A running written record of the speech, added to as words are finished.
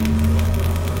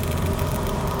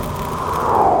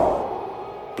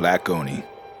Black Oni.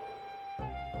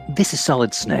 This is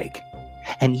Solid Snake,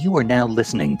 and you are now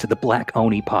listening to the Black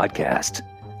Oni podcast.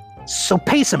 So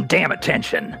pay some damn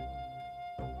attention.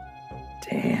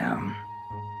 Damn.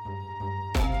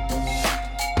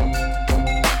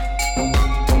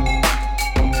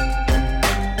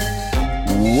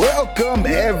 Welcome,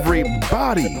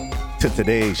 everybody, to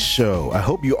today's show. I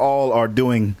hope you all are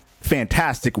doing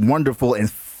fantastic, wonderful, and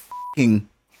f***ing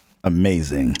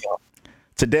amazing.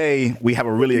 Today, we have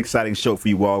a really exciting show for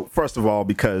you all. First of all,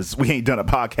 because we ain't done a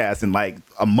podcast in like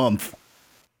a month.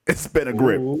 It's been a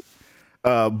grip.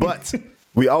 But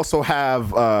we also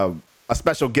have a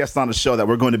special guest on the show that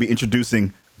we're going to be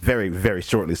introducing very, very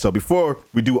shortly. So before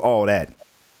we do all that,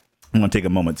 I'm going to take a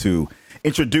moment to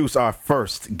introduce our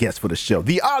first guest for the show,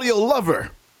 the audio lover.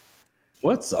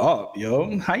 What's up,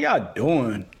 yo? How y'all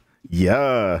doing?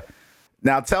 Yeah.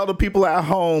 Now tell the people at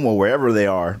home or wherever they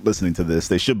are listening to this,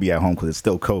 they should be at home because it's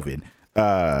still COVID.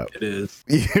 It is.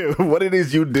 What it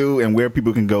is you do and where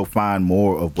people can go find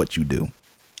more of what you do.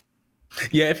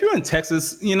 Yeah, if you're in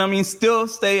Texas, you know what I mean, still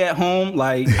stay at home.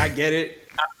 Like, I get it.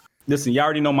 Listen, you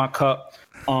already know my cup.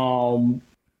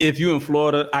 If you're in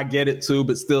Florida, I get it too,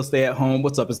 but still stay at home.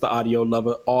 What's up? It's the audio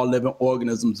lover. All living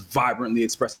organisms vibrantly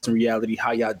expressing reality.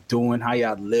 How y'all doing? How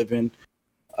y'all living?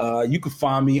 You can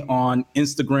find me on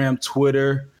Instagram,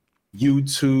 Twitter,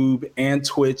 YouTube, and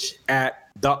Twitch at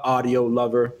the audio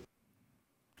lover.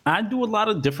 I do a lot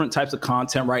of different types of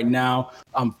content right now.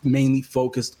 I'm mainly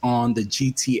focused on the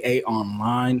GTA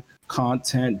Online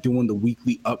content, doing the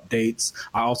weekly updates.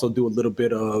 I also do a little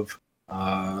bit of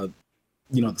the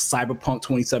Cyberpunk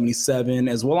 2077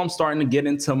 as well. I'm starting to get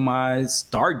into my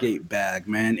Stargate bag,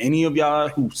 man. Any of y'all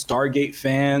who Stargate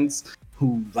fans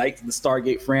who like the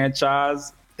Stargate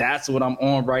franchise, that's what I'm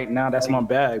on right now. That's my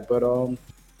bag. But got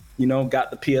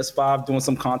the PS5, doing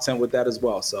some content with that as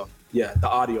well. So yeah, the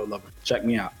audio lover. Check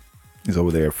me out. He's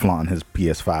over there flaunting his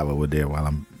PS5 over there while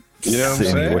I'm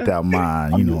sitting here without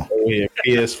mine, Yeah,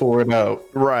 PS4 and out.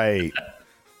 Right.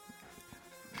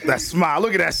 That smile.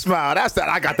 Look at that smile. That's that.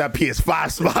 I got that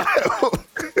PS5 smile.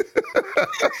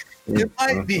 It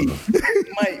might be. It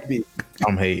might be.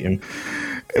 I'm hating.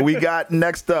 And we got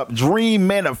next up, Dream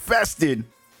Manifested.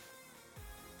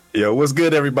 Yo, what's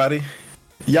good, everybody?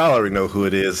 Y'all already know who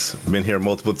it is. Been here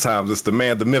multiple times. It's the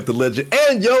man, the myth, the legend,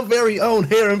 and your very own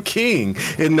Harem King.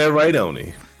 Isn't that right,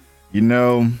 Oni? You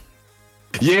know.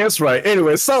 Yeah, that's right.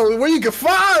 Anyway, so where you can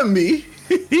find me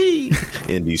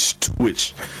in these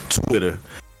Twitch, Twitter,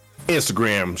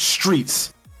 Instagram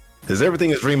streets, because everything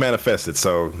is Dream Manifested.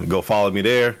 So go follow me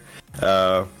there.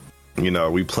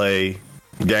 We play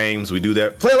games. We do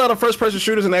that. Play a lot of first-person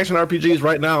shooters and action RPGs.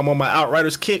 Right now, I'm on my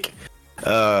Outriders kick.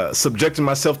 Subjecting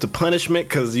myself to punishment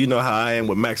because you know how I am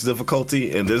with max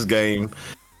difficulty in this game.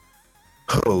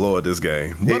 Oh Lord, this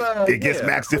game. But, it gets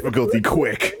max difficulty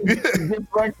quick. It gets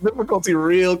max difficulty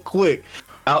real quick.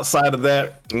 Outside of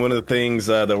that, one of the things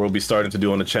that we'll be starting to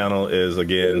do on the channel is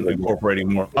again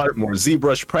incorporating more art, more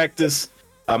ZBrush practice.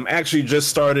 I'm actually just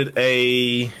started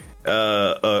a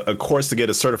course to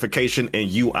get a certification in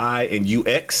UI and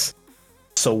UX.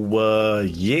 So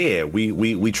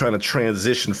we trying to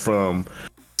transition from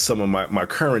some of my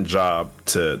current job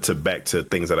to back to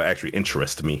things that are actually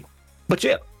interest me. But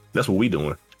yeah, that's what we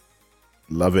doing.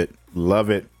 Love it.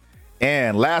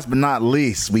 And last but not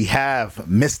least, we have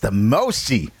Mr.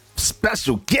 Moshi,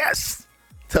 special guest.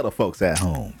 Tell the folks at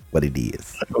home what it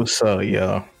is. What's up,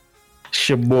 y'all? It's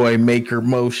your boy Maker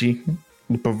Moshi,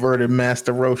 the perverted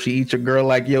master Roshi. Eat your girl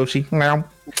like Yoshi. Man.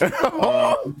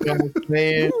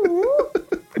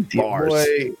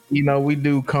 Boy, we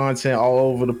do content all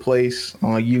over the place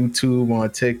on YouTube, on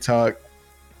TikTok.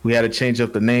 We had to change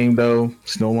up the name though.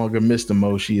 It's no longer Mr.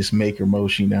 Moshi, it's Maker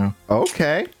Moshi now.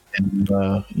 Okay. And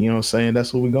you know what I'm saying?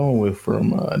 That's what we're going with from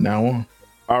now on.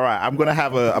 All right. we're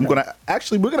gonna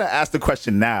ask the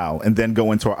question now and then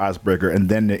go into our icebreaker and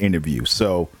then the interview.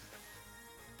 So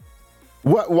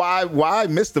why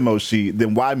Mr. Moshi,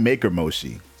 then why Maker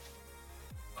Moshi?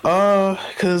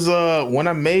 Because when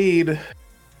I made,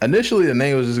 initially the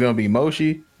name was just gonna be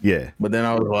Moshi. Yeah. But then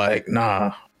I was like,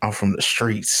 nah, I'm from the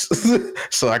streets.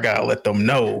 So I gotta let them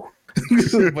know.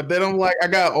 But then I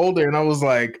got older and I was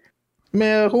like,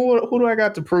 man, who do I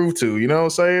got to prove to? You know what I'm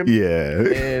saying? Yeah.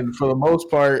 And for the most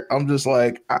part, I'm just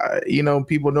like,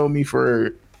 people know me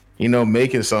for,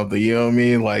 making something, you know what I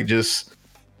mean? Like just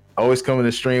always coming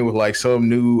to stream with like some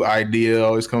new idea,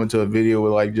 always coming to a video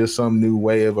with like just some new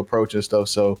way of approaching stuff.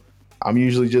 So I'm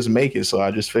usually just making. So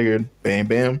I just figured, bam,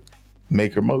 bam,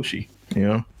 Maker Moshi,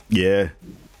 Yeah.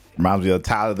 Reminds me of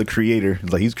Tyler, the Creator.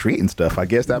 Like he's creating stuff. I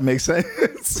guess that makes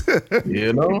sense.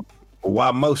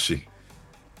 Why Moshi?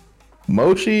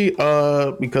 Mochi,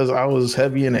 because I was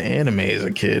heavy into anime as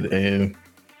a kid, and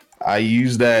I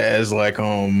used that as like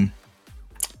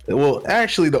well,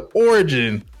 actually the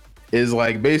origin is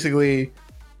like basically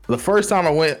the first time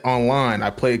I went online, I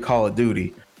played Call of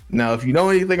Duty. Now, if you know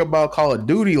anything about Call of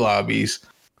Duty lobbies,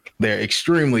 they're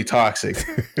extremely toxic.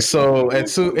 So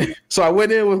I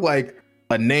went in with like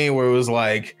a name where it was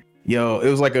like, yo, it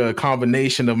was like a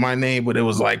combination of my name, but it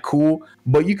was like cool.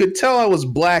 But you could tell I was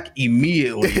black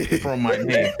immediately from my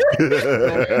name. So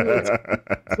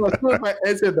as soon as I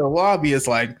entered the lobby, it's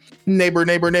like neighbor.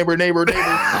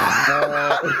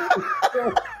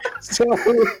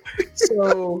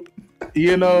 So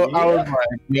you know, I was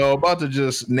like, yo, about to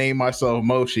just name myself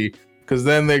Mochi, because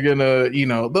then they're gonna, you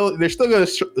know, they're still gonna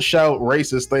shout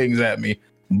racist things at me,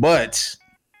 but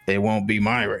it won't be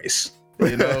my race.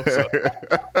 You know, so.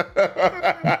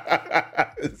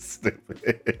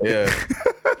 Stupid. Yeah,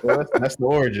 well, that's the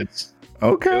origins.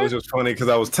 Okay. It was just funny because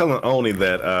I was telling Oni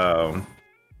that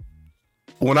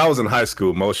when I was in high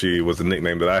school, Moshi was the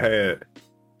nickname that I had.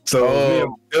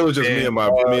 So it was just me and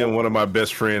one of my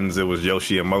best friends. It was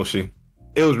Yoshi and Moshi.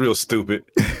 It was real stupid,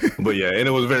 but yeah, and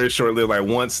it was very short lived. Like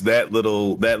once that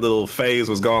little phase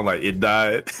was gone, like it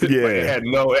died. Yeah, like,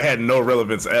 it had no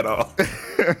relevance at all.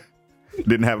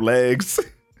 Didn't have legs.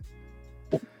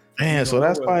 Man, so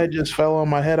that's why it just fell on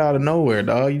my head out of nowhere,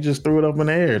 dog. You just threw it up in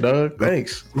the air, dog.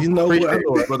 Thanks. You know what? I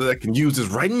know a brother that can use this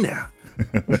right now.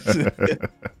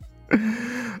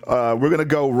 We're gonna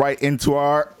go right into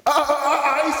our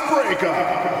icebreaker.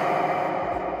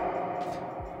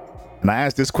 And I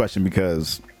asked this question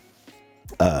because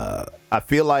I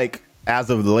feel like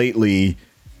as of lately,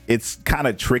 it's kind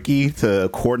of tricky to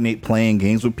coordinate playing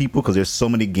games with people because there's so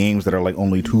many games that are like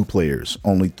only 2 players,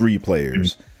 only 3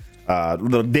 players.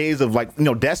 The days of like, you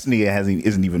know, Destiny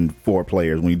isn't even 4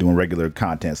 players when you're doing regular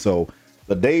content. So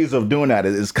the days of doing that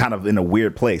is kind of in a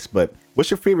weird place. But what's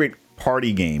your favorite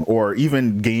party game or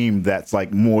even game that's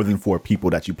like more than 4 people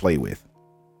that you play with?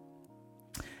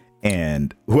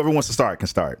 And whoever wants to start can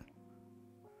start.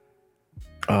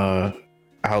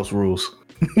 House rules.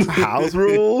 House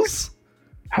rules?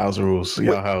 House rules.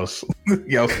 Y'all house.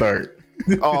 Y'all start.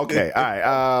 Oh, okay. All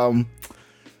right.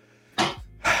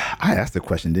 I asked the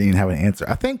question, didn't even have an answer.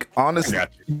 I think honestly.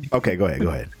 Okay, go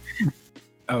ahead.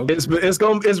 It's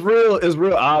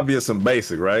real obvious and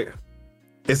basic, right?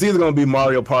 It's either gonna be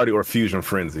Mario Party or Fusion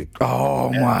Frenzy.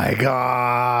 Oh my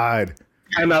god.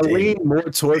 And I lean more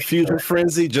toward Fusion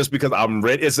Frenzy just because I'm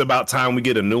ready. It's about time we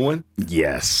get a new one.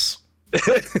 Yes.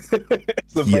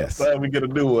 It's about time we get a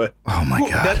new one. Oh my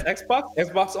god. That's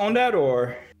Xbox on that,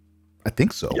 or I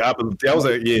think so. Yeah, that was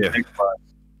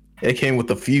It came with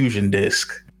the Fusion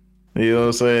disc. You know what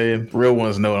I'm saying? Real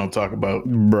ones know what I'm talking about.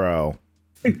 Bro.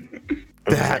 It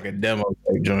was like a demo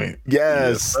type joint.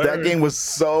 Yes, that game was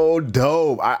so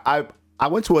dope. I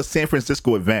went to a San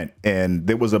Francisco event and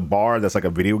there was a bar that's like a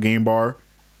video game bar.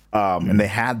 And they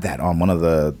had that on one of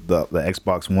the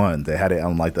Xbox One. They had it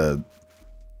on like the,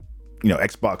 you know,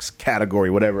 Xbox category,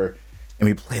 whatever. And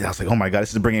we played. I was like, oh my god,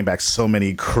 this is bringing back so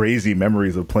many crazy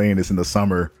memories of playing this in the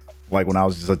summer, like when I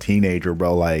was just a teenager,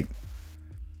 bro. Like,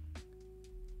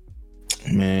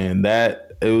 man,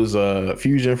 it was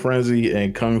Fusion Frenzy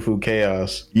and Kung Fu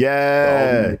Chaos.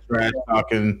 Yeah, trash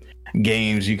talking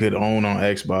games you could own on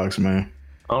Xbox, man.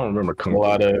 I don't remember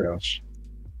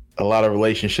a lot of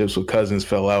relationships with cousins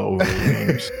fell out over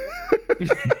the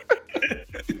games.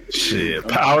 Shit,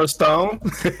 Power Stone.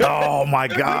 Oh my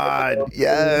god,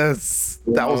 yes,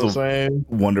 that was a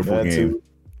wonderful game. Too.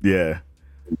 Yeah.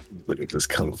 Look at this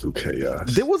Kung Fu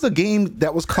Chaos. There was a game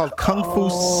that was called Kung Fu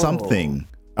something.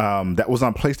 That was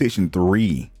on PlayStation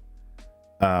 3.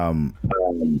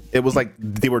 It was like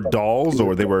they were dolls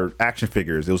or they were action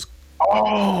figures. It was.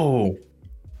 Oh,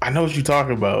 I know what you're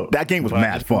talking about. That game was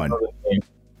mad fun.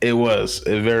 It was.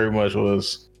 It very much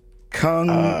was.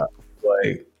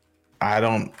 Like I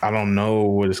don't know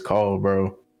what it's called,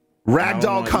 bro.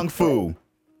 Ragdoll Kung Fu.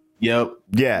 Yep.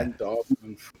 Yeah.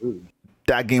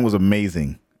 That game was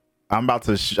amazing. I'm about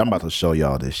to show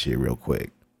y'all this shit real quick.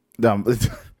 It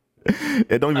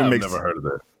don't even make sense. I've never heard of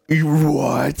that.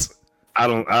 What?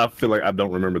 I feel like I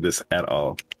don't remember this at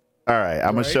all. All right,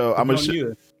 I'm gonna show.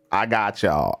 I got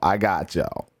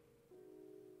y'all.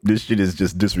 This shit is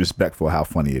just disrespectful how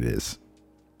funny it is.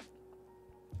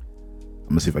 I'm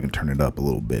gonna see if I can turn it up a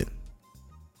little bit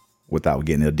without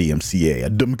getting a DMCA, a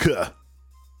dumka.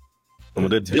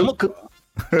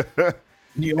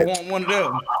 You don't want one of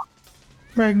them.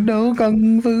 Ragdoll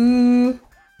Kung Fu.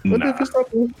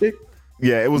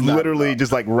 Yeah, it was literally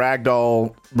just like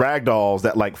ragdolls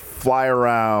that like fly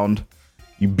around.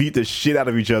 You beat the shit out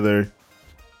of each other.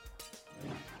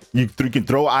 You can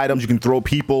throw items. You can throw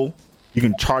people. You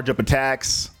can charge up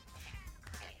attacks.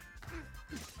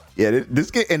 Yeah, this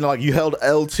game, and like you held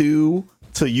L2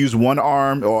 to use one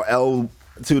arm or L2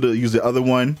 to use the other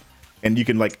one, and you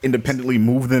can like independently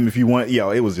move them if you want.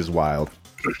 Yo, it was just wild.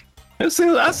 I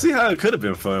see how it could have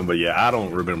been fun, but yeah, I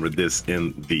don't remember this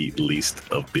in the least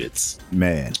of bits.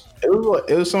 Man,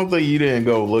 It was something you didn't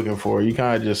go looking for. You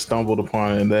kind of just stumbled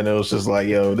upon it, and then it was just like,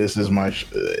 yo, this is my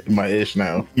ish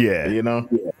now. Yeah. You know?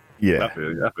 yeah. I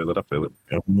feel it.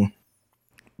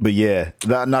 But yeah,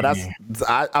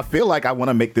 I feel like I want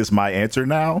to make this my answer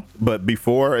now. But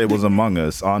before it was Among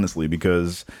Us, honestly,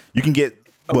 because you can get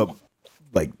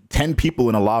like 10 people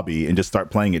in a lobby and just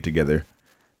start playing it together.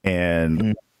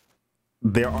 And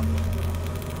there aren't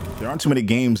too many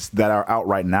games that are out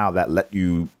right now that let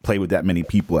you play with that many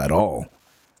people at all.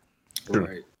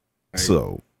 Right.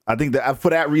 So I think that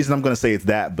for that reason, I'm going to say it's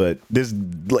that. But this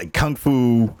like Kung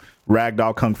Fu,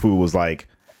 Ragdoll Kung Fu was like,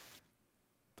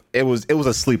 it was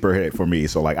a sleeper hit for me.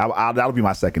 So like that'll be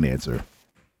my second answer.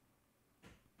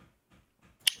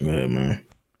 Yeah, man.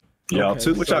 Y'all Okay,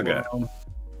 too. What y'all got?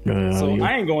 So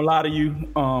I ain't gonna lie to you.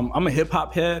 I'm a hip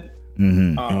hop head.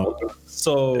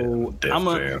 So Def I'm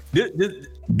a Jam.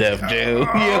 Def Jam.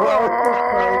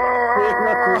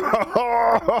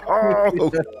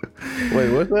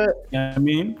 Wait, what's that? You know what I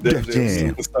mean? Def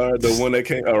Jam. Superstar, the one that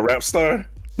came, Rap Star.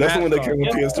 That's the one that came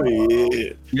on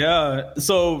PS3. Yeah.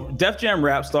 So Def Jam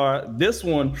Rap Star, this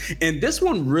one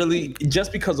really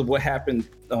just because of what happened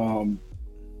Friday.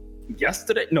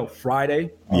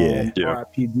 Yeah.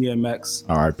 RIP DMX.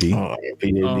 RIP.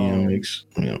 DMX.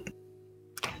 Yeah.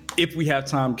 If we have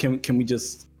time, can we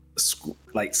just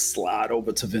like slide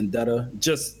over to Vendetta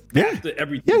just Yeah. after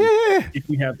everything? Yeah. If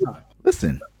we have time.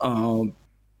 Listen.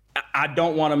 I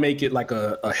don't want to make it like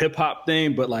a hip hop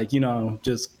thing, but like,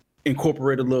 just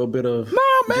incorporate a little bit of No,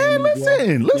 man,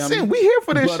 listen. We here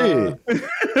for this shit.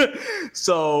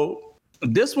 So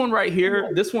this one right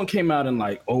here, this one came out in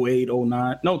like 08,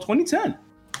 09, no, 2010.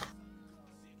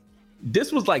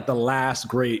 This was like the last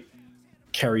great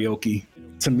karaoke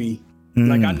to me.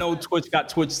 Like I know Twitch got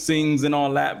Twitch Sings and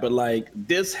all that, but like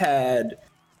this had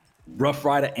Rough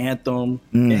Rider Anthem.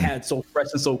 It had So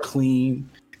Fresh and So Clean.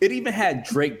 It even had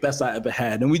Drake Best I Ever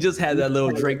Had. And we just had that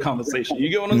little Drake conversation. You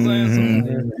get what I'm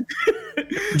saying?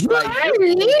 So,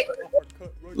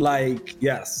 like,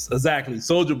 yes, exactly.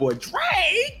 Soulja Boy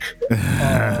Drake. It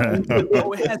had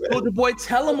Soulja Boy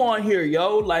Tell Him on here,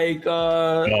 yo. Like,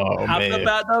 hopping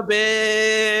about the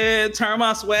bed, turn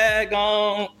my swag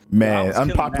on. Man,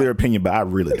 unpopular opinion, but I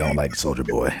really don't like Soulja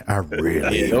Boy. I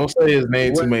really Don't say his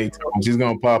name too many times. He's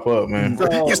gonna pop up, man.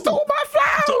 You stole my flower.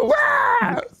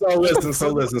 So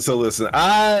listen.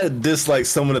 I dislike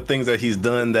some of the things that he's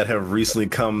done that have recently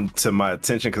come to my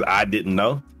attention because I didn't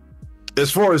know. As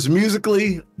far as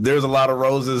musically, there's a lot of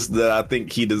roses that I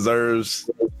think he deserves.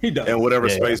 He does. In whatever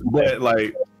space. But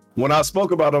like when I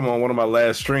spoke about him on one of my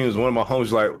last streams, one of my homies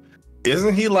was like,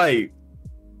 isn't he like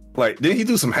didn't he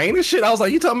do some heinous shit? I was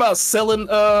like, you talking about selling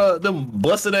them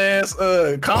busted ass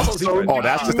consoles? Oh,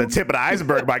 that's just the tip of the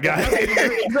iceberg, my guy.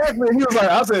 Exactly. He was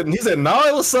like, he said, no,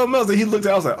 it was something else. And he looked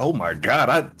at, I was like, oh my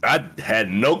God, I had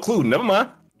no clue. Never mind.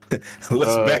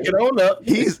 Let's back it on up.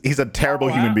 He's a terrible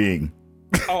human being.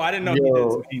 Oh, I didn't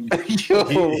know he did.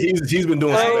 He's been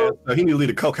doing some bad stuff. He need to leave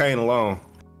the cocaine alone.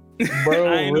 Bro,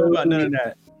 I ain't know about none of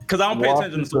that. Because I don't pay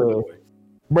attention to Soulja Boy.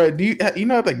 Bro, do you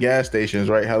know at the gas stations,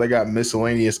 right? How they got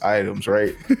miscellaneous items,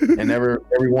 right? And every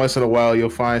once in a while you'll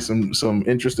find some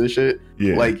interesting shit.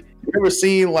 Yeah. Like, you ever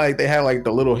seen like they had like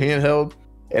the little handheld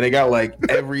and they got like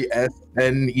every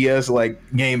SNES like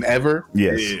game ever?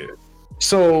 Yes. Yeah.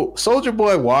 So Soulja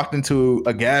Boy walked into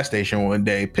a gas station one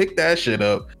day, picked that shit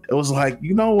up. It was like,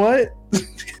 you know what?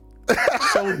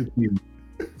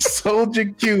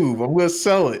 Soulja Cube. I'm gonna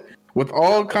sell it with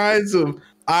all kinds of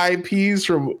IPs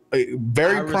from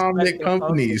very prominent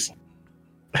companies.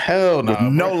 Hell no. With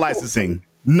no licensing.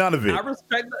 None of it. I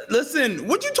respect that. Listen,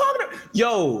 what you talking about?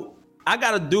 Yo, I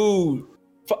got a dude.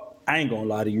 I ain't gonna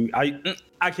lie to you.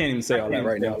 I can't even say all that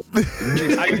right now. The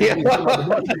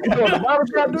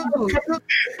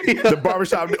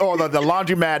barbershop, the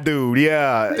laundromat dude.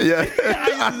 Yeah.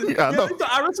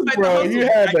 I respect Bro, the you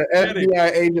had the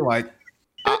FBI agent like,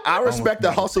 I respect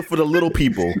the hustle for the little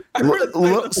people.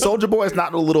 Soulja Boy is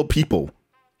not the little people.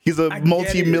 He's a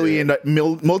multi-millionaire.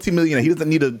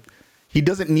 He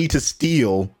doesn't need to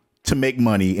steal to make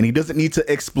money, and he doesn't need to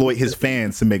exploit his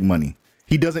fans to make money.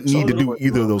 He doesn't need to do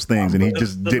either of those things, and he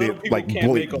just did it like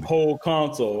can't make a whole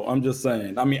console. I'm just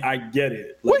saying. I mean, I get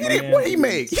it. Like, what did he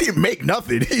make? He didn't make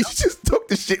nothing. He just took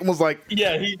the shit and was like,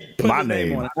 yeah, he put my his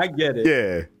name on it. I get it.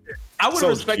 Yeah. I would have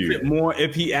respected it more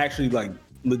if he actually like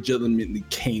legitimately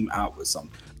came out with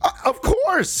something. Of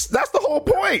course, that's the whole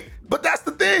point. But that's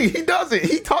the thing. He doesn't.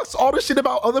 He talks all the shit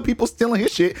about other people stealing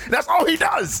his shit. That's all he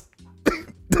does.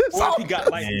 That's Or all if he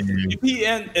got licensing.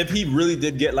 If he really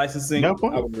did get licensing, I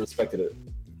would have respected it.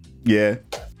 Yeah,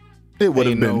 it would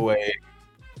have been. No way.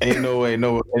 Ain't no way,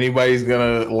 anybody's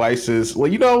gonna license.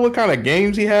 Well, you know what kind of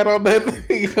games he had on that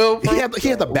thing? He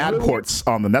had the bad ports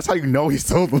on them. That's how you know he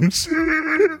stole them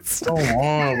shits. Come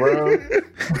on, bro.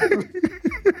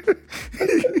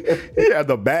 He had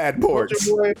the bad ports.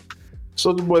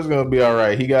 Soldier Boy's gonna be all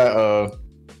right. He got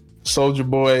Soldier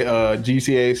Boy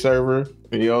GTA server.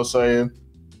 You know what I'm saying?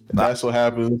 That's what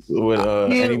happens with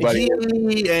anybody.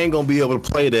 He ain't gonna be able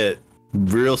to play that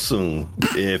real soon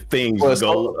if things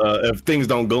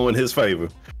don't go in his favor.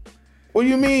 What do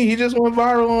you mean? He just went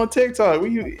viral on TikTok.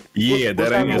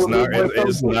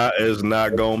 It's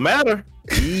not gonna matter.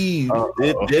 I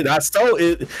saw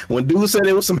it when dude said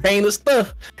it was some heinous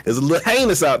stuff. There's a little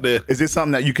heinous out there. Is it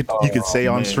something that you could say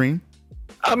on stream?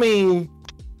 I mean,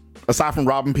 aside from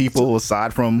robbing people,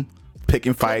 aside from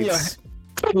picking fights,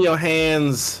 putting your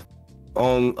hands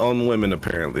on women,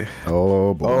 apparently.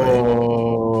 Oh boy!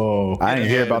 Oh, I didn't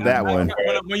hear about that one.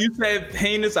 When you said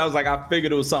heinous, I was like, I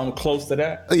figured it was something close to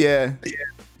that. Yeah.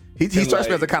 He strikes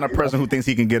me as the kind of person who thinks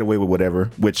he can get away with whatever,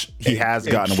 which he has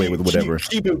gotten away with whatever.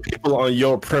 Keeping people on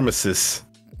your premises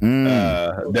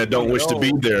that don't wish to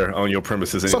be there on your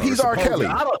premises. So he's R. Kelly.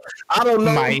 I don't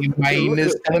know. My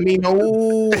is telling me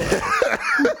no.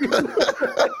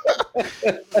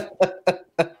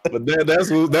 But that's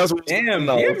what. Damn,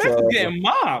 no, DMX is getting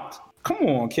mobbed. Come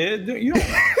on, kid. You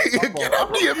don't get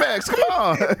up, DMX. Come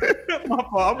on. My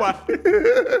fault.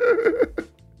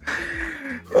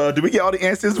 Did we get all the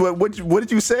answers? What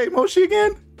did you say, Moshi,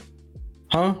 again?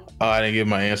 Huh? Oh, I didn't get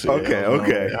my answer. Okay.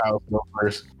 I'll go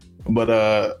first.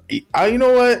 But you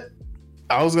know what?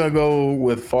 I was gonna go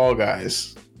with Fall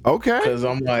Guys. Okay. Because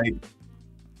I'm like,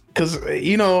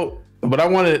 but I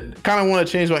want to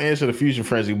change my answer to Fusion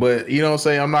Frenzy. But you know what I'm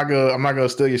saying? I'm not gonna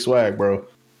steal your swag, bro.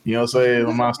 You know what I'm saying?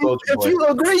 I'm not Soldier Boy. If you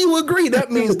agree, you agree.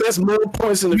 That means that's more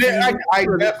points in the Yeah,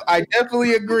 I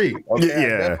definitely agree. Okay? Yeah.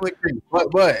 I definitely agree.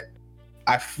 But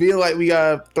I feel like we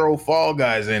gotta throw Fall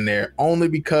Guys in there only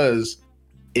because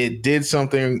it did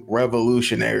something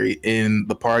revolutionary in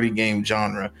the party game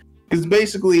genre. Because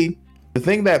basically, the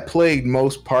thing that plagued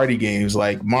most party games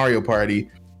like Mario Party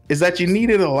is that you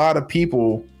needed a lot of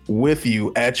people with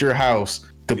you at your house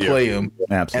to play them.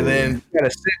 Absolutely. And then you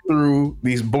gotta sit through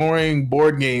these boring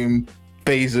board game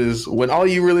phases when all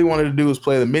you really wanted to do was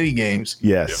play the mini games.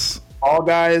 Yes. All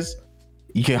Guys,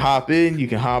 you can hop in, you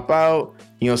can hop out.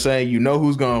 You know what I'm saying? You know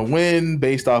who's gonna win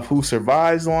based off who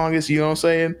survives longest. You know what I'm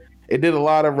saying? It did a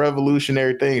lot of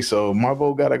revolutionary things. So my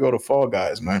vote gotta go to Fall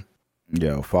Guys, man.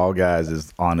 Yo, Fall Guys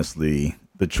is honestly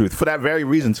the truth. For that very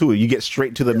reason, too. You get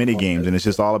straight to the mini games, and it's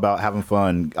just all about having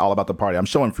fun, all about the party. I'm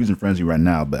showing Fusion Frenzy right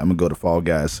now, but I'm going to go to Fall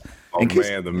Guys. Oh,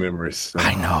 man, the memories.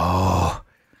 I know.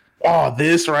 Oh,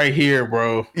 this right here,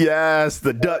 bro. Yes,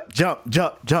 the duck, jump,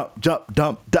 jump, jump, jump,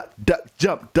 dump, duck,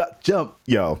 jump, duck, jump.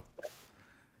 Yo,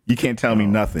 you can't tell me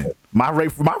nothing. My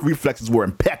reflexes were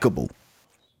impeccable.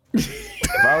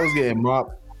 If I was getting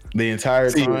mopped the entire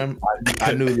time,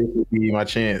 I knew this would be my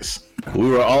chance. We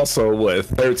were also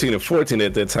 13 and 14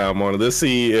 at that time on it. Let's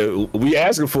see, we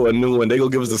asking for a new one. They gonna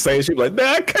give us the same shit. Like, nah,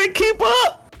 I can't keep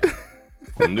up.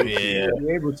 Yeah, Be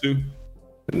able to.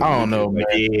 I don't know, man.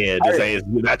 Yeah, this ain't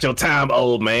not your time,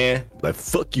 old man. Like,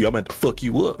 fuck you. I'm about to fuck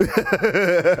you up.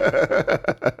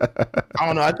 I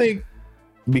don't know. I think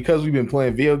because we've been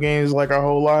playing video games like our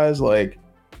whole lives, like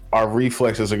our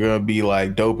reflexes are gonna be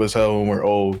like dope as hell when we're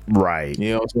old. Right.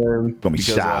 You know what I'm saying? Gonna be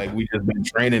because sharp. like we just been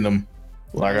training them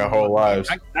like our whole lives.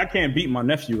 I can't beat my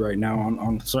nephew right now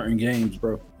on certain games,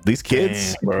 bro. These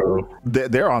kids, Damn, bro,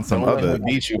 they're on some don't let other. them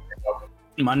beat you.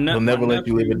 They'll They'll never let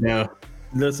you live it down.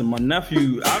 Listen, my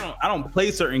nephew, I don't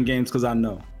play certain games because I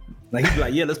know. Like he'd be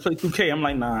like, yeah, let's play 2K. I'm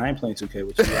like, nah, I ain't playing 2K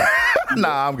with you.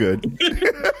 Nah, I'm good.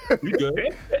 You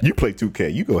good? You play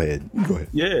 2K. You go ahead.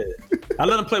 Yeah. I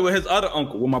let him play with his other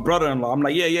uncle, with my brother-in-law. I'm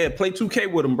like, yeah, play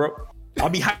 2K with him, bro. I'll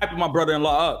be hyping my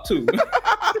brother-in-law up too.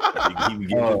 You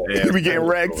be getting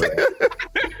wrecked.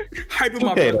 Hyping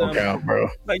my 2K don't brother-in-law. count, bro.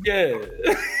 Like, yeah.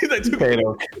 He's like, 2K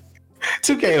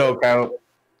don't count.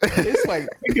 It's like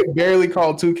you can barely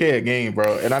call 2K a game,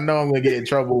 bro. And I know I'm gonna get in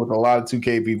trouble with a lot of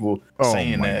 2K people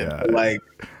saying that. But like,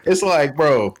 it's like,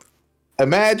 bro,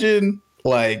 imagine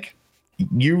like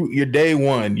you're day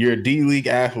one, you're a D League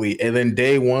athlete, and then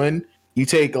day one you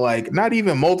take like not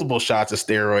even multiple shots of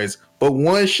steroids, but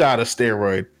one shot of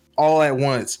steroid all at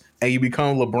once, and you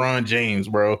become LeBron James,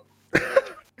 bro.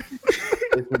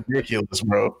 It's ridiculous,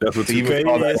 bro. That's what to even 2K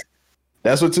call that. is?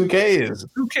 That's what 2K is.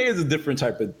 2K is a different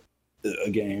type of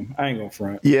game. I ain't gonna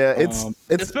front. Yeah, it's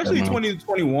especially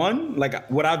 2021. Like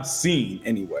what I've seen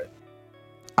anyway.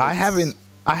 I haven't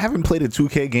played a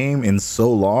 2K game in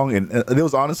so long, and it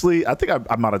was honestly, I think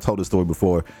I might have told this story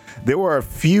before. There were a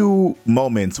few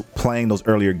moments playing those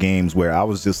earlier games where I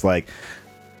was just like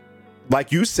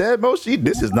you said, Moshi,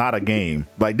 this is not a game.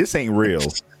 Like, this ain't real.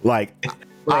 Like,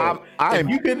 I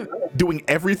am doing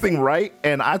everything right,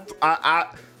 and I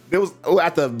there was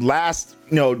at the last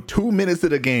 2 minutes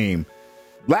of the game,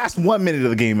 last 1 minute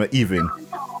of the game even.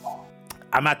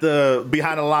 I'm at the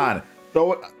behind the line,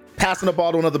 passing the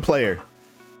ball to another player.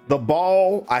 The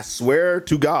ball, I swear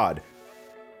to God,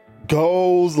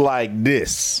 goes like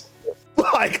this.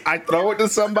 Like, I throw it to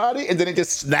somebody and then it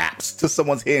just snaps to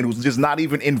someone's hand who's just not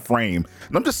even in frame.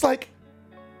 And I'm just like,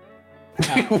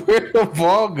 where'd the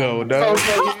ball go, dog?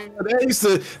 That used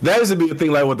to be a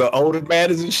thing, like with the older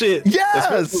batters and shit.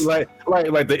 Yes. Especially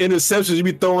like the interceptions you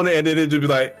be throwing it and then it'd just be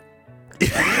like,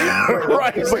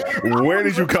 right. It's like, where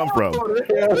did you come from?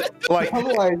 Like, I'm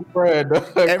like, Fred,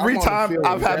 every time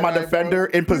I've had my defender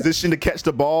in position to catch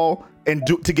the ball and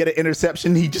to get an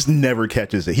interception, he just never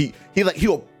catches it.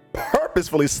 He'll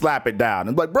purposefully slap it down.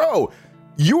 And like, bro,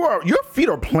 your feet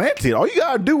are planted. All you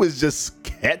gotta do is just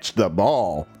catch the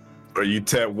ball. Or you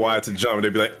tap wide to jump and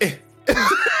they'd be like, eh.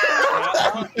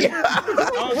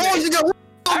 Why you go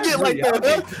get like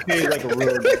that? Like a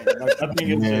real game. Like, I think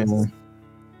it's just.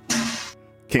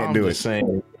 Can't do it.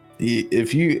 Saying,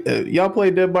 if you y'all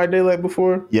played Dead by Daylight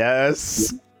before,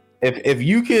 yes. If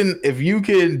you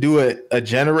can do a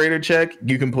generator check,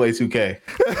 you can play 2K.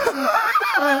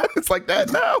 It's like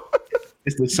that now.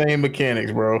 It's the same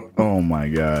mechanics, bro. Oh my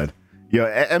God. Yo,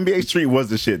 NBA Street was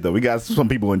the shit though. We got some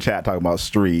people in chat talking about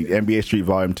Street, NBA Street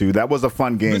Volume 2. That was a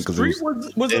fun game because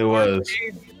it was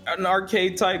an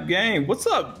arcade type game. What's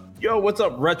up? Yo, what's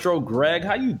up, Retro Greg?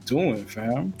 How you doing,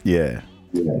 fam? Yeah.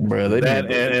 Yeah, bro, that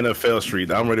and NFL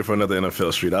Street. I'm ready for another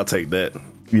NFL Streat. I'll take that.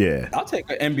 Yeah, I'll take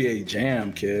an NBA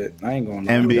Jam, kid. I ain't going.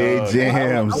 NBA Jams.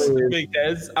 I want the big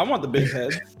heads. I want the big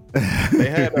heads.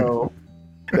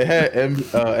 They had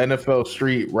NFL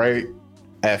Street right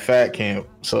at Fat Camp.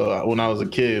 So when I was a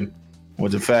kid,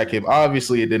 went to Fat Camp.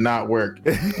 Obviously, it did not work,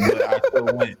 but I still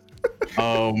went.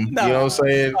 You know what I'm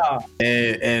saying?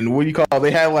 And what do you call?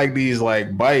 They had like these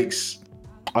like bikes.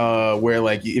 Where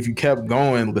like if you kept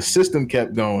going, the system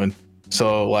kept going.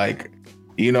 So like,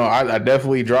 I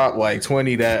definitely dropped like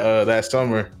 20 that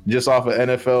summer just off of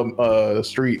NFL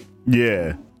Street.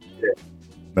 Yeah,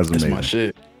 that's amazing. My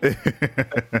shit.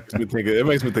 It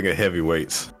makes me think of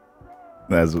heavyweights.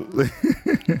 That's. I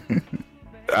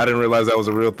didn't realize that was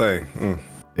a real thing.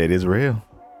 It is real.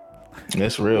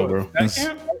 It's real, bro.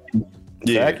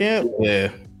 Yeah. Yeah.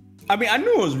 I mean, I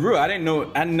knew it was real. I didn't know.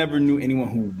 I never knew anyone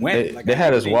who went. They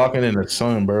had us walking in the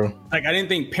sun, bro. Like, I didn't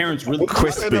think parents really.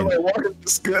 Crispin. Walking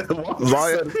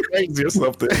crazy or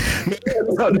something.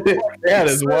 They had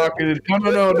us walking.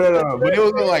 No. But it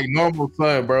wasn't like normal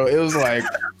sun, bro. It was like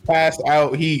passed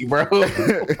out heat, bro.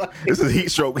 This is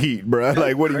heat stroke heat, bro.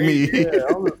 Like, what do you mean? Yeah,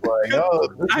 I was like,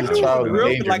 I knew it was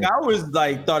real. But like, I always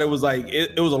like thought it was like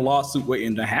it was a lawsuit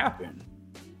waiting to happen.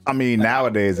 I mean,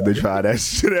 nowadays, if they try that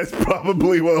shit, that's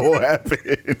probably what will happen.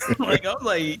 Like, I was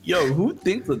like, yo, who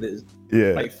thinks of this?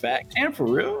 Yeah. Like, Fat Camp for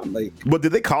real? Like, but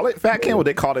did they call it Fat Camp or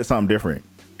they called it something different?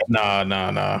 Nah.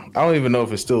 I don't even know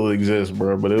if it still exists,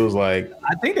 bro. But it was like,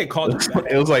 I think they called it.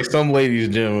 It was like some lady's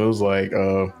gym. It was like,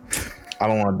 I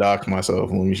don't want to dox myself.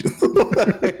 Let me.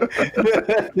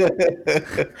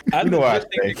 I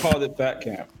think they called it Fat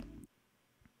Camp.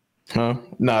 Huh?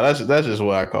 No, that's just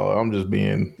what I call it. I'm just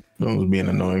being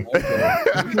annoying.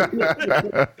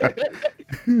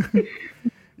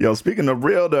 Yo, speaking of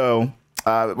real though,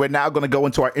 we're now going to go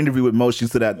into our interview with Moshi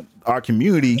so that our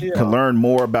community can learn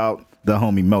more about the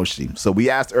homie Moshi. So we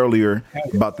asked earlier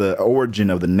about the origin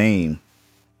of the name,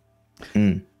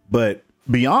 but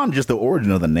beyond just the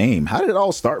origin of the name, how did it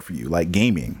all start for you? Like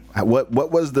gaming, what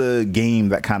was the game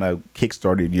that kind of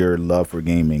kickstarted your love for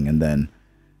gaming, and then?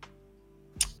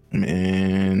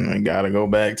 Man, I gotta go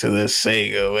back to the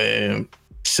Sega, man.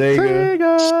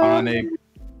 Sega, Sonic,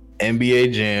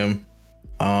 NBA Jam.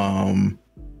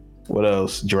 What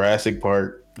else? Jurassic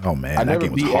Park. Oh man, I that never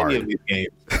game was beat hard. any of these games.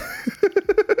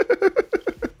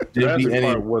 Jurassic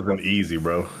Park wasn't easy,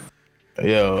 bro.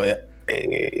 Yo,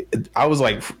 I was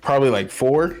like probably like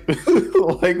 4.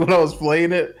 Like when I was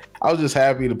playing it, I was just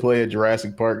happy to play a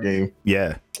Jurassic Park game.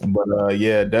 Yeah, but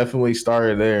yeah, definitely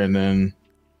started there, and then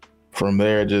from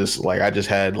there, just like I just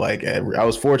had like I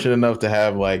was fortunate enough to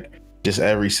have like just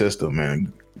every system,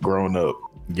 man, growing up.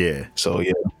 Yeah. So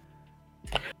yeah,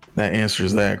 that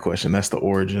answers that question. That's the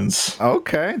origins.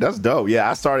 Okay, that's dope. Yeah,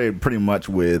 I started pretty much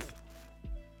with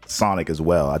Sonic as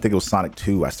well. I think it was Sonic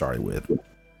 2 I started with.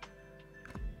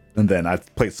 And then I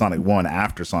played Sonic 1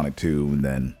 after Sonic 2, and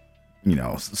then,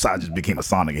 so I just became a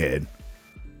Sonic head.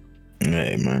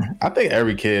 Hey, man. I think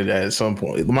every kid at some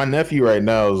point, my nephew right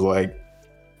now is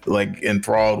like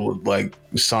enthralled with like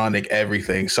Sonic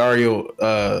everything. Sario,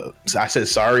 I said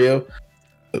Sario.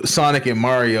 Sonic and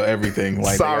Mario, everything.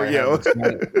 Like Sario.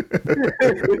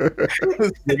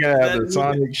 They're gonna have the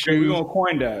Sonic shoes. We're gonna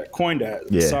coin that.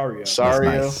 Yeah.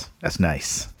 Sario. That's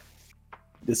nice.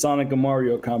 The Sonic and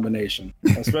Mario combination,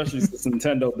 especially since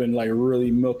Nintendo been like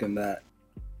really milking that.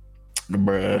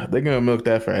 Bruh, they're gonna milk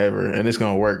that forever, and it's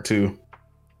gonna work too.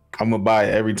 I'm gonna buy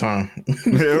it every time.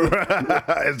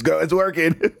 It's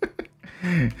working.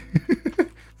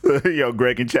 Yo,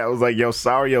 Greg in chat was like, yo,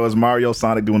 Sario is Mario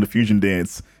Sonic doing the fusion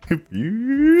dance.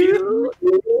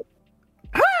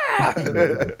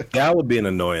 That would be an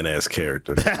annoying ass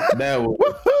character. That would.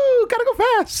 Woohoo! Gotta go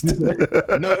fast.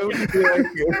 No, it would be like,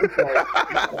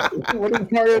 what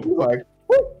if Mario be like,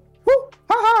 woo, woo,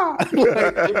 ha ha,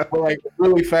 like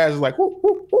really fast, like woo,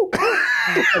 woo, woo.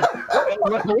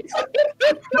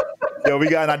 Yo, we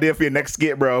got an idea for your next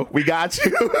skit, bro. We got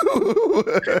you.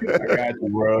 I got you,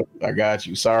 bro. I got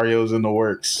you. Sario's in the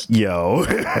works. Yo.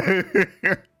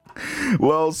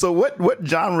 Well, so what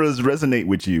genres resonate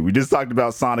with you? We just talked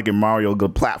about Sonic and Mario, the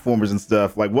platformers and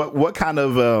stuff. Like what kind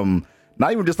of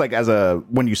not even just like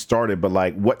when you started, but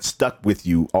like what stuck with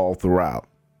you all throughout?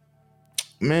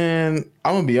 Man,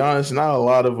 I'm gonna be honest, not a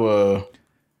lot of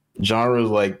genres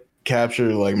like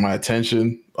capture like my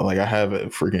attention. Like I have a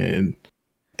freaking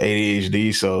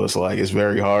ADHD, so it's like it's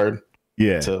very hard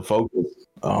to focus.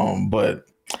 But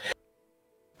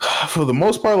for the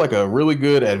most part, like a really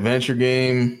good adventure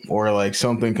game or like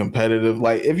something competitive.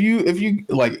 Like if you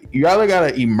like, you either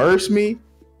gotta immerse me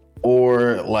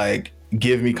or like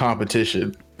give me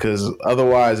competition, because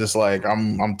otherwise it's like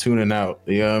I'm tuning out.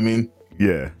 You know what I mean?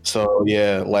 Yeah. So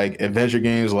yeah, like adventure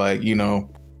games like,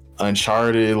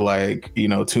 Uncharted, like,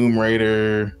 Tomb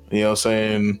Raider, you know what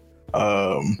I'm saying?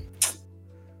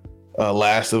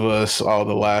 Last of Us, all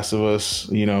the Last of Us,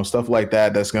 stuff like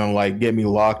that, that's gonna like get me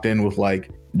locked in with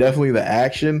like definitely the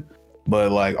action,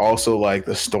 but like also like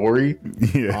the story.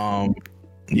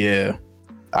 Yeah.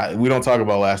 We don't talk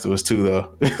about Last of Us 2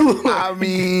 though. I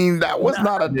mean, that was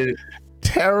not a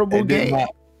terrible game.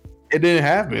 It didn't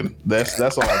happen. That's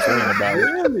all I'm saying about it.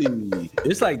 Really?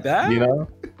 It's like that?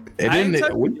 It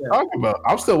didn't. What are you talking about?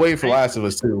 I'm still waiting for Last of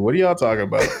Us 2. What are y'all talking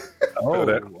about? Oh,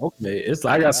 okay. It's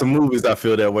like I got some movies I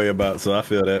feel that way about, so I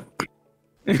feel that.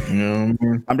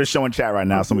 I'm just showing chat right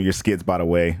now some of your skits, by the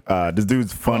way. This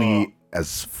dude's funny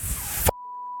as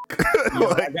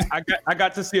Yo, I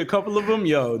got to see a couple of them.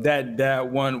 Yo, that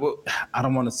one, I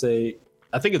don't want to say,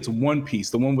 I think it's One Piece,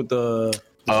 the one with the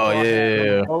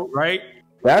yeah. Right?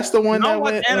 That's the one that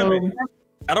watch went anime.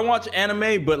 I don't watch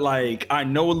anime, but like I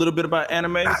know a little bit about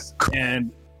animes,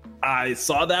 and I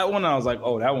saw that one. I was like,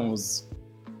 oh, that one was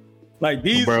like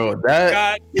these. Bro,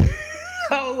 that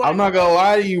I'm not gonna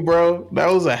lie to you, bro.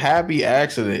 That was a happy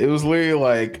accident. It was literally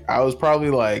like I was probably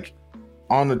like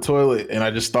on the toilet and I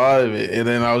just thought of it, and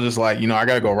then I was just like, I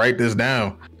gotta go write this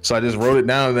down. So I just wrote it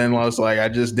down, and then I was like, I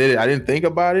just did it. I didn't think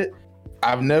about it.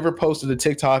 I've never posted a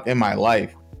TikTok in my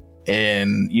life.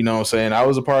 And you know what I'm saying, I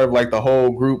was a part of like the whole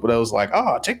group, but I was like,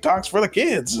 oh, TikTok's for the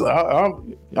kids.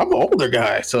 I'm an older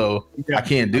guy, so I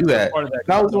can't do that.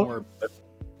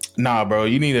 Nah, bro,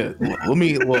 you need to let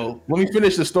me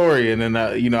finish the story, and then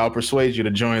I'll persuade you to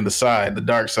join the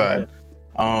dark side.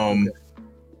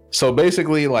 So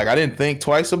basically, like I didn't think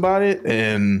twice about it,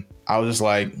 and I was just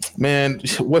like, man,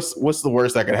 what's the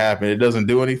worst that could happen? It doesn't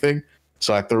do anything.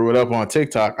 So I threw it up on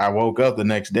TikTok. I woke up the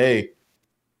next day.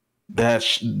 That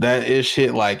ish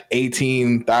hit like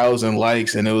 18,000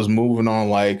 likes, and it was moving on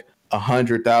like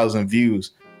 100,000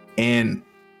 views. And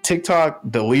TikTok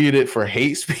deleted it for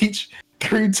hate speech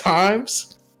 3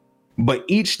 times, but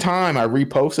each time I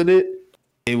reposted it,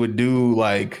 it would do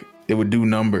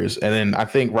numbers. And then I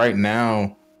think right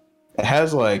now it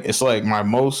has like, it's like my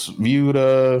most viewed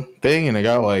thing, and it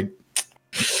got like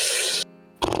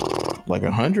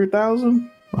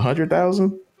 100,000,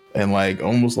 and like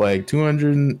almost like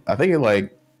 200. I think it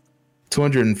like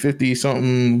 250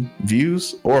 something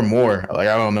views or more. Like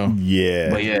I don't know. Yeah,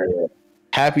 but yeah,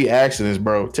 happy accidents,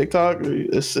 bro. TikTok,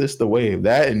 it's the wave.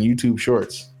 That and YouTube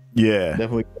Shorts. Yeah,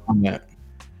 definitely on that.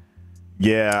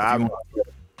 Yeah,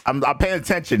 I'm paying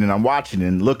attention, and I'm watching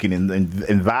and looking and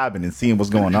vibing and seeing what's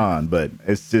going on. But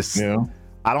it's just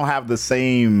I don't have the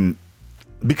same,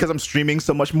 because I'm streaming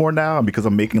so much more now, and because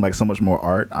I'm making like so much more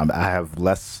art. I have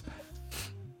less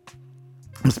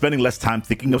I'm spending less time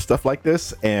thinking of stuff like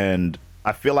this, and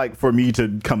I feel like for me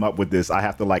to come up with this, I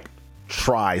have to like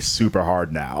try super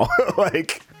hard now.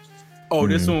 Like, oh,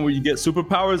 this one where you get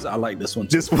superpowers. I like this one.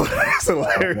 This one's hilarious. I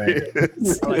like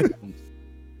this one.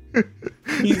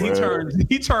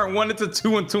 He turned 1 into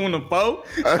 2 and 2 into 4.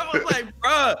 I was like,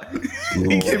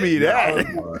 bruh, Give me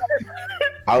that.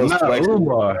 I was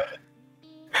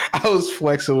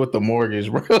flexing with the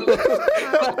mortgage, bro.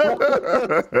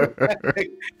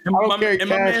 My man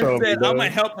said, I'm gonna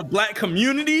help the black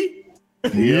community.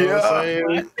 You know what I'm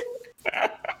saying?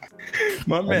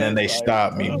 My man. And then they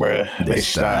stopped me, bro. They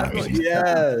stopped me.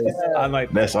 Yes. I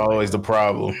like That's always the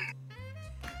problem.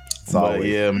 But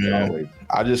yeah, man.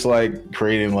 I just like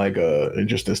creating like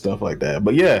interesting stuff like that.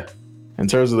 But yeah, in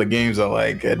terms of the games, I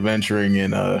like adventuring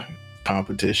in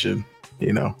competition,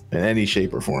 you know, in any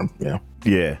shape or form. Yeah.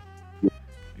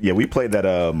 Yeah, we played that.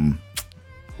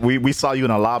 We saw you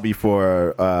in a lobby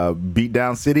for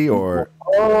Beatdown City, or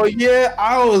oh yeah,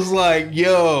 I was like,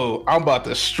 yo, I'm about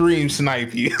to stream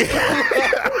snipe you.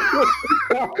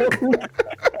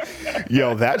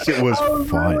 Yo, that shit was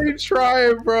fun. Really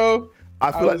trying, bro.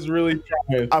 I feel that's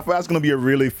gonna be a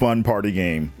really fun party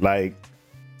game, like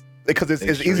because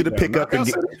it's easy to pick up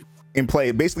and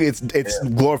play. Basically, it's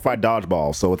glorified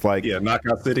dodgeball, so it's like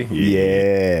Knockout City.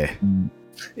 Yeah.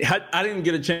 I didn't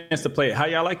get a chance to play it. How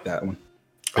y'all like that one?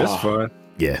 It's fun.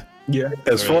 Yeah.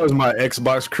 As far as my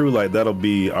Xbox crew, like that'll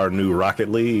be our new Rocket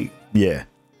League. Yeah.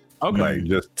 Okay. Like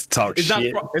just talk It's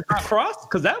shit. not cross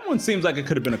because that one seems like it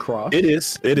could have been a cross. It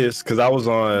is because I was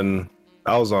on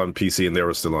PC and they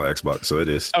were still on Xbox, so it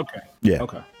is. Okay. Yeah.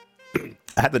 Okay.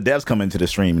 I had the devs come into the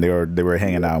stream. They were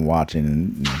hanging out and watching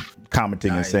and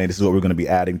commenting and saying this is what we're going to be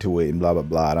adding to it and blah blah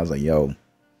blah. And I was like, yo,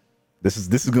 this is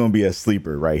going to be a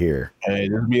sleeper right here. Hey,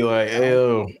 just be like, hey,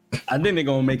 yo, I think they're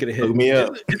gonna make it a hit. hook me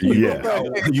up. Yeah.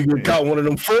 You get caught one of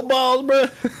them footballs, bro. You know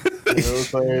what I'm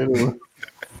saying?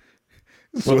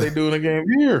 What they do in the game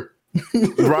here.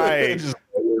 Right. Just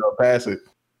pass it.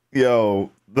 Yo,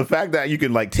 the fact that you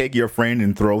can like take your friend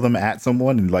and throw them at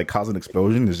someone and like cause an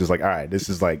explosion is just like, all right, this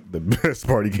is like the best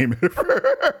party game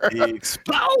ever. The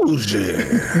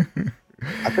explosion.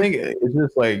 I think it's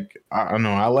just like I don't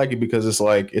know. I like it because it's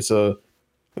like it's a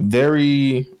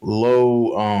very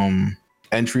low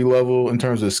entry level in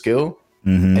terms of skill,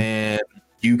 and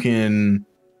you can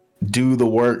do the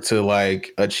work to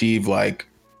like achieve like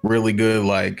really good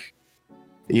like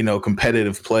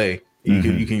competitive play.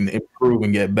 You can improve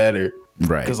and get better.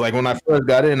 Right. Because like when I first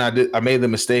got in, I made the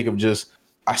mistake of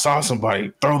I saw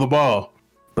somebody throw the ball,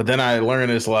 but then I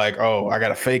learned it's like, oh, I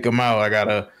gotta fake them out. I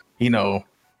gotta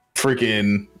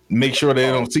freaking make sure they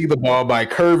don't see the ball by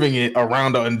curving it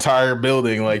around the entire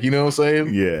building. Like, you know what I'm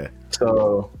saying? Yeah.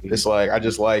 So it's like I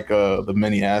just like the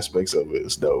many aspects of it.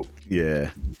 It's dope. Yeah.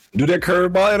 Do that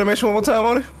curveball animation one more time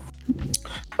on it.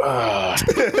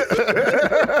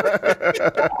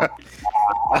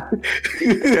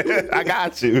 I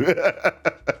got you.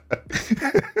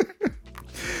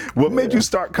 What made you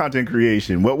start content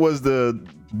creation? What was the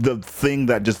thing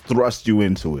that just thrust you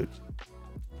into it?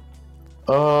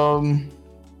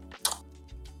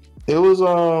 It was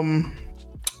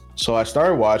so I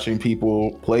started watching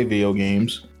people play video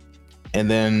games, and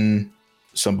then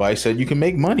somebody said you can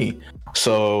make money.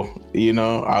 So,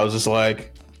 I was just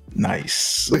like,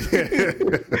 nice.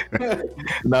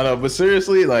 No, but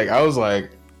seriously, like I was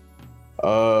like,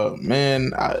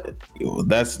 man,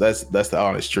 that's the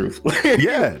honest truth.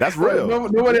 Yeah, that's real.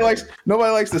 Nobody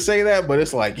likes to say that, but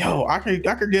it's like, yo, I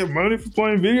could get money for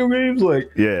playing video games. Like,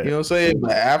 Yeah. you know what I'm saying?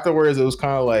 But afterwards, it was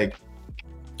kind of like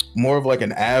more of like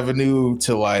an avenue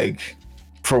to like,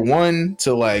 for one,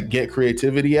 to like get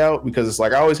creativity out, because it's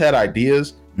like I always had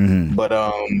ideas, but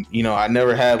I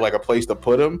never had like a place to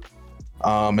put them.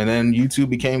 And then YouTube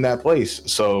became that place.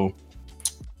 So,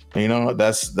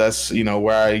 that's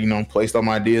where I, placed all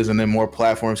my ideas, and then more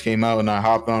platforms came out and I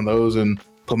hopped on those and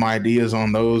put my ideas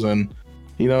on those, and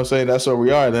say that's where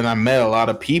we are. Then I met a lot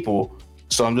of people.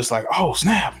 So I'm just like, oh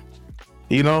snap.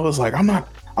 It's like I'm not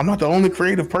the only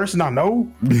creative person I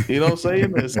know. You know what I'm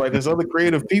saying? It's like there's other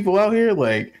creative people out here.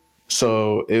 Like,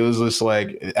 so it was just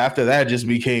like after that just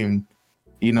became,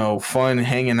 fun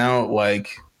hanging out. Like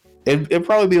it'd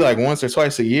probably be like once or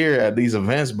twice a year at these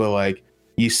events, but like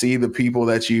you see the people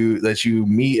that you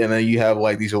meet, and then you have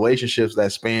like these relationships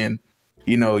that span,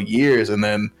 years, and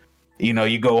then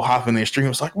you go hop in their stream.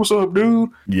 It's like, what's up, dude?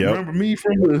 Yep. Remember me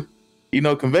from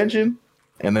the convention?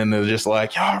 And then they're just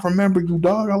like, yo, I remember you,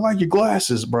 dog. I like your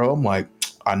glasses, bro. I'm like,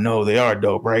 I know they are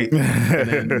dope, right? And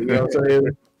then, you know what I'm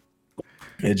saying?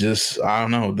 It just, I don't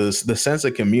know, the sense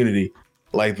of community,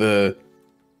 like the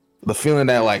the feeling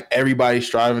that like everybody's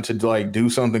striving to like do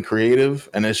something creative,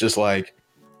 and it's just like,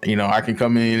 you know, I can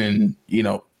come in and, you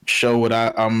know, show what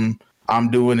I'm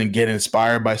doing and get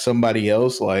inspired by somebody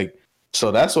else. Like,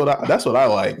 so that's what I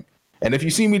like. And if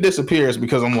you see me disappear, it's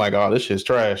because I'm like, oh, this shit's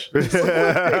trash.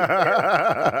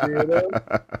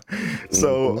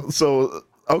 So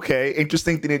okay,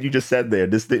 interesting thing that you just said there.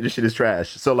 This shit is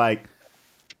trash. So like,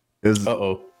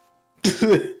 you'll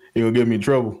get me in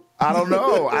trouble. I don't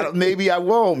know. Maybe I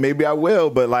won't. Maybe I will.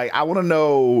 But like, I want to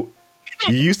know.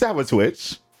 You used to have a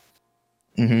Twitch.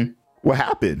 Mm-hmm. What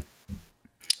happened?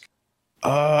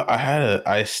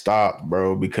 I stopped,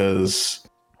 bro, because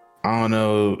I don't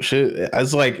know. Shit,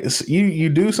 it's like you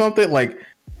do something. Like,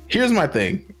 here's my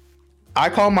thing. I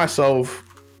call myself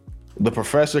the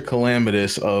Professor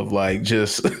Calamitous of like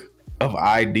just of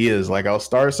ideas. Like, I'll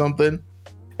start something, and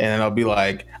then I'll be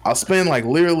like, I'll spend like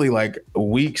literally like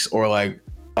weeks or like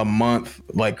a month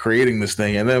like creating this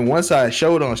thing, and then once I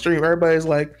show it on stream, everybody's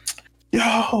like,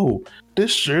 yo,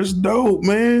 this shit's dope,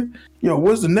 man. Yo,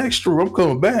 what's the next stream? I'm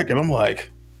coming back. And I'm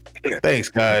like, thanks,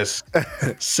 guys.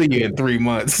 See you in 3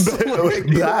 months.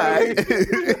 Bye.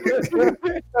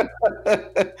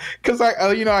 Because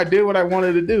I did what I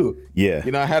wanted to do. Yeah.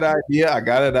 You know, I had an idea, I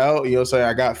got it out, you know, so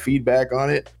I got feedback on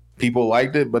it. People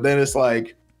liked it, but then it's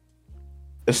like,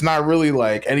 it's not really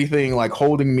like anything like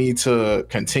holding me to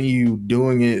continue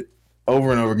doing it over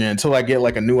and over again until I get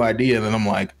like a new idea. And then I'm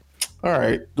like, all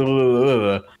right,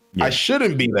 yeah. I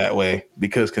shouldn't be that way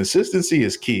because consistency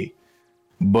is key.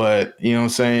 But you know what I'm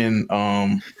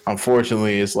saying?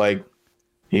 Unfortunately, it's like,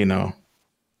 you know,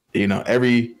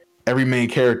 every main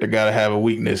character gotta have a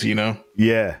weakness, you know?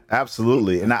 Yeah,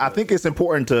 absolutely. And I think it's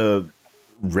important to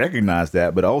recognize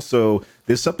that, but also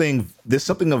there's something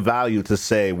of value to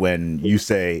say when you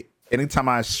say, anytime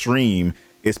I stream,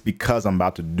 it's because I'm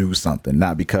about to do something,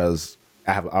 not because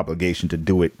I have an obligation to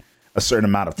do it a certain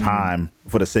amount of time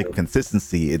for the sake of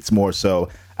consistency. It's more so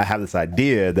I have this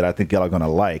idea that I think y'all are gonna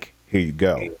like. Here you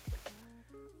go.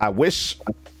 I wish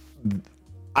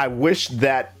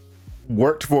that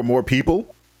worked for more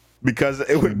people because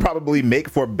it would probably make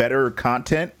for better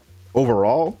content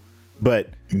overall. But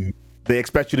they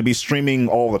expect you to be streaming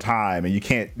all the time, and you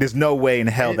can't. There's no way in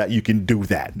hell that you can do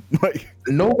that. Like,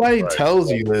 nobody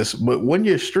tells you this, but when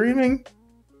you're streaming,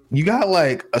 you got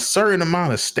like a certain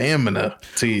amount of stamina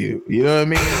to you. You know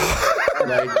what I mean?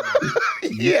 Like,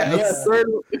 yes.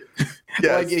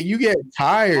 Like, you get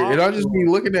tired, and I'll just be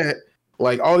looking at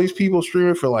like all these people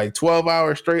streaming for like 12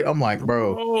 hours straight. I'm like,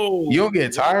 bro, you don't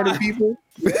get tired of people?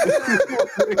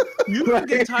 You don't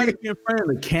get tired of being in front of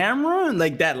the camera and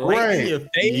like that light in your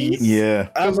face? Yeah.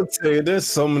 I would tell you, there's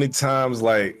so many times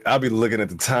like I'll be looking at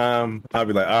the time. I'll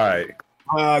be like, all right,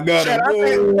 I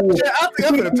think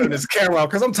I'm gonna turn this camera off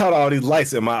because I'm tired of all these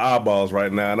lights in my eyeballs right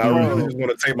now, and I really just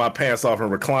want to take my pants off and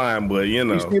recline. But you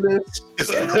know, do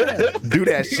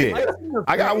that shit.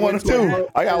 I got one too.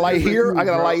 I got a light here. I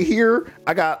got a light here.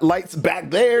 I got lights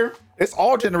back there. It's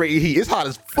all generated heat. It's hot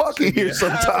as fuck in here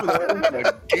sometimes.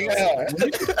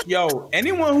 Yo,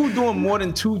 anyone who's doing more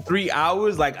than 2-3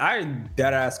 hours, like, I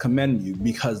dead ass commend you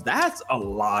because that's a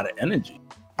lot of energy.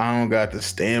 I don't got the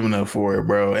stamina for it,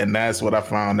 bro. And that's what I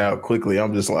found out quickly.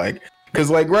 I'm just like,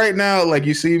 because like right now, like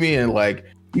you see me and like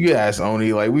you can ask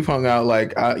Oni, like we've hung out,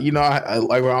 like you know, I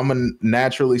like I'm a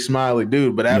naturally smiley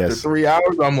dude, but after 3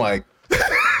 hours, I'm like,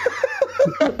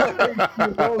 I'm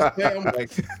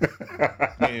like,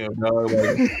 damn, dog,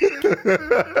 like,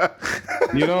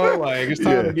 you know, like it's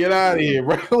time to get out of here,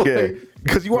 bro. Like,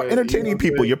 because you are entertaining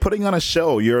people. You're putting on a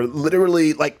show. You're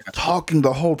literally like talking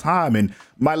the whole time. And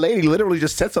my lady literally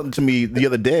just said something to me the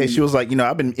other day. She was like, you know,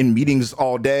 I've been in meetings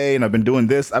all day and I've been doing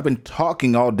this. I've been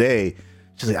talking all day.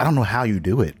 She's like, I don't know how you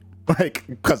do it. Like,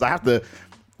 because I have to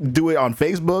do it on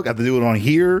Facebook. I have to do it on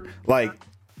here, like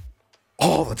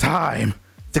all the time.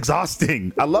 It's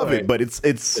exhausting. I love it, but it's.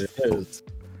 It is.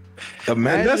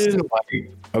 Imagine,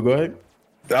 like, oh, go ahead.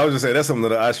 I was just saying that's something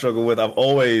that I struggle with. I've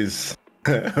always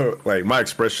like my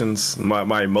expressions,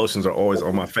 my emotions are always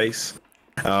on my face.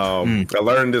 I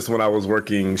learned this when I was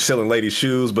working selling ladies'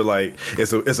 shoes, but like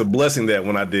it's a blessing that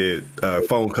when I did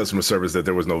phone customer service that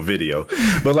there was no video.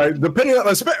 But like depending on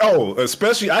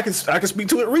especially I can speak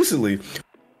to it recently.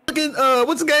 Look at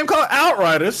what's the game called?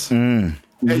 Outriders. And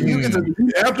you get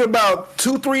to, after about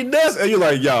 2-3 deaths, and you're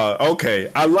like, y'all,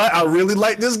 okay, I really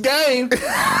like this game.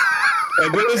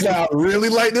 And then it's like, I really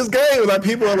like this game. Like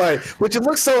people are like, but you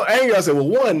look so angry. I said, well,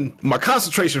 one, my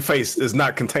concentration face does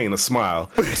not contain a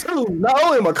smile. Two, not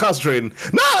only am I concentrating,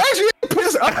 no, actually, I'm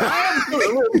pissed. I am a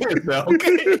little pissed now.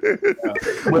 Okay.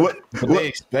 But they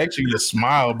expect you to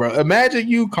smile, bro. Imagine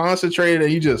you concentrated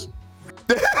and you just.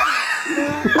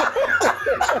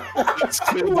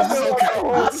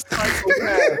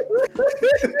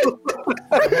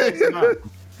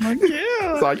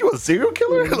 Yeah. So are you a serial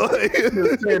killer? Like,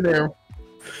 Stand there.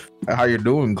 How you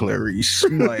doing, Clarice?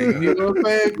 Like, you know what I'm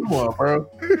saying? Come on, bro.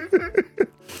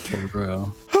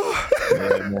 Bro.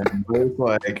 Yeah, man. But it's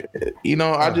like, you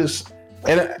know, I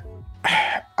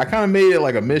kind of made it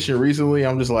like a mission recently.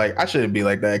 I'm just like, I shouldn't be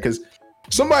like that because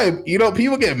somebody, you know,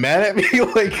 people get mad at me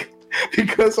like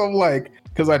because I'm like,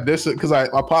 because I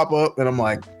pop up and I'm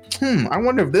like, I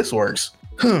wonder if this works,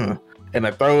 and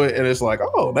I throw it and it's like,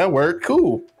 oh, that worked,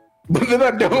 cool. But then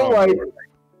I don't like,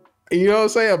 you know what I'm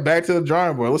saying? I'm back to the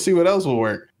drawing board. Let's see what else will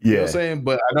work. You know what I'm saying?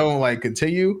 But I don't like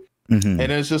continue, and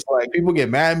it's just like people get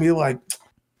mad at me like,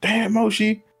 damn,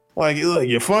 Moshi. Like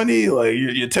you're funny, like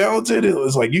you're talented.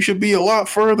 It's like you should be a lot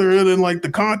further in like the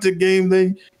content game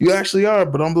than you actually are.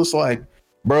 But I'm just like,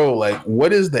 bro, like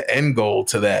what is the end goal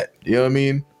to that? You know what I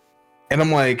mean? And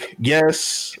I'm like,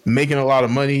 yes, making a lot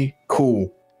of money,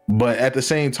 cool. But at the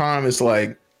same time, it's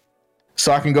like,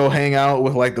 so I can go hang out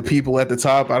with like the people at the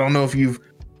top. I don't know if you've,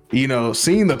 you know,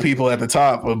 seen the people at the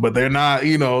top, but they're not,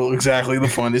 you know, exactly the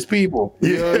funnest people.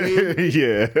 You know what I mean?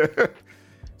 Yeah.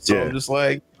 So I'm just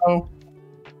like, you know.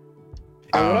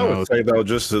 And what I would say though,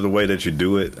 just to the way that you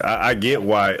do it, I get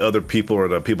why other people or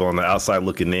the people on the outside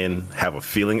looking in have a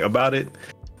feeling about it.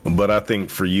 But I think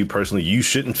for you personally, you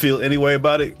shouldn't feel any way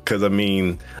about it. Because I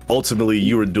mean, ultimately,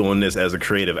 you were doing this as a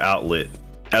creative outlet,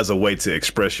 as a way to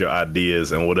express your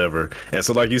ideas and whatever. And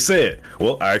so, like you said,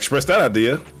 well, I expressed that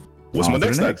idea. What's my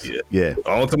next idea? Yeah.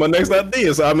 On to my next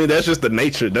idea. So I mean, that's just the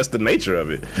nature. That's the nature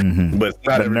of it. But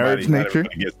not The everybody, nerd's not nature?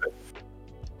 everybody gets that.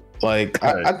 Like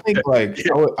I think like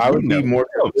I would be more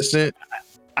consistent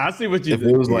I see what you if it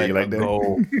did. was like like a that.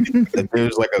 goal, if there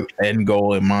was like an end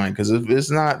goal in mind. Because if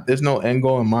it's not, there's no end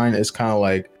goal in mind. It's kind of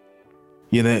like,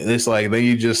 you know, it's like then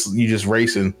you just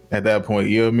racing at that point.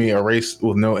 You know what I mean? A race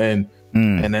with no end,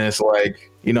 and then it's like,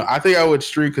 you know, I think I would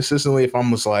stream consistently if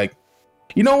I'm just like,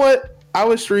 you know what? I'm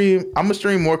gonna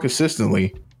stream more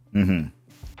consistently,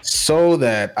 so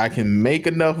that I can make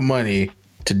enough money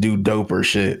to do doper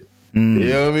shit. You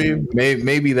know what I mean?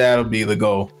 Maybe that'll be the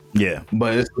goal. Yeah.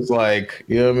 But it's just like,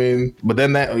 you know what I mean? But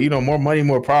then that, you know, more money,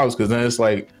 more problems, because then it's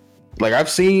like I've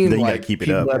seen Then you like gotta keep it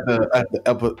people up. at the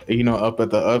upper, you know, up at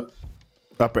the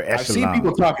Upper echelon. I've seen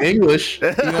people talk English, you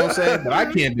know what I'm saying? But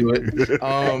I can't do it.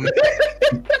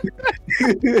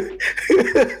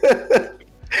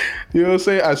 You know what I'm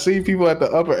saying? I see people at the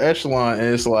upper echelon,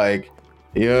 and it's like,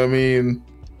 you know what I mean?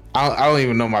 I don't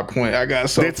even know my point. I got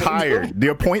so They're tired.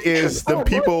 Their point is the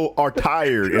people are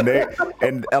tired,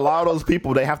 and a lot of those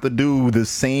people, they have to do the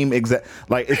same exact.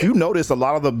 Like if you notice, a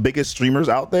lot of the biggest streamers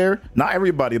out there, not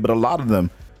everybody, but a lot of them,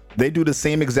 they do the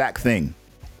same exact thing.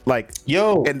 Like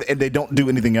and they don't do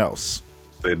anything else.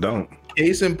 They don't.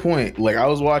 Case in point, like I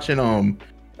was watching I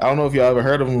don't know if y'all ever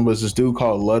heard of him, was this dude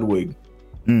called Ludwig.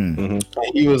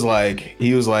 He was like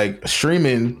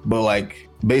streaming, but like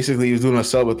basically he was doing a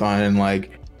subathon, and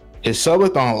like his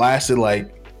subathon lasted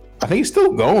like, I think he's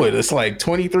still going. It's like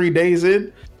 23 days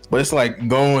in, but it's like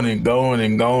going and going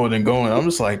and going and going. I'm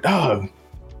just like, dog,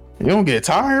 you don't get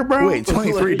tired, bro? Wait,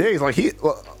 23 days? Like he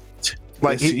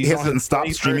hasn't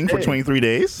stopped streaming for 23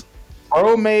 days?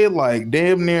 Bro made like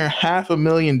damn near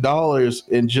 $500,000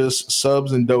 in just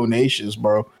subs and donations,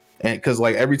 bro. And because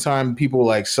like every time people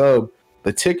like sub,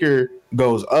 the ticker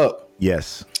goes up.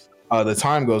 Yes. The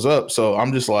time goes up. So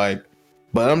I'm just like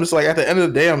at the end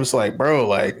of the day, I'm just like, bro,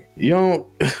 like you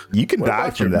can die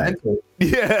from that. Mental?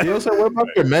 Yeah. You know what I'm saying? What about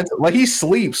your mental? Like he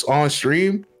sleeps on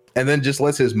stream and then just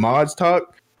lets his mods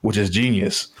talk, which is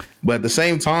genius. But at the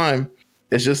same time,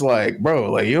 it's just like,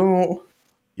 bro, like you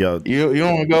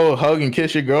don't go hug and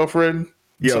kiss your girlfriend.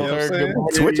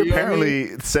 Twitch apparently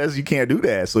says you can't do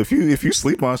that. So if you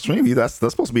sleep on stream, that's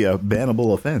supposed to be a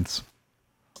bannable offense.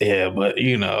 Yeah, but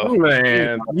you know,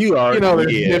 man, there's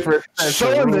different.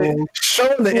 Showing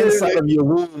the inside of your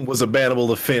womb was a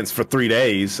bannable offense for 3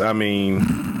 days. I mean,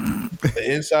 the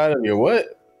inside of your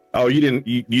what? Oh, you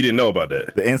didn't know about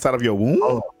that? The inside of your womb?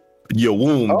 Oh. Your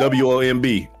womb,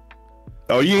 WOMB.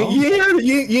 Oh, you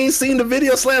ain't seen the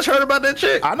video / heard about that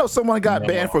chick? I know someone got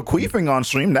banned for queefing on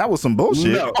stream. That was some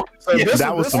bullshit. No,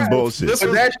 that was some bullshit. This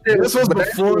was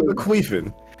before the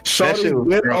queefing. Shorty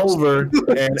went over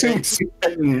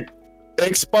and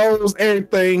exposed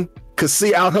everything. Could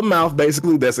see out her mouth.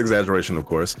 Basically, that's exaggeration, of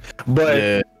course.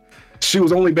 But she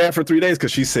was only banned for 3 days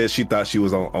because she said she thought she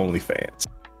was on OnlyFans.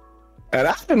 And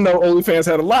I didn't know OnlyFans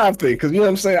had a live thing because you know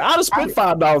what I'm saying. I'd have spent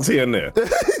 $5 here and there.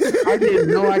 I didn't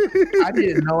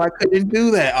know I couldn't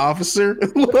do that, officer.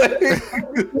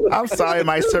 I'm sorry,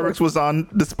 my cervix was on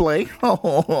display.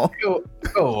 Oh,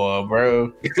 Go on,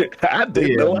 bro. I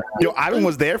didn't know. yo, Ivan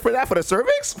was there for that for the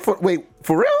cervix. Wait,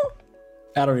 for real?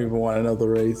 I don't even want another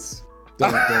race. Don't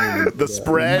even The do that.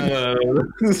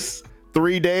 spread.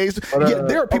 3 days. Yeah,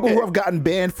 there are people who have gotten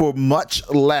banned for much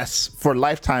less for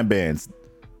lifetime bans.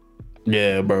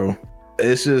 Yeah, bro.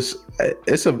 It's just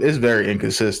it's very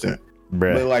inconsistent.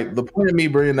 Bruh. But like the point of me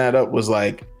bringing that up was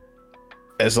like,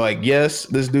 it's like, yes,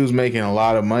 this dude's making a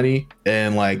lot of money,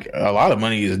 and like a lot of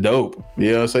money is dope.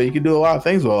 You know, so you can do a lot of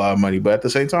things with a lot of money. But at the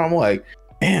same time, I'm like,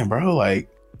 man, bro, like,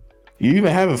 you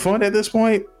even having fun at this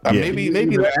point? Yeah. Maybe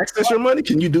to access your money.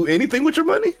 Can you do anything with your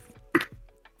money?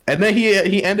 And then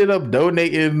he ended up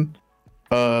donating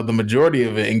the majority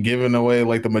of it and giving away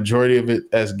like the majority of it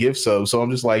as gift subs. So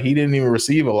I'm just like, he didn't even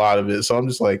receive a lot of it. So I'm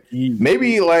just like,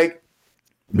 maybe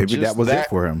Maybe just that was it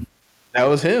for him. that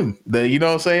was him. You know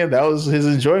what I'm saying? That was his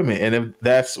enjoyment. And if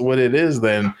that's what it is,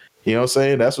 then you know what I'm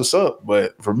saying? That's what's up.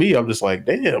 But for me, I'm just like,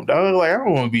 damn, dog, like I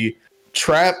don't want to be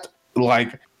trapped.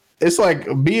 Like it's like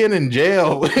being in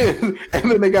jail and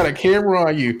then they got a camera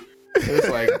on you. It's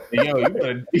like, yo,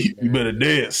 you better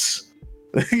dance.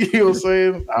 You know what I'm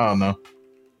saying? I don't know.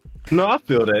 No, I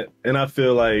feel that, and I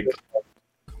feel like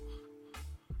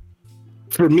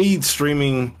for me,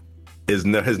 streaming has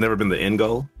never been the end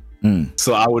goal.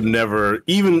 So I would never,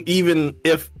 even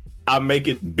if I make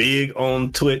it big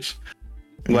on Twitch,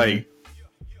 like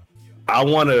I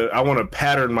want to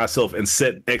pattern myself and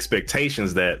set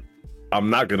expectations that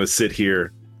I'm not gonna sit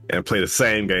here and play the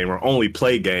same game or only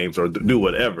play games or do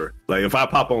whatever. Like if I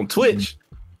pop on Twitch.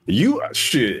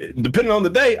 Depending on the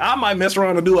day, I might mess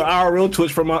around and do an IRL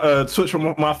Twitch from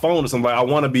my phone or something. I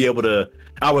want to be able to.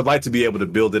 I would like to be able to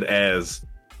build it as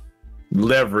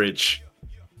leverage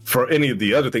for any of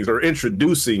the other things or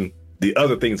introducing the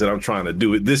other things that I'm trying to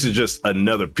do. This is just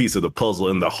another piece of the puzzle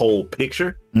in the whole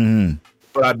picture.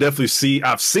 But I definitely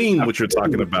I've seen what you're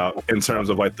talking about in terms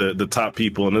of like the top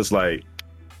people, and it's like.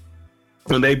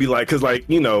 And they be like, because like,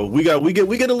 you know, we get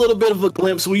a little bit of a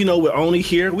glimpse. We're Oni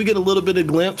here. We get a little bit of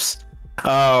glimpse.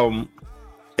 And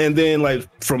then like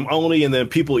from Oni and then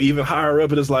people even higher up,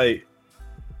 and it's like,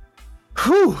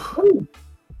 whew.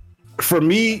 For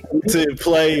me to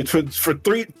play for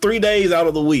three days out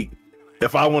of the week,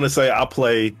 if I want to say I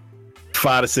play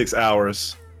 5 to 6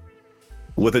 hours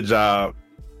with a job,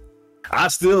 I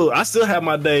still have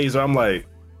my days where I'm like,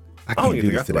 I don't even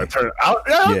think I feel like I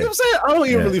don't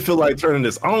even really feel like turning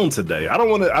this on today. I don't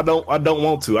want to.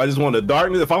 I just want the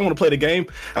darkness. If I want to play the game,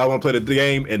 I want to play the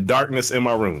game in darkness in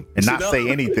my room and not say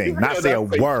anything, not say a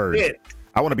word.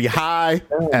 I want to be high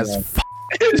as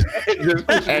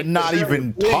and not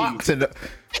even talk to the.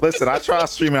 Listen, I tried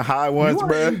streaming high once,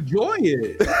 bro. Enjoy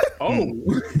it.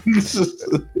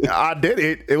 I did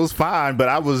it. It was fine, but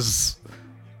it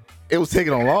was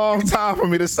taking a long time for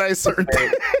me to say certain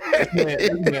things.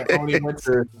 Man, only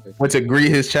went to greet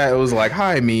his chat. It was like,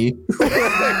 "Hi, me."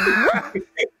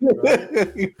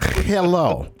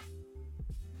 Hello.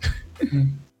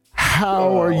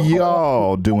 How are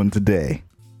y'all doing today?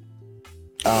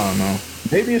 I don't know.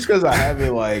 Maybe it's because I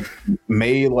haven't like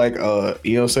made like you know what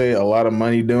I'm saying, a lot of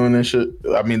money doing this shit.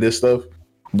 I mean this stuff.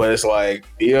 But it's like,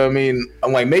 you know what I mean?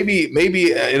 I'm like,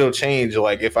 maybe it'll change.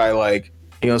 Like if I like,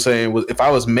 you know what I'm saying, if I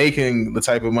was making the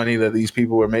type of money that these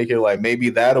people were making, like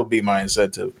maybe that'll be my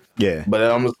incentive. Yeah. But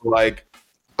I'm just like,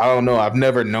 I don't know. I've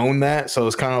never known that. So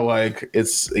it's kind of like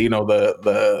it's, you know,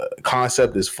 the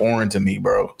concept is foreign to me,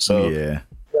 bro. So yeah.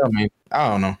 I mean, I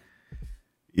don't know.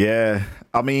 Yeah.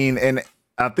 I mean, and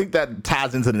I think that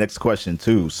ties into the next question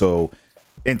too. So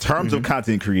in terms of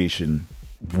content creation,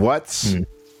 what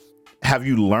have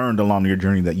you learned along your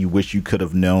journey that you wish you could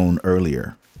have known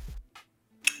earlier?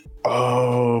 Let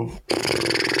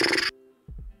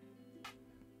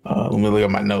me look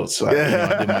at my notes. I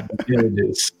did my due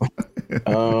diligence.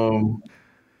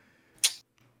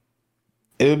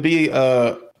 It would be, you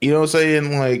know what I'm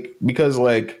saying? Like, because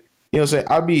like, you know what I'm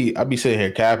saying? I'd be sitting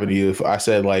here capping you if I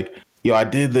said like, yo, I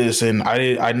did this and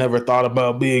I never thought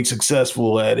about being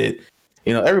successful at it.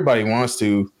 You know, everybody wants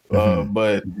to,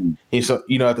 but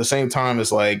you know, at the same time,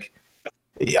 it's like,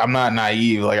 I'm not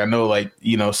naive. Like I know, like,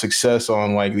 you know, success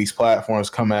on like these platforms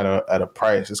come at a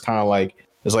price. It's kind of like,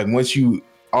 it's like once you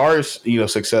are, you know,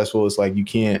 successful, it's like you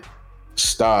can't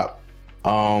stop.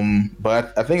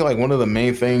 But I think like one of the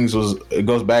main things was, it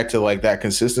goes back to like that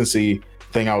consistency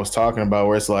thing I was talking about,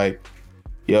 where it's like,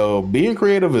 yo, being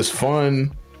creative is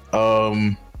fun.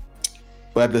 But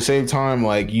at the same time,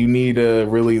 like you need to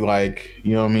really like,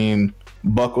 you know what I mean,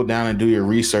 buckle down and do your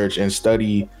research and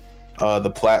study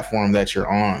the platform that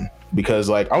you're on. Because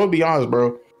like, I'm gonna be honest,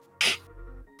 bro,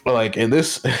 like in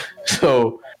this,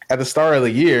 so at the start of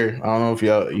the year, I don't know if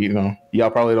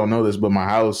y'all probably don't know this, but my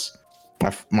house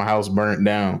burnt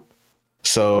down.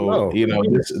 So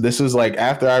this is like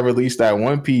after I released that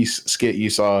One Piece skit you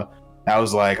saw, I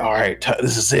was like, all right,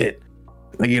 this is it.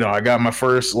 Like, I got my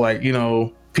first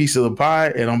piece of the pie,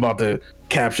 and I'm about to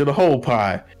capture the whole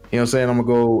pie. You know what I'm saying? I'm gonna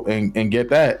go and get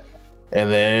that. And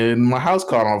then my house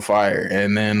caught on fire.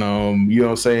 And then, you know what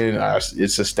I'm saying? It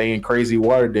sustained crazy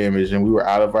water damage, and we were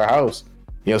out of our house.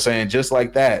 You know what I'm saying? Just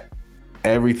like that,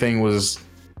 everything was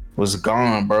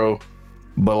gone, bro.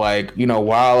 But like,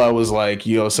 while I was like,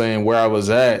 you know what I'm saying, where I was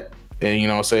at, and you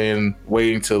know what I'm saying,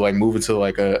 waiting to like move into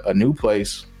like a new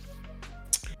place,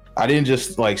 I didn't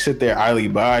just like sit there idly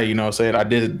by, you know what I'm saying? I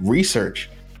did research.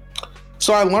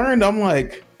 So I learned, I'm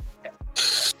like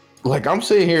I'm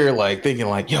sitting here like thinking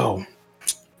like, yo,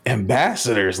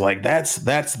 ambassadors, like that's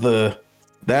the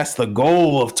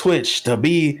goal of Twitch, to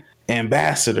be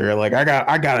ambassador. Like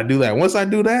I gotta do that. Once I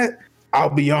do that, I'll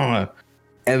be on.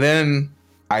 And then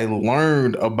I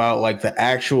learned about like the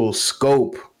actual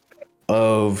scope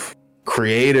of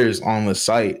creators on the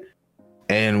site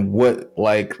and what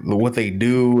they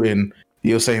do, and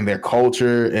you know saying their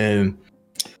culture, and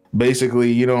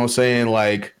basically, you know what I'm saying,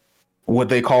 like what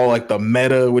they call like the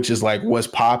meta, which is like what's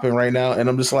popping right now. And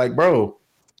I'm just like, bro,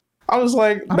 I was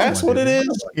like, that's what it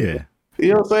is. Yeah.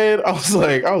 You know what I'm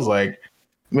saying? I was like,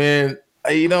 man,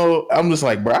 I'm just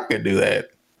like, bro, I could do that.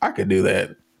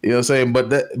 You know what I'm saying?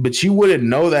 But you wouldn't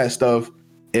know that stuff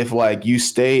if like you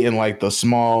stay in like the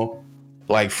small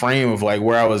like frame of like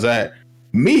where I was at.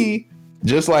 Me,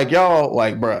 just like y'all,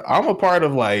 like, bro, I'm a part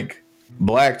of like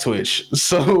Black Twitch.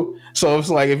 So it's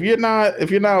like if you're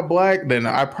not Black, then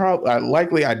I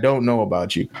don't know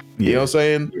about you. Yeah. You know what I'm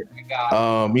saying?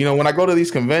 When I go to these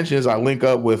conventions, I link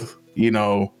up with,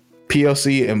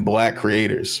 POC and Black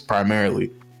creators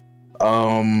primarily.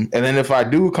 And then if I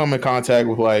do come in contact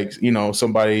with like,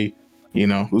 somebody,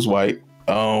 who's white,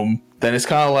 then it's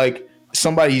kind of like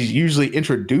somebody usually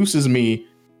introduces me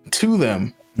to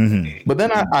them. Mm-hmm. But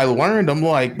then I learned, I'm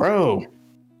like, bro,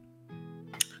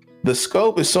 the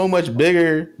scope is so much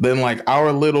bigger than like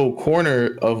our little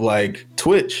corner of like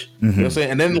Twitch. Mm-hmm. You know what I'm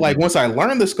saying? And then like once I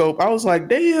learned the scope, I was like,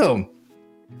 damn,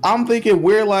 I'm thinking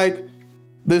we're like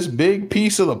this big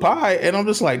piece of the pie. And I'm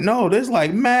just like, no, there's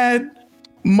like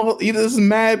there's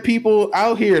mad people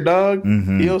out here, dog.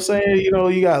 Mm-hmm. You know what I'm saying?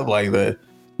 You got like the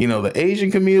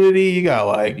Asian community, you got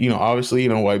like, obviously,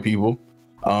 white people.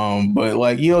 But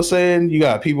like, you know what I'm saying? You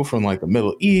got people from like the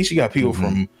Middle East, you got people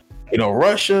from,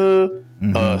 Russia,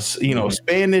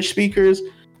 Spanish speakers.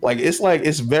 Like, it's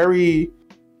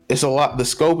a lot, the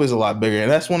scope is a lot bigger. And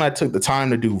that's when I took the time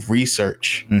to do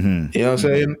research. Mm-hmm. You know what I'm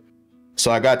saying?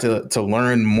 So I got to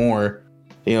learn more,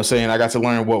 you know what I'm saying? I got to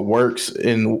learn what works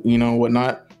and,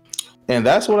 whatnot. And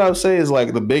that's what I would say is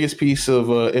like the biggest piece of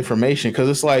information. Cause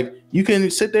it's like, you can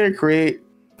sit there and create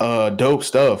dope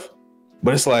stuff,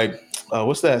 but it's like,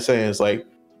 what's that saying? It's like,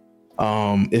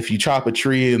 if you chop a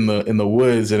tree in the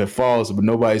woods and it falls, but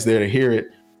nobody's there to hear it,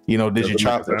 did you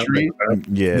chop the tree?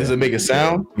 Yeah. Does it make a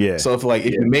sound? Yeah. So if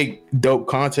you make dope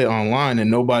content online and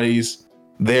nobody's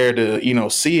there to,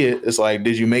 see it, it's like,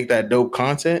 did you make that dope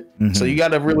content? Mm-hmm. So you got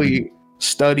to really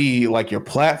study like your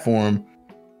platform,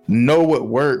 know what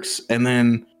works, and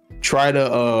then try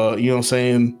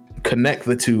to, connect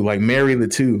the two, like marry the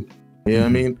two. You know what I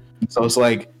mean? So it's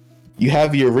like, you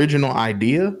have the original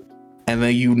idea, and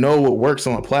then what works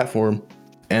on the platform,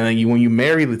 and then when you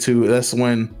marry the two, that's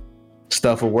when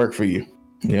stuff will work for you.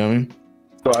 You know what I mean?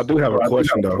 So I do have a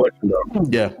question though.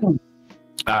 Yeah. All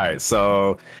right.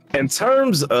 So in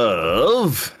terms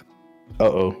of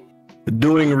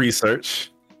doing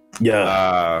research,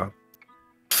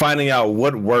 finding out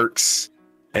what works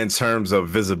in terms of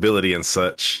visibility and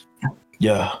such.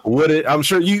 Yeah.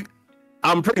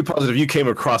 I'm pretty positive you came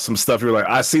across some stuff. You're like,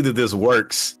 I see that this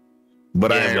works,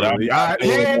 but okay.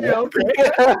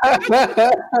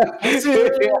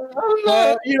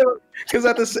 Because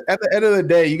at the end of the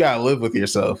day, you gotta live with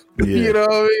yourself. Yeah. You know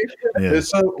what I mean? Yeah.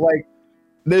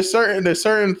 There's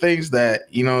certain things that,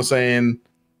 you know what I'm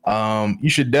saying, you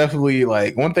should definitely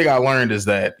like. One thing I learned is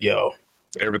that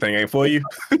everything ain't for you.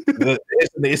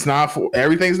 It's not for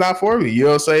everything's not for me. You know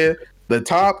what I'm saying? The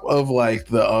top of like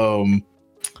the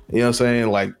you know what I'm saying?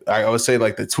 Like I would say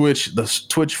like the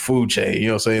Twitch food chain, you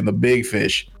know what I'm saying? The big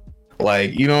fish.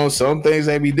 Like, some things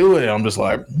they be doing, I'm just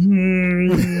like, but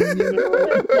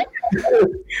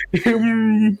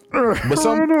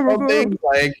some things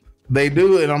like they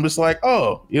do, and I'm just like,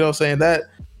 oh, you know what I'm saying? That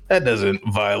that doesn't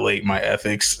violate my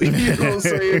ethics. You know what I'm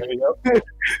saying?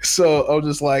 So I'm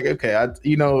just like, okay,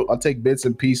 I'll take bits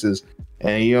and pieces,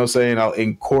 and you know what I'm saying, I'll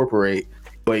incorporate.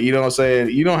 But you know what I'm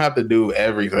saying, you don't have to do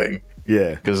everything.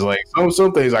 Yeah, because like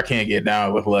some things I can't get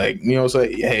down with. Like, you know what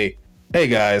I'm saying, hey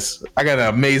guys, I got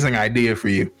an amazing idea for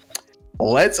you.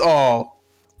 Let's all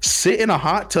sit in a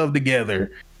hot tub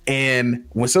together, and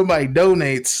when somebody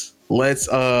donates, let's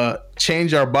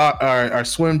change our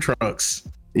swim trunks.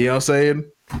 You know what I'm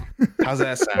saying? How's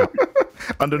that sound?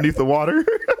 Underneath the water.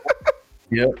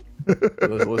 Yep.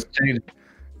 Let's change it.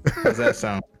 How's that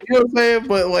sound? You know what I'm saying?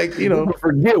 But like, you know,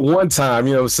 forget one time,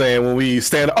 you know what I'm saying, when we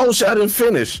stand, oh shit, I didn't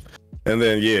finish. And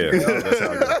then that's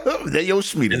how it goes. Then your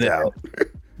Schmeed is out.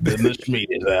 Then the Schmeed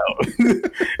is out.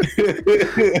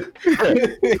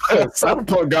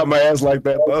 Cyberpunk got my ass like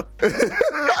that, though.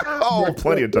 Oh,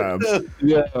 plenty of times.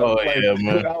 Yeah.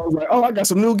 Man. I was like, oh, I got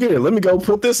some new gear. Let me go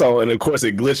put this on. And of course,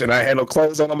 it glitched, and I had no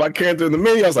clothes on my character in the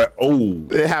menu. I was like, oh.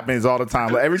 It happens all the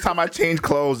time. Like, every time I change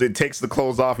clothes, it takes the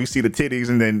clothes off. You see the titties,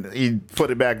 and then he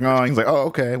put it back on. He's like, oh,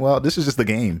 okay. Well, this is just the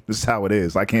game. This is how it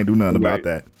is. I can't do nothing about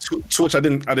that. Twitch, I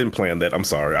didn't plan that. I'm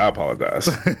sorry. I apologize.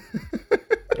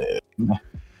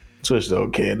 Twitch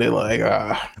don't care. They're like,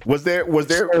 was there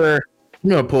I'm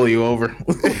gonna pull you over.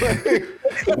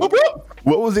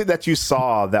 What was it that you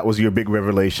saw that was your big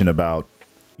revelation about,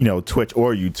 you know, Twitch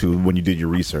or YouTube when you did your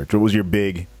research? What was your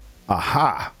big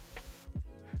aha?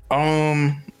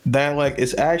 That like,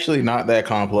 it's actually not that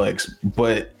complex,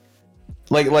 but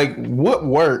like what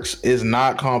works is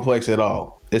not complex at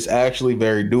all. It's actually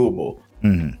very doable.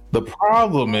 Mm-hmm. The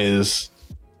problem is,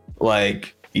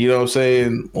 like, you know what I'm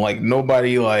saying, like,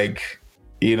 nobody, like,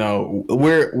 you know,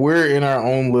 we're in our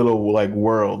own little like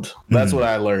world. That's what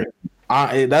I learned.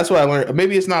 That's what I learned.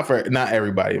 Maybe it's not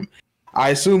everybody. I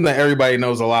assume that everybody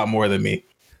knows a lot more than me.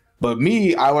 But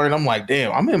me, I learned, I'm like,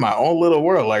 damn, I'm in my own little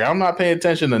world. Like, I'm not paying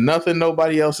attention to nothing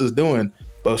nobody else is doing.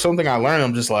 But something I learned,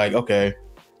 I'm just like, okay,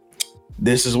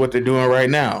 this is what they're doing right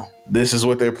now. This is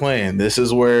what they're playing. This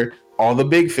is where all the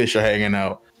big fish are hanging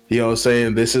out. You know what I'm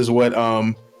saying? This is what, you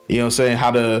know what I'm saying,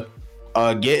 how to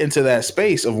get into that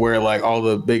space of where like all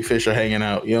the big fish are hanging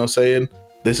out. You know what I'm saying?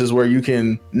 This is where you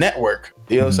can network.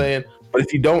 You know what I'm saying? But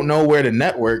if you don't know where to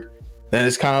network, then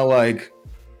it's kind of like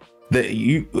that.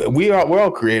 We're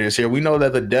all creators here. We know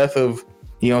that the death of,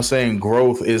 you know what I'm saying,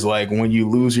 growth is like when you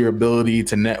lose your ability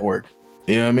to network.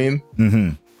 You know what I mean? Mm-hmm.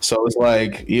 So it's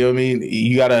like, you know what I mean?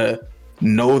 You gotta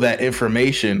know that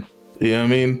information. You know what I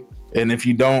mean? And if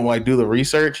you don't like do the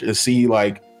research and see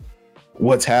like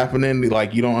what's happening,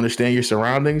 like you don't understand your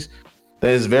surroundings,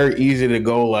 then it's very easy to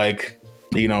go like,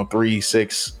 you know, 3,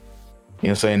 6, you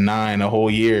know, say 9, a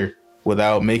whole year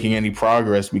without making any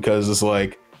progress, because it's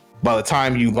like by the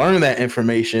time you learn that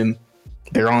information,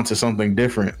 they're onto something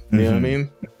different. You know what I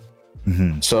mean?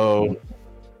 Mm-hmm. So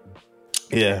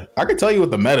yeah, I can tell you what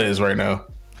the meta is right now.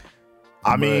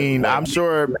 I mean, I'm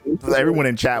sure everyone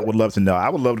in chat would love to know. I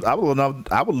would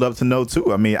love to know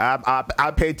too. I mean,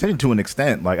 I pay attention to an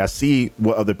extent. Like, I see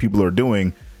what other people are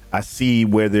doing. I see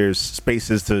where there's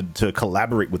spaces to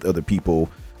collaborate with other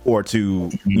people, or to,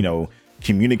 you know,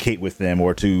 communicate with them,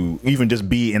 or to even just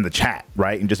be in the chat,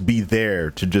 right? And just be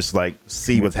there to just like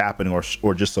see what's happening,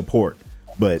 or just support.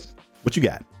 But what you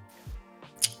got?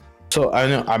 So I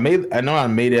know I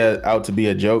made it out to be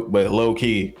a joke, but low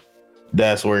key,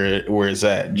 that's where it's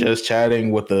at. Just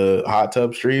chatting with the hot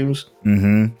tub streams,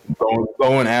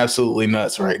 going absolutely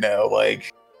nuts right now.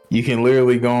 Like, you can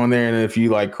literally go in there, and if you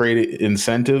like create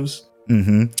incentives,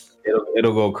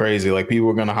 it'll go crazy. Like, people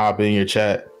are gonna hop in your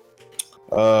chat.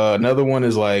 Another one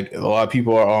is like, a lot of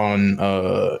people are on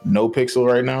NoPixel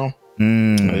right now.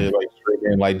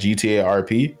 Like GTA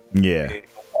RP. Yeah.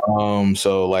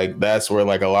 So like that's where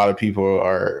like a lot of people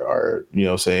are, you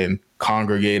know, saying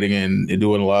congregating and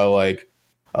doing a lot of like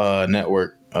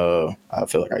network. I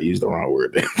feel like I used the wrong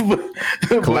word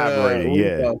there.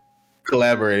 Collaborating,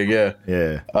 collaborating,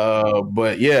 yeah.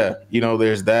 But yeah, you know,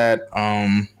 there's that.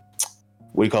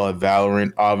 What do you call it?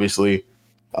 Valorant, obviously.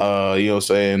 You know what I'm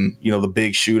saying? You know, the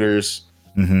big shooters.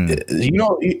 You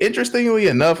know, interestingly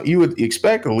enough, you would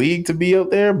expect League to be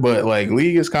up there, but like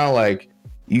League is kind of like,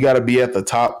 you got to be at the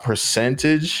top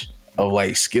percentage of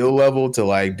like skill level to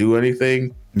like do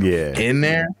anything in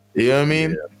there. You know what I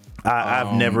mean? Yeah.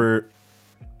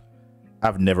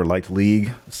 I've never liked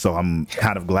League, so I'm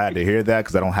kind of glad to hear that,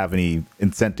 because I don't have any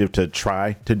incentive to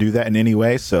try to do that in any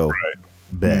way. So,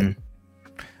 bet.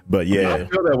 But yeah, I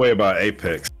feel that way about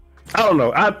Apex. I don't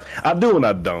know. I do and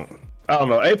I don't. I don't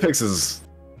know. Apex is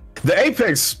the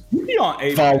Apex. You be on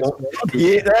Apex.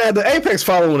 The Apex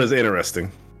following is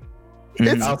interesting.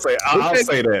 It's, I'll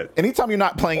say that. anytime you're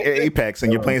not playing Apex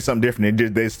and you're playing something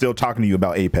different, they're still talking to you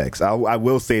about Apex. I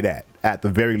will say that at the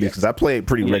very least, because I play it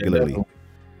pretty regularly.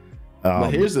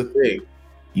 But here's the thing: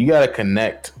 you got to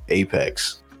connect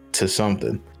Apex to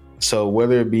something. So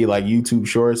whether it be like YouTube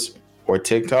Shorts or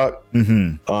TikTok,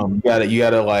 you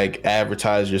gotta like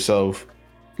advertise yourself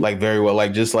like very well.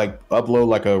 Like just like upload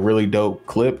like a really dope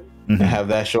clip and have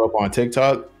that show up on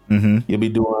TikTok. You'll be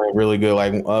doing really good.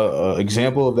 Like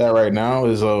example of that right now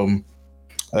is do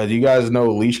you guys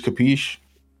know Leash Capiche?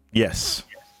 Yes.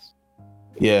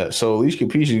 Yeah, so Leash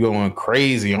Capiche is going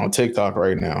crazy on TikTok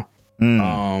right now.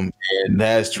 And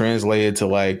that's translated to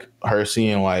like her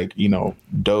seeing like, you know,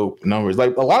 dope numbers.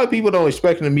 Like a lot of people don't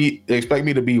expect me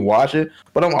to be watching,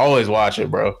 but I'm always watching,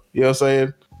 bro. You know what I'm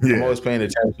saying? Yeah. I'm always paying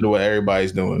attention to what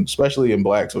everybody's doing, especially in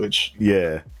Black Twitch.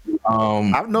 Yeah.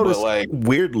 I've noticed like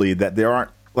weirdly that there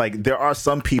are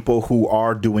some people who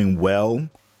are doing well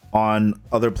on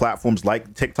other platforms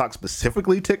like TikTok,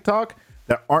 specifically TikTok,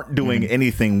 that aren't doing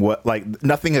anything like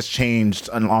nothing has changed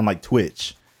on like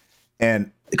Twitch.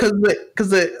 And because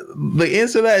the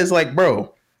answer to that is like,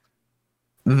 bro,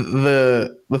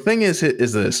 the thing is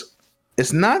this: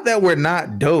 it's not that we're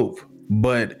not dope,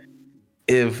 but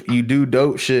if you do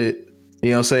dope shit,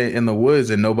 you know what I'm saying, in the woods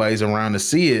and nobody's around to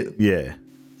see it, yeah,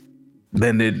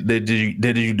 then did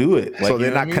you do it? Like, so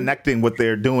they're not connecting what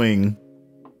they're doing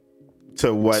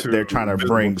to what they're trying to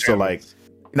bring. So like,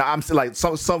 you know, I'm like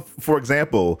some for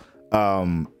example,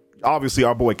 obviously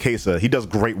our boy Kesa, he does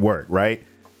great work, right?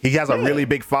 He has a really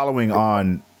big following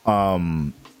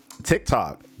on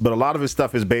TikTok, but a lot of his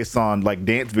stuff is based on like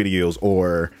dance videos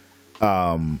or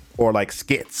like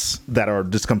skits that are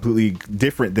just completely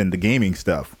different than the gaming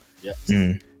stuff. Yeah.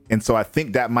 And so I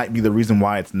think that might be the reason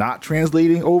why it's not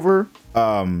translating over,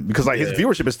 because like his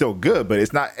viewership is still good, but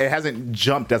it hasn't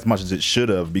jumped as much as it should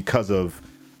have because of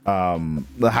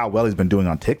how well he's been doing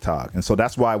on TikTok. And so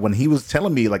that's why when he was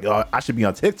telling me like, oh, I should be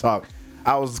on TikTok,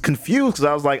 I was confused because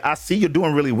I was like, I see you're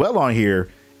doing really well on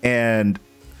here,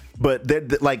 but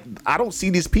like I don't see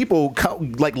these people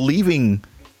like leaving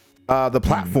the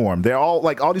platform. They're all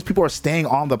like, all these people are staying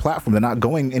on the platform. They're not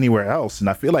going anywhere else,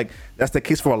 and I feel like that's the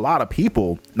case for a lot of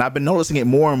people. And I've been noticing it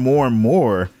more and more and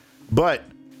more. But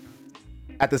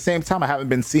at the same time, I haven't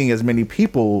been seeing as many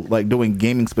people like doing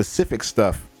gaming specific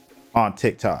stuff on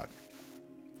TikTok.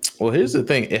 Well, here's the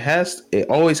thing: it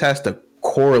always has to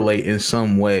correlate in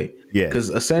some way. Yeah, because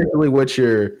essentially what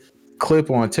your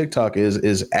clip on TikTok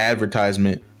is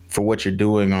advertisement for what you're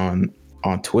doing on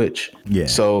Twitch. Yeah.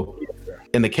 So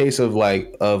in the case of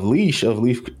Leash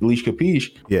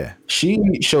Capiche, yeah,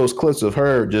 she shows clips of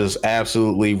her just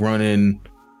absolutely running,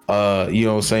 you know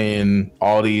what I'm saying,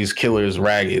 all these killers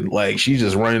ragged. Like she's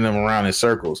just running them around in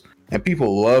circles, and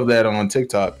people love that on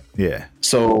TikTok. Yeah.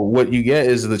 So what you get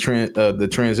is the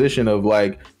transition of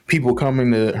like people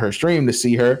coming to her stream to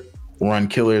see her run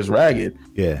killers ragged.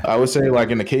 Yeah. I would say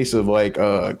like in the case of like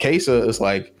Kesa, it's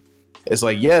like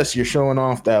yes, you're showing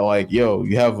off that like, yo,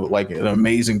 you have like an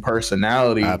amazing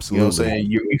personality. Absolutely. You know what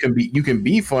I'm saying? You can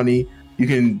be funny, you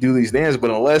can do these dances, but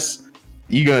unless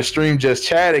you're gonna stream just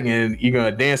chatting and you're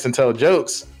gonna dance and tell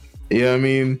jokes, you know what I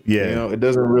mean? Yeah. You know, it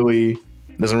doesn't really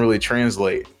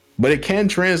translate. But it can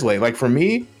translate. Like for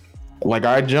me, like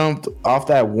I jumped off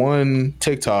that one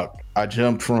TikTok, I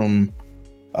jumped from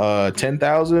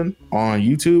 10,000 on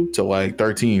YouTube to like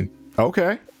 13.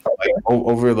 Okay. Like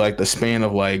over like the span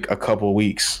of like a couple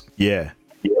weeks. Yeah.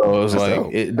 You know, it was like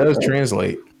dope. It does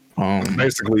translate.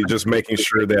 Basically just making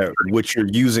sure that what you're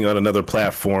using on another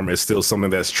platform is still something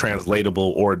that's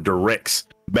translatable or directs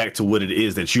back to what it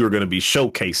is that you're going to be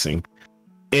showcasing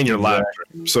in your live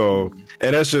stream. So,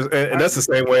 and that's just, and that's the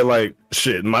same way, like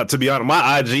shit, to be honest,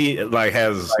 my IG like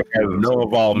has no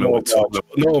involvement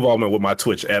with my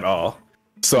Twitch at all.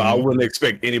 So I wouldn't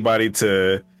expect anybody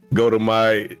to go to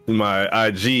my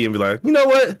IG and be like, you know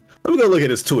what? Let me go look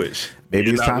at his Twitch. Maybe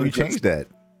it's time you change that.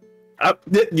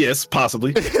 Yes,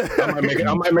 possibly. I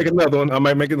might make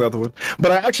another one.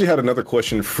 But I actually had another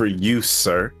question for you,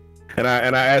 sir. And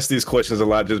I ask these questions a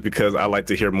lot just because I like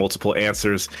to hear multiple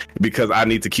answers, because I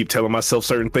need to keep telling myself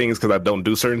certain things because I don't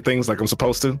do certain things like I'm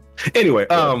supposed to. Anyway,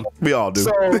 we all do.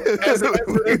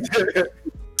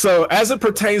 So as it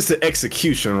pertains to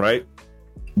execution, right?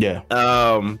 Yeah.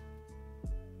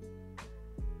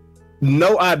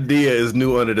 No idea is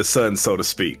new under the sun, so to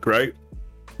speak, right?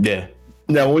 Yeah.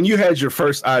 Now, when you had your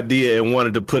first idea and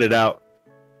wanted to put it out,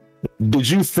 did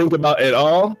you think about at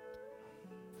all?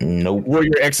 Nope. Where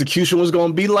your execution was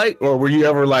going to be like? Or were you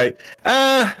ever like,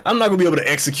 I'm not going to be able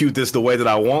to execute this the way that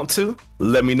I want to.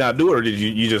 Let me not do it. Or did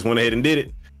you just went ahead and did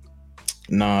it?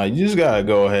 Nah, you just got to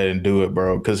go ahead and do it,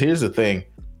 bro. Because here's the thing.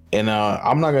 And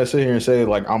I'm not gonna sit here and say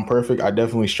like I'm perfect. I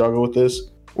definitely struggle with this.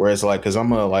 Whereas like, cause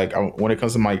when it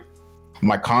comes to my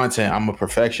content, I'm a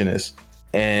perfectionist,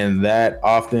 and that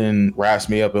often wraps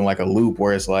me up in like a loop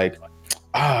where it's like,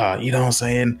 you know what I'm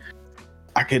saying?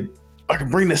 I could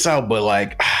bring this out, but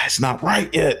like, it's not right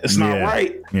yet. It's not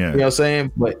right. Yeah. You know what I'm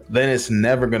saying? But then it's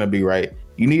never gonna be right.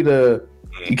 You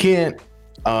can't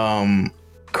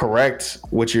correct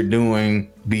what you're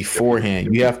doing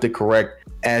beforehand. You have to correct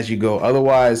as you go.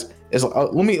 Otherwise, it's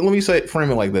let me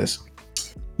frame it like this.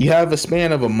 You have a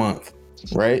span of a month,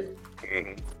 right?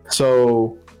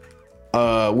 So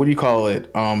what do you call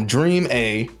it? Dream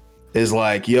A is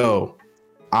like, yo,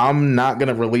 I'm not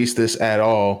gonna release this at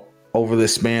all over the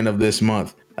span of this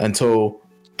month until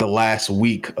the last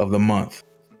week of the month.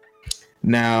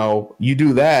 Now you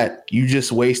do that, you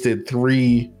just wasted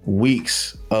 3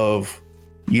 weeks of,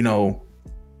 you know,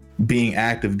 being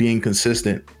active, being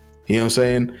consistent. You know what I'm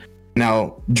saying?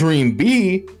 Now dream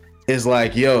B is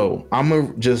like, yo, I'm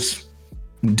gonna just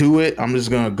do it. I'm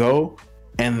just gonna go,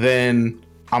 and then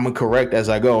I'm gonna correct as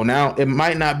I go. Now it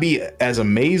might not be as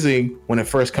amazing when it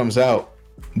first comes out,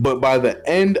 but by the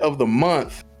end of the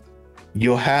month,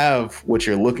 you'll have what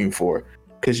you're looking for,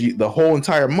 because the whole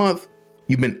entire month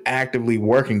you've been actively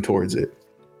working towards it.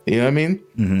 You know what I mean?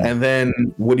 Mm-hmm. And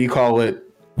then what do you call it?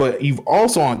 But you've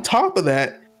also, on top of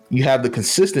that, you have the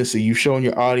consistency. You've shown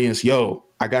your audience, yo,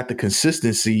 I got the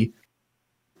consistency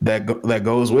that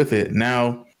goes with it.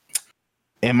 Now,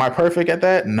 am I perfect at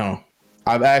that? No.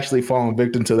 I've actually fallen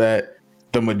victim to that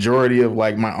the majority of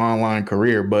like my online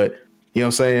career. But you know what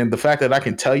I'm saying? The fact that I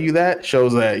can tell you that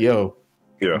shows that,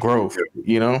 growth,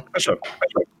 you know?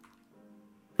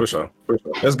 For sure.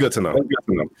 That's good to know.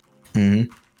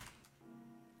 Mm-hmm.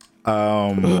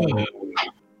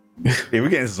 We're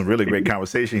getting some really great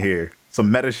conversation here.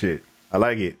 Some meta shit. I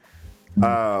like it.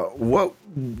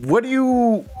 What do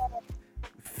you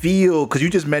feel? Because you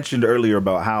just mentioned earlier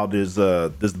about how there's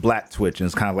this Black Twitch, and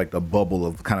it's kind of like the bubble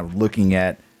of kind of looking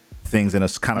at things in a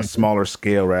kind of smaller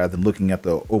scale rather than looking at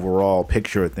the overall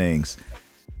picture of things.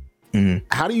 Mm-hmm.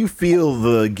 How do you feel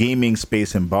the gaming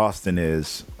space in Boston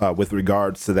is with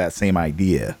regards to that same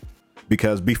idea?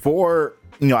 Because before,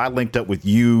 I linked up with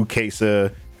you,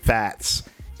 Kesa, Fats,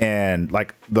 and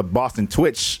like the Boston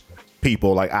Twitch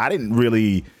people. Like, I didn't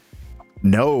really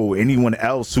know anyone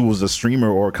else who was a streamer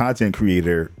or content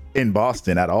creator in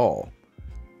Boston at all.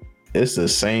 It's the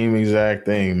same exact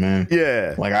thing, man.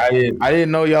 Yeah. Like I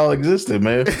didn't know y'all existed,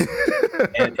 man.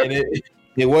 and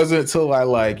it wasn't until I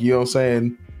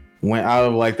went out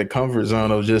of like the comfort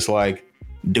zone of just like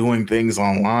doing things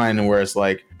online, and where it's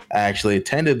like I actually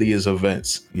attended these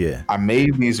events. Yeah. I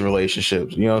made these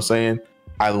relationships. You know what I'm saying?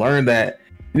 I learned that.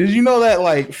 Did you know that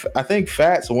like I think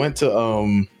Fats went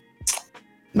to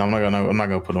no, I'm not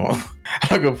gonna put him on. I'm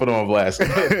not gonna put him on blast.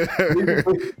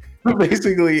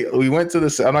 Basically, we went to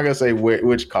I'm not gonna say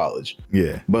which college.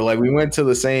 Yeah. But like we went to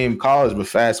the same college, but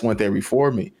Fats went there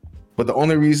before me. But the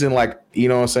only reason, like, you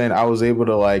know what I'm saying, I was able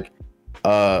to like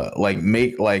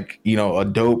make a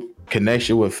dope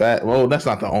connection with Fat. Well, that's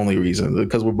not the only reason,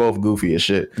 because we're both goofy as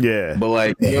shit. Yeah. But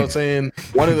like, you know what I'm saying?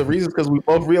 One of the reasons, because we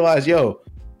both realized,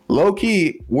 low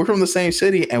key, we're from the same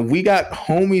city and we got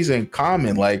homies in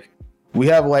common. Like, we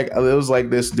have like, it was like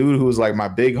this dude who was like my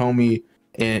big homie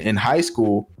in high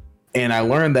school, and I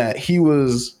learned that he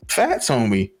was Fat's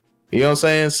homie. You know what I'm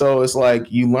saying? So it's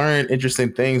like you learn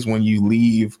interesting things when you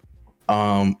leave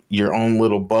your own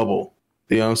little bubble.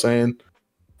 You know what I'm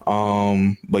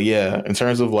saying? But yeah, in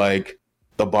terms of like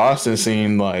the Boston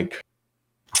scene, like,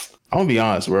 I'm gonna be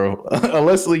honest, bro.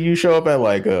 Unless you show up at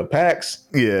like PAX,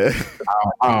 yeah,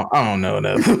 I don't know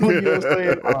nothing. You know what I'm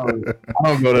saying? I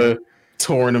don't go to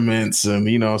tournaments and,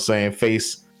 you know what I'm saying,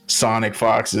 face Sonic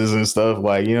Foxes and stuff,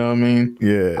 like, you know what I mean?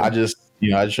 Yeah. I just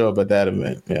show up at that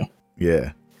event. Yeah.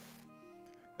 Yeah.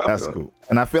 That's cool.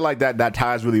 And I feel like that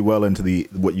ties really well into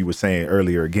what you were saying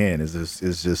earlier again,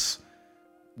 is just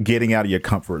getting out of your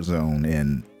comfort zone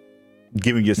and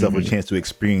giving yourself a chance to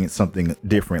experience something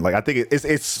different. Like, I think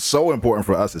it's so important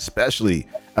for us, especially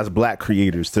as Black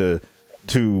creators, to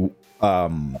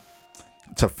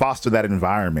foster that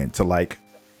environment, to like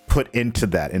put into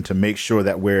that, and to make sure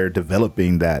that we're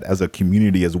developing that as a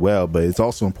community as well. But it's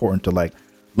also important to like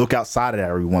look outside of that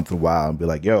every once in a while and be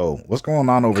like, yo, what's going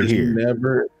on over here?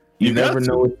 You never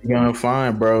know what you're gonna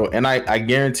find, bro. And I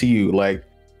guarantee you, like,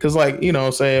 because, like, you know what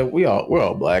I'm saying, we're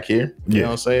all Black here. You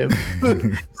know what I'm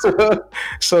saying?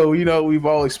 so, we've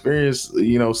all experienced,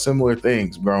 similar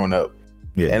things growing up.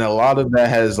 Yeah. And a lot of that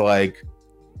has, like,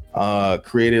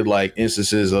 created, like,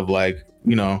 instances of, like,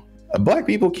 Black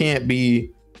people can't be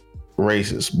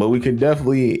racist, but we can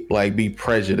definitely, like, be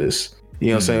prejudiced. You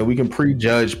know what I'm saying? We can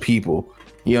prejudge people.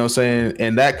 You know what I'm saying?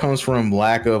 And that comes from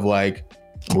lack of like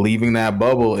leaving that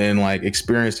bubble and like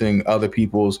experiencing other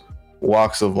people's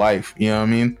walks of life. You know what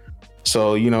I mean?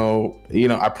 So,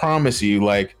 I promise you,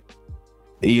 like,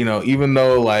 even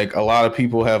though like a lot of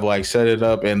people have like set it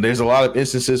up, and there's a lot of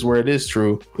instances where it is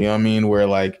true, you know what I mean? Where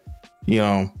like,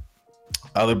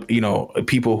 other,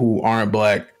 people who aren't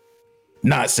black,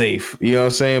 not safe, you know what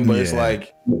I'm saying? But it's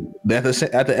like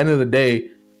at the end of the day,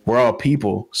 we're all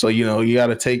people. So, you got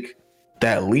to take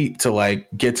that leap to like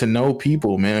get to know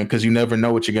people, man, because you never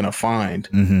know what you're going to find.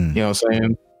 You know what I'm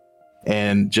saying?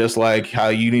 And just like how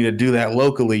you need to do that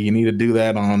locally, you need to do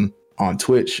that on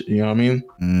Twitch. You know what I mean?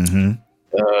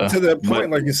 To that point,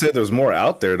 like you said, there's more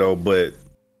out there though. But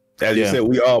as you said,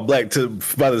 we all black.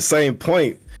 By the same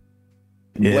point,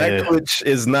 Black Twitch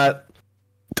is not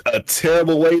a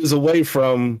terrible ways away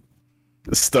from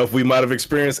stuff we might have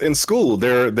experienced in school.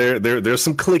 There's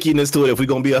some clickiness to it. If we're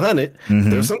gonna be 100,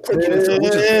 there's some clickiness to it,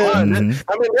 which is fine. I mean,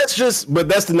 but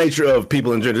that's the nature of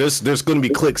people in general. There's going to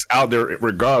be cliques out there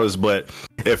regardless. But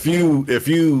if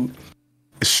you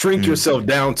shrink yourself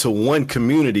down to one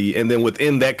community, and then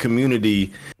within that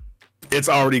community, it's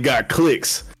already got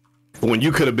cliques. When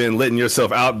you could have been letting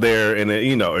yourself out there and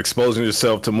exposing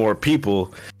yourself to more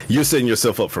people, you're setting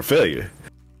yourself up for failure.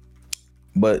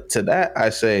 But to that, I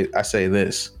say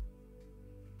this: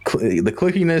 the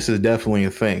clickiness is definitely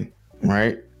a thing,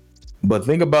 right? But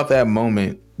think about that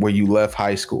moment where you left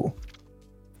high school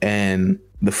and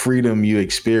the freedom you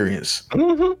experience,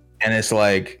 and it's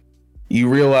like you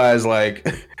realize, like,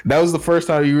 that was the first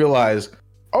time you realize,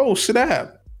 oh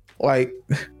snap, like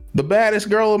the baddest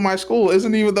girl in my school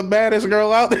isn't even the baddest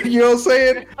girl out there. You know what I'm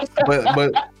saying?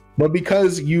 But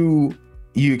because you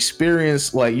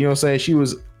experience, like, you know what I'm saying, she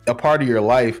was a part of your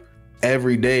life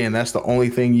every day, and that's the only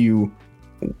thing you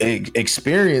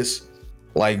experience,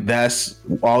 like that's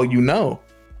all you know.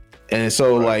 And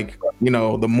so like,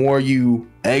 the more you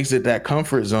exit that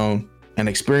comfort zone and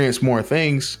experience more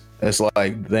things, it's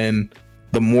like then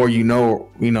the more it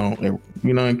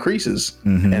increases,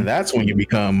 and that's when you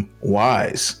become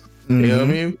wise. You know what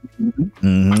I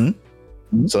mean?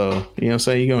 So, you know what I'm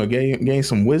saying, you're gonna gain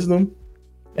some wisdom,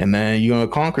 and then you're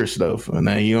gonna conquer stuff, and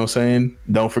then, you know what I'm saying,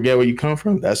 don't forget where you come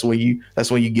from. That's when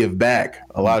you give back.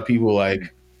 A lot of people,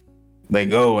 like, they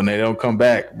go and they don't come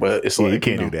back, but it's like, you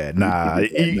can't do that. Nah,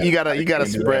 you gotta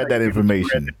spread that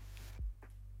information.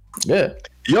 Yeah,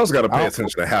 you also gotta pay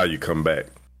attention to how you come back.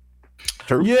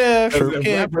 True. Yeah,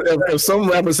 if some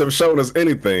rappers have shown us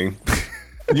anything,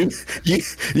 you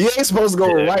ain't supposed to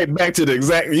go right back to the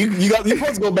exact. You're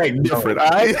supposed to go back different. All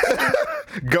right,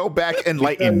 go back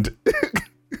enlightened.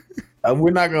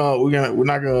 We're not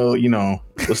gonna,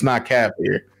 let's not cap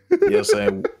here. You know what I'm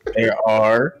saying? There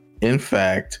are, in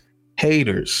fact,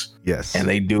 haters. Yes. And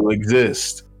they do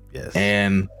exist. Yes.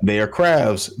 And they are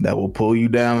crabs that will pull you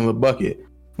down in the bucket.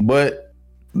 But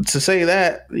to say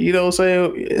that, you know what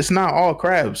I'm saying, it's not all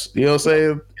crabs. You know what I'm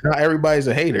saying? Not everybody's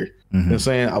a hater. You know what I'm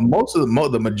saying? Most of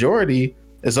the majority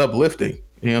is uplifting.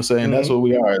 You know what I'm saying? That's what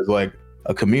we are, is like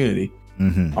a community.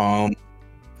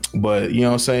 But you know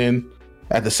what I'm saying?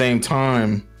 At the same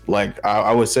time, like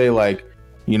I would say, like,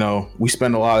 we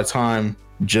spend a lot of time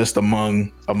just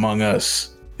among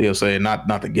us. You know what I'm saying?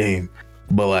 Not the game,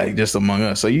 but like just among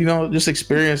us. So, just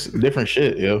experience different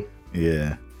shit, yo.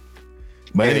 Yeah.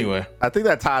 But anyway, I think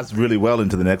that ties really well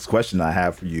into the next question I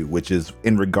have for you, which is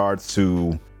in regards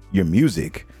to your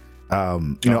music.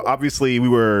 Obviously we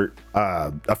were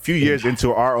a few years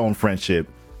into our own friendship,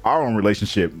 our own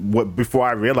relationship, before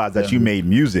I realized that you made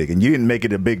music, and you didn't make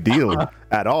it a big deal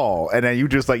at all. And then you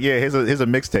just like, yeah, here's a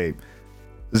mixtape.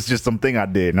 It's just something I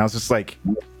did. And I was just like,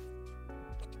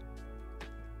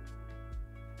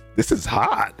 this is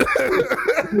hot.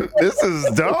 This is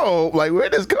dope. Like, where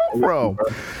did this come from?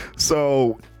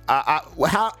 So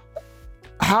how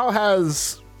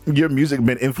has your music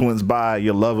been influenced by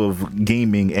your love of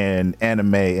gaming and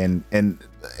anime and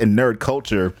nerd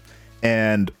culture,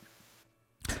 and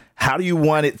how do you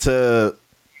want it to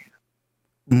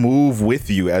move with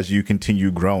you as you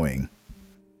continue growing?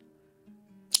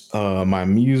 My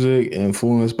music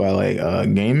influenced by like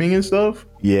gaming and stuff?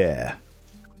 Yeah.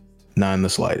 Not in the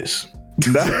slightest.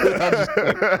 Cranking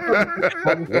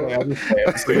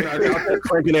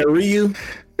that Ryu?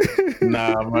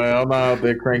 Nah, man, I'm not out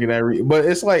there cranking that Ryu. But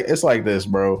it's like this,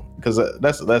 bro. Because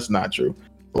that's not true.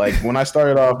 Like, when I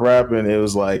started off rapping, it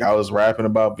was like I was rapping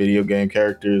about video game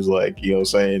characters. Like, you know what I'm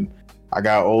saying? I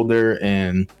got older,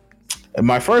 and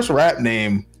my first rap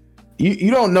name,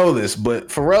 you don't know this, but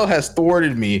Pharrell has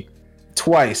thwarted me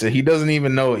twice, and he doesn't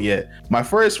even know it yet. My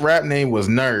first rap name was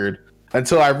Nerd,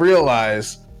 until I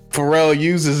realized Pharrell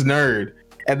uses nerd.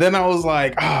 And then I was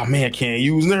like, oh man, I can't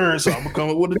use nerd, so I'm gonna come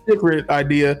up with a different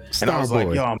idea. And I was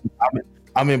like, yo,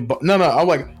 I'm in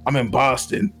I'm in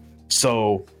Boston,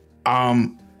 so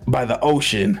by the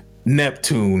ocean,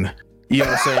 Neptune. You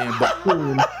know what I'm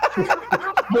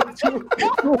saying?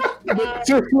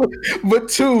 But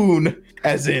tune,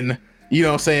 as in, you know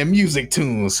what I'm saying, music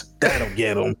tunes. That'll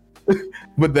get them.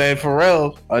 But then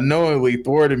Pharrell unknowingly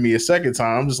thwarted me a second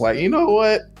time. I'm just like, you know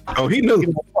what? Oh, he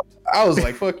knew. I was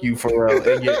like, fuck you, Pharrell,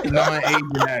 and your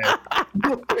non-Asian ass.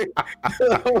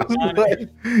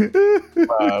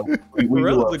 We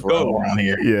love Pharrell around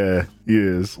here. Yeah, he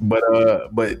is. But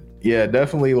yeah,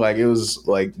 definitely, like, it was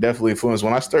like definitely influenced.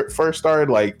 When I first started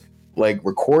like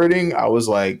recording, I was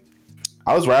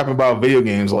rapping about video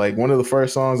games. Like, one of the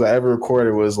first songs I ever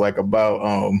recorded was like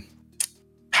about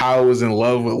how I was in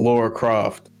love with Lara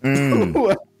Croft.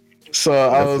 So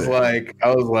I was like,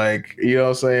 you know what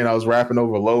I'm saying? I was rapping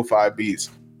over lo-fi beats.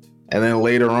 And then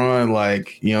later on,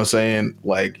 like, you know what I'm saying?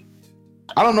 Like,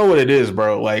 I don't know what it is,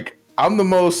 bro. Like, I'm the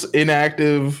most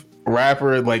inactive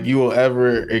rapper like you will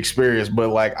ever experience, but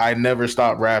like I never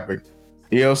stop rapping.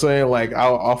 You know what I'm saying? Like,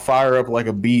 I'll fire up like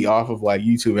a beat off of like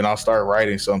YouTube and I'll start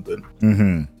writing something.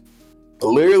 Mm-hmm.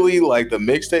 Literally, like the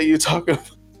mixtape you're talking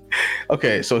about.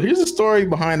 Okay, so here's the story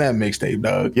behind that mixtape,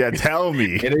 dog. Yeah, tell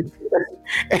me.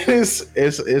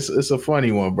 It's a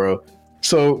funny one, bro.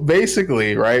 So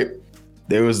basically, right,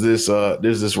 there's this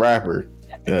rapper.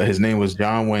 His name was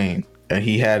John Wayne, and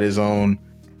he had his own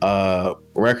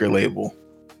record label.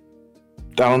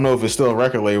 I don't know if it's still a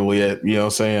record label yet. You know what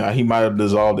I'm saying? He might have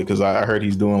dissolved it because I heard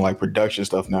he's doing like production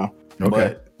stuff now.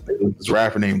 Okay. But this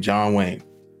rapper named John Wayne.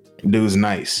 Dude's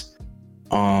nice.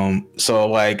 So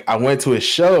like I went to his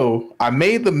show. I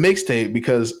made the mixtape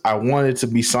because I wanted to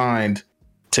be signed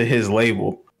to his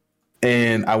label.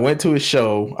 And I went to his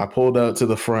show. I pulled up to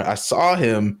the front. I saw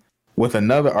him with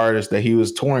another artist that he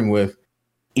was touring with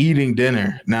eating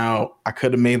dinner. Now, I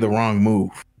could have made the wrong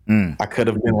move. I could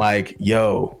have been like,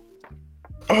 yo,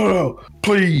 oh,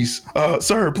 please,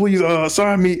 sir, please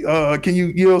sign me. Can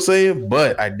you know what I'm saying?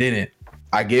 But I didn't.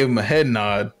 I gave him a head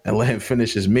nod and let him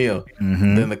finish his meal.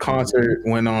 Mm-hmm. Then the concert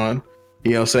went on,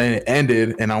 you know what I'm saying? It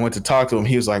ended and I went to talk to him.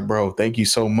 He was like, bro, thank you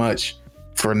so much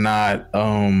for not, you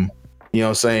know what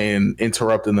I'm saying,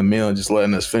 interrupting the meal and just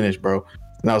letting us finish, bro.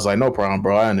 And I was like, no problem,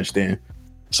 bro. I understand.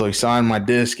 So he signed my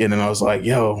disc and then I was like,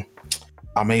 yo,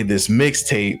 I made this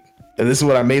mixtape. And this is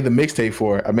what I made the mixtape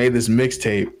for. I made this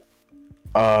mixtape.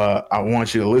 I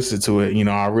want you to listen to it. You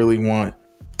know, I really want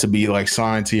to be like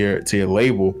signed to your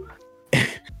label.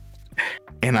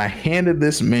 And I handed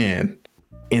this man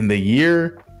in the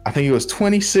year, I think it was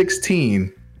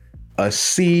 2016, a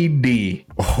CD.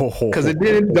 Because it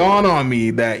didn't dawn on me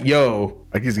that, yo,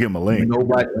 I just give him a link.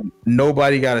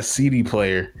 Nobody got a CD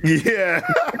player. Yeah.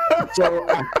 So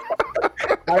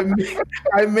I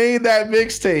made that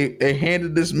mixtape and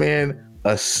handed this man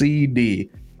a CD.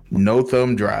 No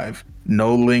thumb drive,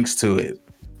 no links to it.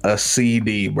 A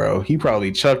CD, bro. He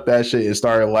probably chucked that shit and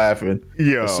started laughing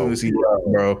as soon as he left,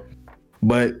 bro.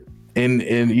 But in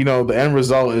you know, the end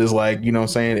result is like, you know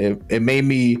what I'm saying, it made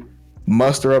me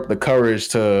muster up the courage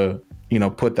to, you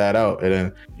know, put that out.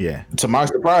 And then to my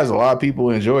surprise, a lot of people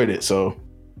enjoyed it. So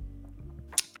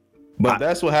but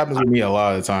that's what happens with me a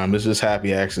lot of the time. It's just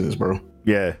happy accidents, bro.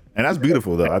 Yeah. And that's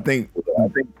beautiful though. I think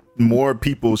more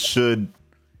people should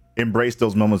embrace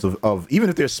those moments of even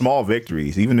if they're small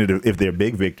victories, even if they're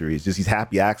big victories, just these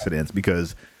happy accidents,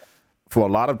 because for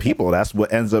a lot of people, that's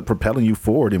what ends up propelling you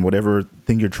forward in whatever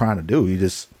thing you're trying to do. You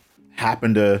just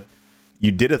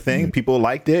you did a thing, people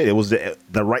liked it. It was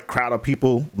the right crowd of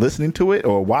people listening to it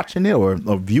or watching it or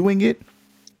viewing it.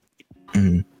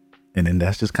 And then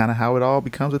that's just kind of how it all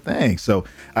becomes a thing. So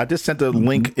I just sent a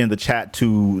link in the chat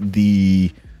to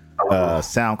the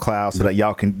SoundCloud so that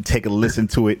y'all can take a listen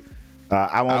to it.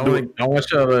 I want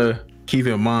y'all to keep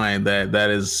in mind that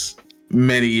is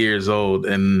many years old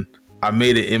and I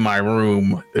made it in my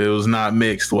room. It was not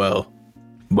mixed well,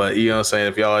 but you know what I'm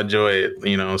saying? If y'all enjoy it,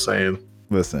 you know what I'm saying?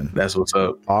 Listen, that's what's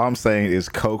up. All I'm saying is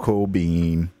Cocoa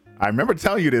Bean. I remember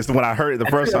telling you this when I heard it the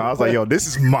first time. I was like, yo, this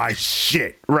is my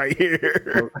shit right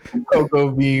here.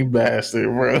 Cocoa Bean bastard,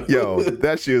 bro. Yo,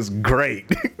 that shit is great.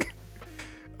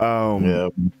 Yeah.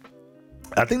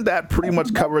 I think that pretty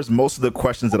much covers most of the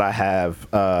questions that I have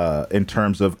in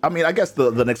terms of, I mean, I guess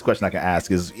the next question I can ask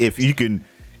is if you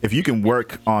can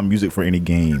work on music for any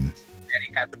game,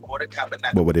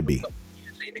 what would it be?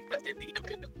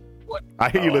 I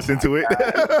hear you listen to it.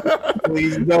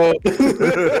 Please don't.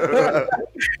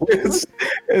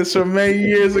 it's from many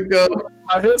years ago.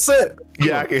 I hear it.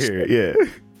 Yeah, I can hear it. Yeah.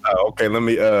 Okay, let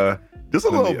me Just a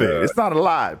little bit. It's not a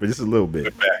lot, but just a little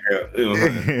bit.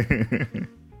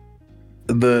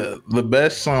 The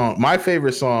best song, my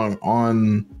favorite song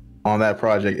on that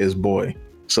project is Boy.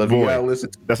 So if you gotta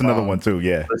listen to that's another one too,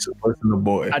 yeah. Listen to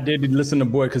Boy. I did listen to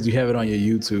Boy because you have it on your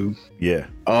YouTube. Yeah.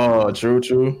 Oh,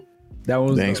 true. That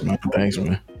was Thanks,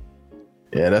 man.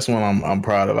 Yeah, that's one I'm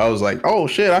proud of. I was like, oh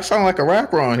shit, I sound like a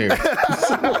rapper on here.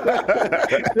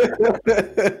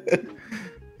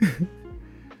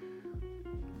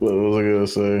 What was I gonna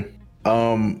say?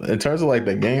 In terms of like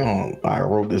the game, I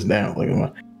wrote this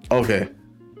down. Okay.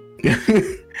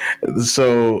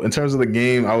 So in terms of the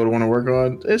game I would want to work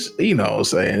on, it's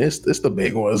it's the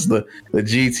big ones, the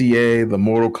GTA, the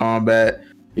Mortal Kombat.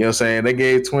 You know what I'm saying? They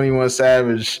gave 21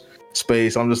 Savage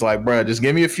space. I'm just like, bro, just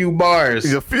give me a few bars.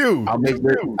 A few.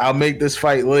 I'll make this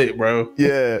fight lit, bro.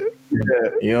 Yeah.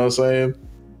 You know what I'm saying?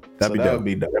 That'd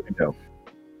be dope.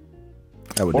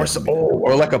 That would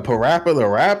Or like a Parappa the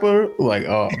Rapper. Like,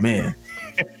 oh man.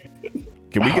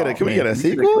 Can we get a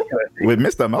sequel with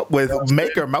with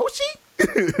Maker Mochi?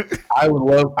 I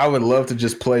would love to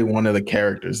just play one of the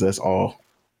characters. That's all.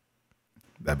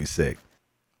 That'd be sick.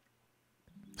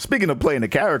 Speaking of playing the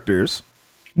characters,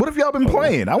 what have y'all been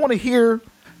playing? I want to hear,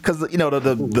 because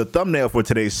the thumbnail for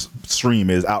today's stream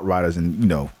is Outriders,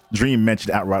 and Dream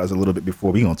mentioned Outriders a little bit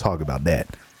before. We're gonna talk about that.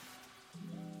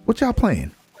 What y'all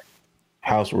playing?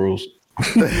 House Rules.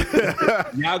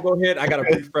 Y'all go ahead. I gotta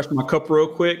refresh my cup real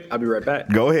quick. I'll be right back.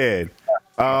 Go ahead.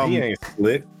 He ain't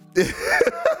slick.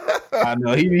 I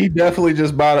know he definitely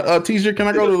just bought a teacher. Can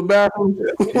I go to the bathroom?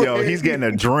 Yo, he's getting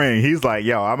a drink. He's like,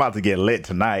 yo, I'm about to get lit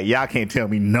tonight. Y'all can't tell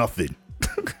me nothing.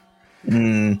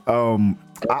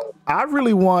 I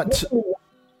really want.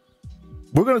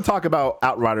 We're gonna talk about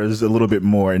Outriders a little bit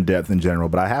more in depth in general,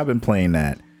 but I have been playing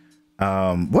that.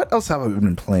 What else have I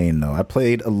been playing though? I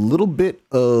played a little bit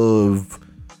of.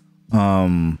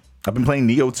 I've been playing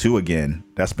Neo 2 again.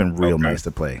 That's been real nice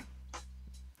to play.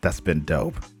 That's been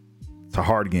dope. It's a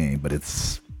hard game, but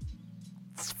it's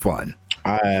fun.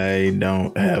 I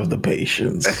don't have the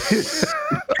patience.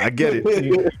 I get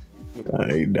it.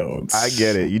 I don't. I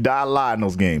get it. You die a lot in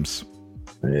those games.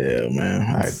 Yeah,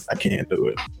 man. I can't do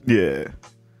it. Yeah.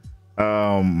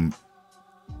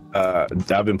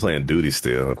 I've been playing Duty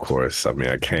still, of course. I mean,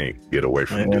 I can't get away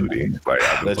from Duty. Like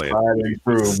I've been playing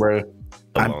through, bro.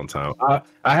 A long time.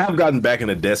 I have gotten back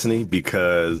into Destiny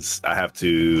because I have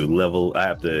to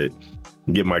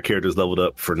get my characters leveled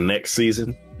up for next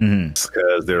season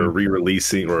because they're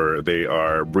re-releasing or they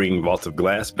are bringing Vault of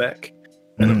Glass back,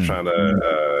 and I'm trying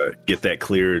to get that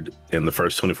cleared in the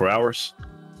first 24 hours.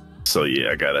 So yeah,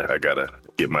 I gotta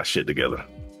get my shit together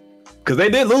because they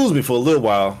did lose me for a little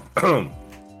while.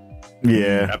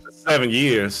 Yeah, after 7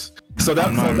 years. So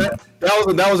that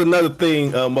was another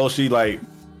thing, Moshi. Like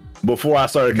before I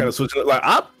started kind of switching, like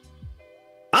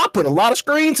I put a lot of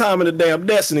screen time in the damn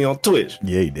Destiny on Twitch.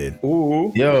 Yeah, he did.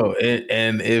 Ooh. Yo,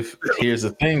 and if here's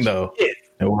the thing though,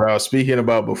 and what I was speaking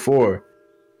about before,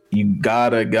 you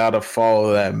gotta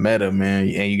follow that meta, man,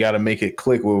 and you gotta make it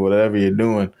click with whatever you're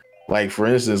doing. Like for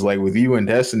instance, like with you and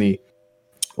Destiny,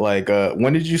 like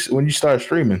when you start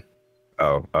streaming?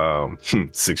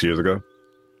 6 years ago.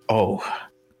 Oh,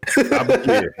 it's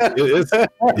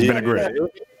been a great.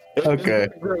 Okay,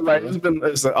 like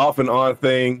it's an off and on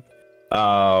thing.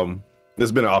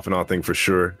 It's been an off and on thing for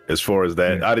sure. As far as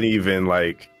that, I didn't even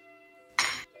like.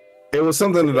 It was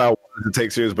something that I wanted to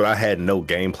take serious, but I had no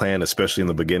game plan, especially in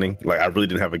the beginning. Like I really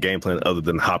didn't have a game plan other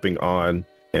than hopping on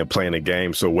and playing a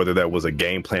game. So whether that was a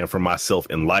game plan for myself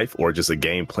in life or just a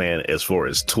game plan as far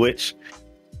as Twitch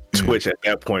at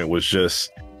that point was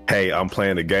just, hey, I'm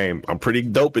playing a game. I'm pretty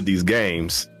dope at these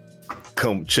games.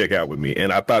 Come check out with me.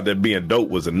 And I thought that being dope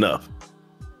was enough.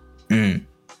 But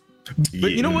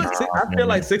you know what? I feel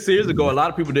like 6 years ago, a lot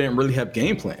of people didn't really have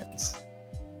game plans.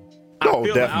 Oh,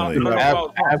 definitely.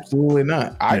 Absolutely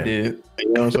not. I did.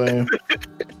 You know what I'm saying?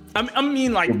 I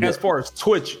mean, like as far as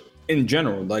Twitch in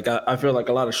general, like I feel like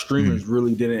a lot of streamers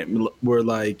really didn't. Were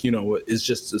like, it's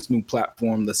just this new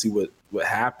platform. Let's see what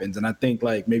happens. And I think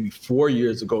like maybe 4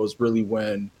 years ago is really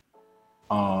when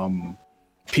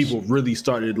people really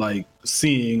started like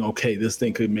seeing, okay, this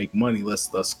thing could make money.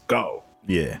 Let's go.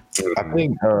 Yeah, I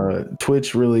think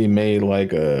Twitch really made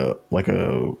like a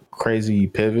crazy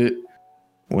pivot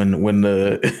when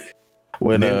the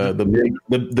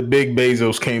big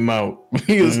Bezos came out.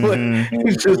 He was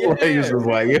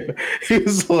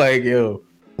like, yo,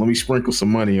 let me sprinkle some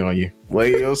money on you.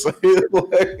 Like,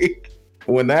 like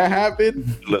when that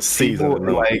happened, let's see.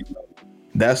 Like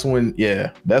that's when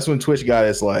Twitch got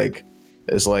its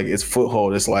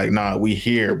foothold. It's like, nah, we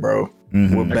here, bro.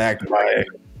 We're backed by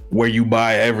where you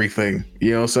buy everything.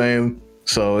 You know what I'm saying?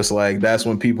 So it's like that's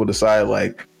when people decide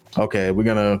like, okay, we're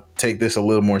gonna take this a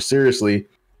little more seriously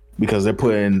because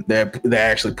they're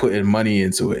actually putting money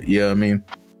into it. You know what I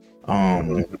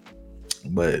mean?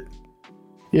 But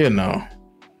you know,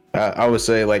 I would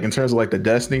say like in terms of like the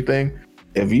Destiny thing,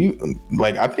 if you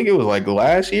like, I think it was like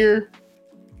last year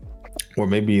or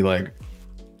maybe like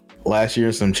last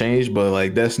year some change, but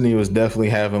like Destiny was definitely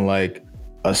having like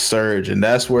a surge, and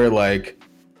that's where like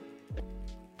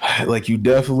you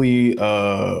definitely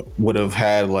would have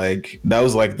had like that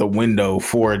was like the window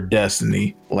for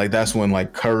Destiny. Like that's when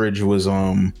like Courage was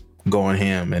going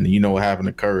ham, and you know what happened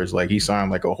to Courage? Like he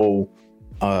signed like a whole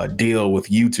deal with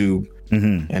YouTube,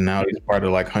 and now he's part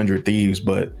of like 100 Thieves.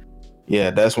 But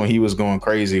yeah, that's when he was going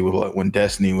crazy with like when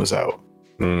Destiny was out.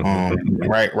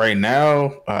 Right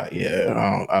now,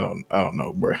 yeah, I don't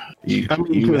know, bro.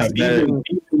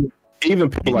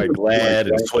 Even people like Glad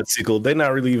and Sweatsickle, they're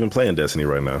not really even playing Destiny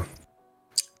right now.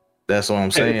 That's what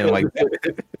I'm saying. Like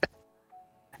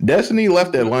Destiny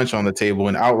left their lunch on the table,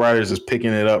 and Outriders is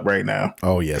picking it up right now.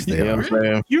 Oh yes, they are. What I'm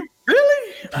saying? You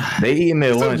really? They eating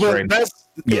their lunch right now.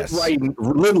 Yes, right.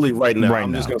 Literally right now. Right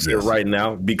I'm just now, gonna say right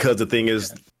now because the thing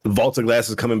is, Vault of Glass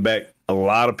is coming back. A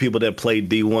lot of people that played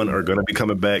D1 are going to be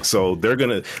coming back, so they're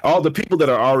gonna all the people that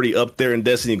are already up there in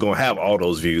Destiny are going to have all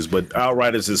those views. But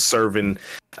Outriders is serving,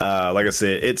 like I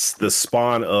said, it's the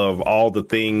spawn of all the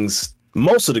things,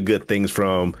 most of the good things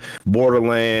from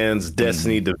Borderlands,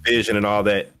 Destiny, Division, and all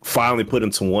that finally put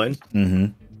into one.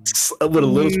 With a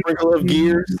little sprinkle of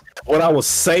Gears. What I will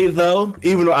say though,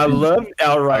 even though I love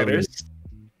Outriders,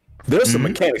 there's some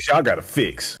mechanics y'all got to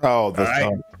fix. Oh,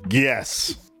 right?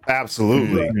 Yes,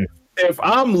 absolutely. If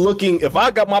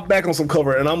I got my back on some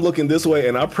cover and I'm looking this way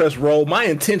and I press roll, my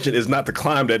intention is not to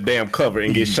climb that damn cover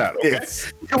and get shot. Okay?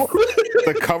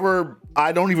 The cover,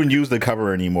 I don't even use the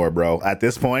cover anymore, bro. At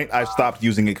this point, I've stopped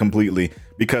using it completely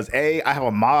because I have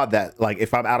a mod that like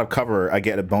if I'm out of cover, I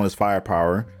get a bonus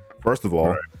firepower. First of all,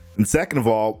 right. And second of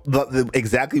all,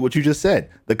 exactly what you just said.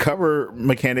 The cover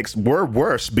mechanics were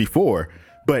worse before,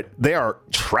 but they are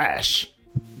trash.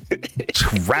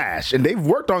 Trash, and they've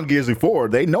worked on Gears before.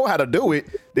 They know how to do it.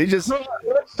 They just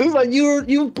he's like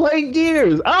you play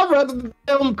Gears. I'd rather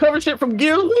cover shit from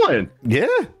Gears 1. Yeah,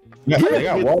 they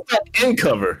got wall in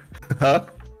cover. Huh?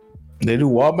 They do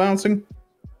wall bouncing?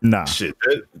 Nah. Shit.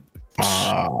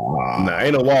 Nah,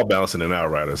 ain't no wall bouncing in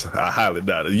Outriders. I highly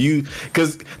doubt it.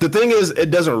 Because the thing is, it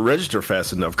doesn't register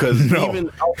fast enough. Because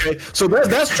so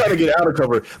that's trying to get out of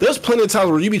cover. There's plenty of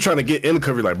times where you be trying to get in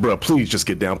cover, like, bro, please just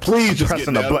get down. Please just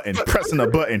pressing get down. Pressing the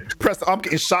button. I'm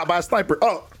getting shot by a sniper.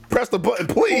 Oh, press the button,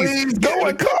 please. Go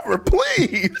in cover,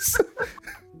 please.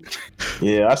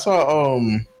 Yeah, I saw.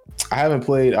 I haven't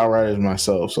played Outriders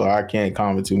myself, so I can't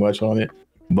comment too much on it.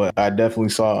 But I definitely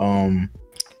saw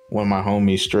one of my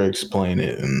homies Strix playing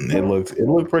it, and it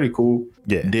looked pretty cool.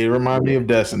 Yeah, it did remind me of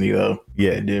Destiny though.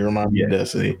 Yeah, it did remind me of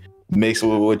Destiny. Mixed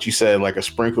with what you said, like a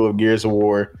sprinkle of Gears of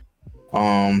War.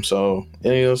 So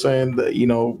you know what I'm saying,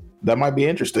 that that might be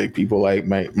interesting. People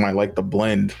might like the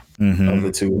blend of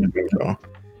the two.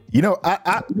 You know,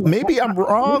 I maybe I'm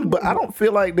wrong, but I don't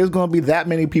feel like there's gonna be that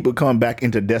many people coming back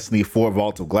into Destiny for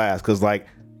Vault of Glass, because like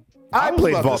I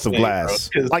played Vault of Glass.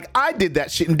 Like I did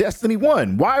that shit in Destiny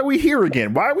 1. Why are we here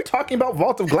again? Why are we talking about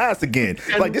Vault of Glass again?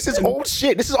 Like this is old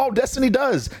shit. This is all Destiny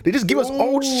does. They just give us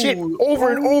old shit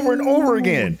over and over and over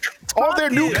again. All their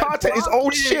new content is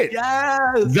old shit.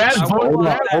 Yes. That's a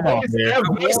lot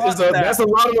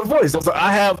of the voice.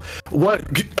 I have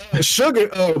Sugar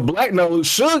Black Nose.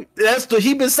 Sugar.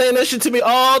 He been saying that shit to me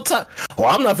all the time. Well,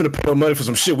 I'm not gonna pay no money for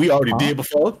some shit we already did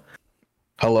before.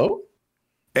 Hello,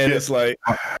 and it's like.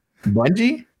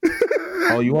 Bungie?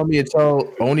 Oh, you want me to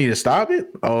tell Oni to stop it?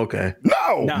 Oh, okay.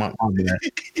 No.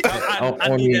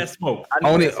 I need that smoke.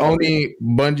 Oni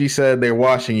Bungie said they're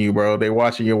watching you, bro. They're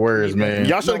watching your words, man.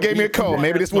 Y'all should have gave me a code.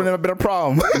 Maybe this wouldn't have been a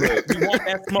problem. You want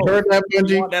that smoke. Heard that, Bungie?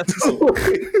 You want that smoke.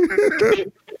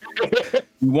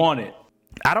 You want it.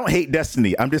 I don't hate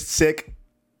Destiny. I'm just sick.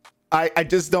 I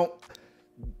just don't.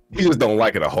 You just don't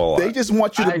like it a whole lot. They just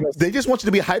want you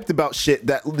to be hyped about shit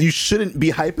that you shouldn't be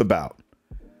hyped about.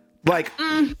 Like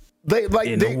there's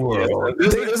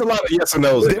a lot of yes and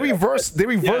no's. They reverse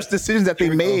decisions that they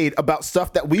made about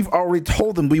stuff that we've already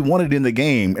told them we wanted in the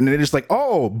game, and they're just like,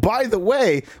 oh, by the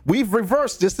way, we've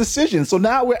reversed this decision, so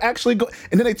now we're actually going.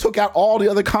 And then they took out all the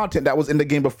other content that was in the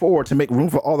game before to make room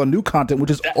for all the new content,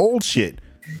 which is old shit.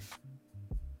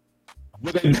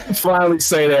 But they finally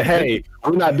say that, hey,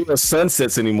 we're not doing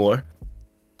sunsets anymore.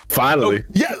 Finally.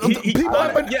 Yeah, people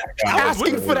have been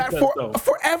asking for that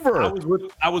for ever.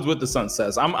 I was with the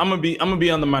Sunsets. I'm gonna be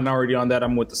on the minority on that.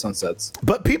 I'm with the Sunsets.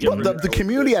 But people, the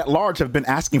community at large have been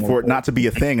asking for it not to be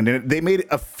a thing, and then they made it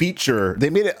a feature. They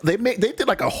did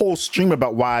like a whole stream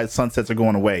about why sunsets are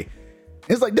going away.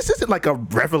 It's like, this isn't like a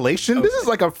revelation. Okay. This is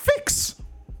like a fix.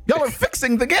 Y'all are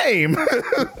fixing the game.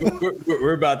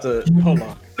 we're about to hold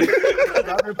on.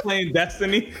 I've been playing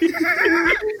Destiny.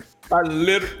 Hold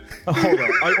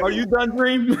on. Are you done,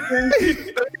 Dream?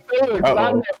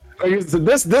 So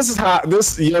this is how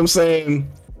this. You know what I'm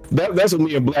saying? That's what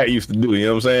me and Black used to do. You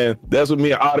know what I'm saying? That's what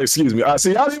me and Otter. Excuse me.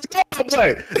 See, y'all even know I'm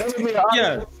Black. That's what me and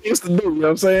Otter used to do. You know what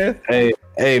I'm saying?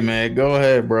 Hey, man, go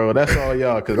ahead, bro. That's all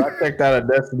y'all. Because I checked out of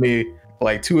Destiny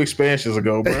like 2 expansions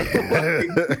ago, bro.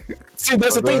 See,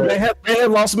 that's the thing. They had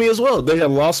lost me as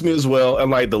well. And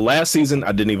like the last season,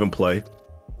 I didn't even play.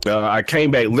 I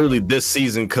came back literally this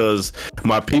season because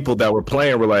my people that were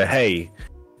playing were like, "Hey,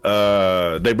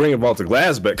 they bring Vault of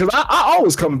Glass back." Because I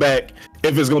always come back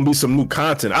if it's gonna be some new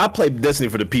content. I play Destiny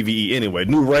for the PvE anyway.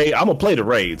 New raid, I'm gonna play the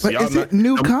raids. But is it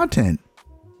new content?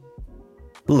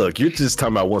 Look, you're just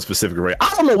talking about one specific raid.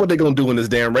 I don't know what they're gonna do in this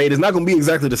damn raid. It's not gonna be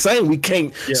exactly the same. We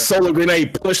can't solar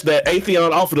grenade push that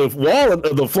Atheon off of the wall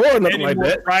of the floor or nothing like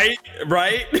that.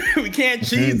 Right. We can't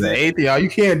cheese the it. Atheon, you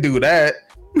can't do that.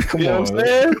 Come on, what I'm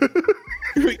saying?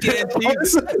 We can't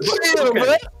cheese it.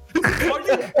 Okay. Are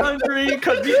you hungry?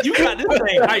 Because you got this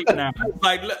thing hype now.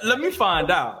 Like, let me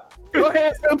find out. Go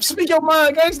ahead, speak your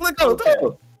mind, guys. Let's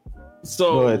go.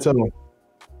 So go ahead, tell me.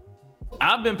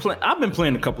 I've been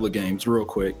playing a couple of games real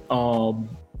quick.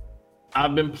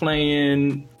 I've been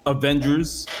playing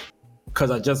Avengers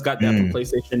because I just got that for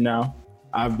PlayStation now.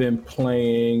 I've been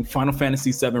playing Final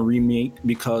Fantasy VII Remake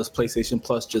because PlayStation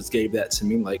Plus just gave that to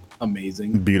me. Like,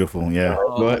 amazing. Beautiful, yeah.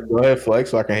 Go ahead,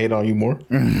 Flex, so I can hate on you more. What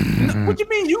do you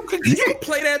mean? You can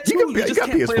play that too. You just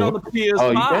can't play it on the PS5.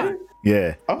 Oh, you can?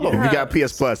 Yeah. If you got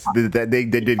PS Plus, they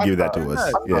did give that to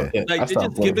us. Yeah. Like, they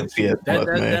just give it to you.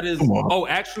 That is. Oh,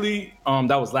 actually,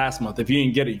 that was last month. If you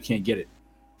didn't get it, you can't get it.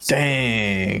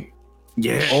 Dang.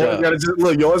 Yeah.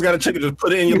 You always gotta check it. Just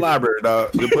put it in your library,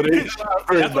 dog. Just put it in your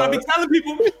library. That's what I be telling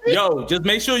people. Yo, just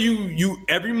make sure you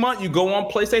every month you go on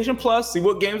PlayStation Plus, see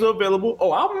what games are available.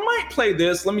 Oh, I might play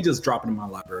this. Let me just drop it in my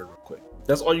library real quick.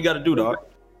 That's all you got to do, dog.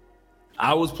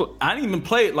 I didn't even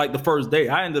play it like the first day.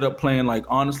 I ended up playing like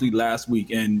honestly last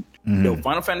week, and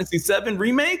Final Fantasy VII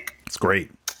Remake. It's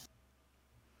great.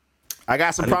 I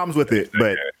got some problems with it,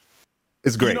 but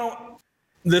it's great.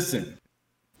 Listen,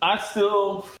 I'm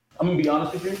gonna be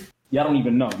honest with you. Y'all don't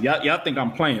even know. Y'all think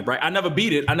I'm playing, right? I never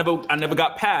beat it. I never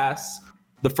got past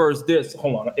the first disc.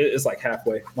 Hold on, it's like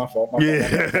halfway. My fault.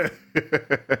 Yeah.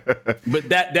 But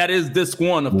that is disc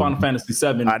 1 of Final Fantasy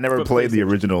VII. I never played the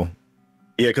original.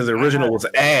 Yeah, because the original was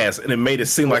ass, and it made it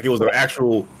seem like it was an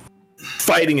actual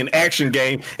fighting and action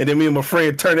game. And then me and my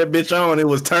friend turned that bitch on. It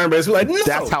was turn-based. We're like, no.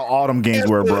 That's how all them games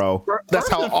were, bro. That's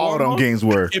how all them games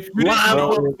were. If you didn't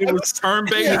know it was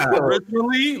turn-based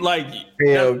originally, like,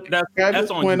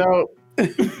 that's on went out.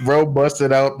 Bro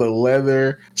busted out the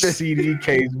leather CD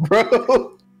case,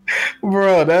 bro.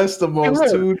 Bro, that's the most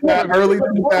early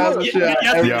 2000 shit.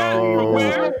 Yo,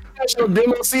 your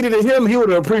demo CD to him, he would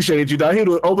have appreciated you, dog. He would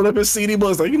have opened up his CD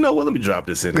books like, you know what? Let me drop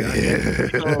this in there.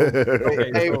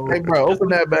 Hey, bro, open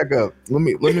that back up. Let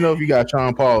me know if you got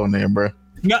Sean Paul in there, bro.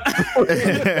 I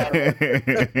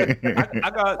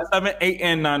got 7, 8,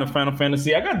 and 9 of Final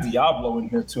Fantasy. I got Diablo in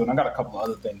here too, and I got a couple of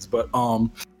other things. But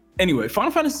anyway,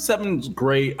 Final Fantasy VII is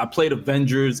great. I played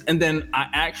Avengers, and then I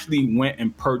actually went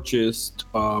and purchased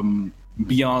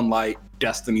Beyond Light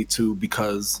Destiny 2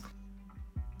 because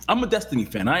I'm a Destiny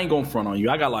fan. I ain't going front on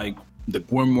you. I got like the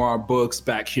Grimoire books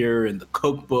back here and the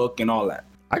cookbook and all that.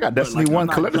 I got Destiny 1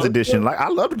 Collector's Edition. Like, I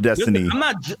love Destiny.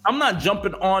 I'm not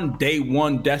jumping on day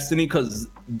one Destiny because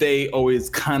they always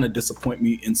kind of disappoint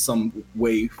me in some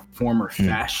way, form, or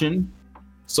fashion.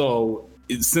 So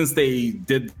since they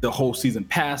did the whole season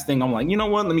pass thing, I'm like, you know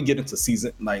what? Let me get into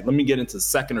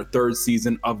second or third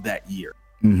season of that year.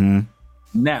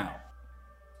 Now,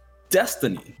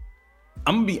 Destiny,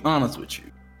 I'm gonna be honest with you.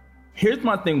 Here's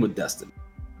my thing with Destiny.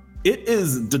 It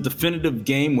is the definitive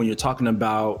game when you're talking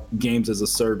about games as a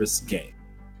service game.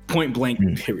 Point blank,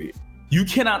 period. You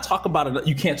cannot talk about it.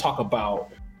 You can't talk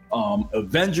about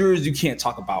Avengers. You can't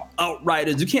talk about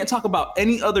Outriders. You can't talk about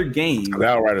any other game. The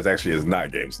Outriders actually is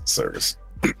not games as a service.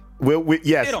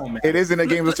 Yes, it isn't a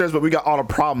games of service, but we got all the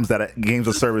problems that a games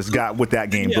of service got with that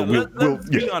game. Yeah, but let's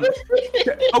be honest.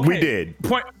 Okay. We did.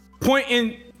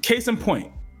 Case in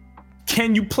point.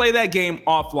 Can you play that game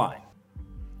offline?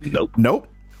 Nope.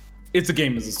 It's a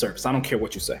game as a service. I don't care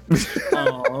what you say.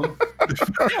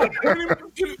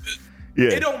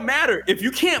 It don't matter if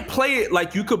you can't play it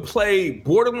like you could play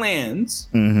Borderlands,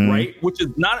 right? Which is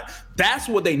not. That's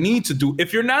what they need to do.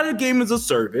 If you're not a game as a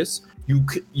service,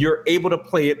 you're able to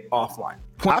play it offline.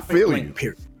 I feel you.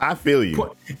 Period. I feel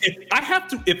you.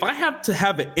 If I have to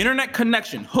have an internet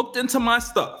connection hooked into my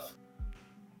stuff,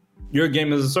 you're a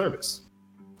game as a service.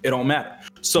 It don't matter.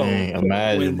 So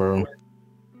imagine, bro.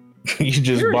 You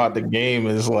just bought the game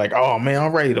and it's like, oh man,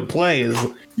 I'm ready to play.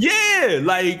 Like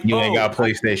you ain't got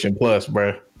PlayStation Plus,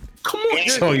 bro. Come on,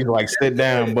 so he's like, sit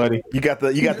down, buddy. You got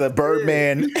the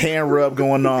Birdman hand rub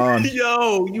going on.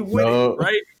 Yo, you win it,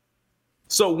 right?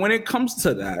 So when it comes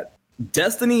to that,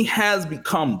 Destiny has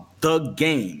become the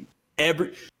game.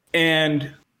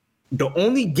 And the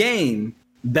only game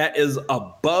that is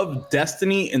above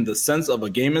Destiny in the sense of a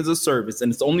game as a service,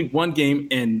 and it's only one game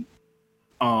in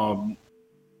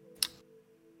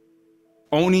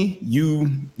Oni,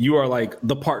 you are like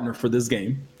the partner for this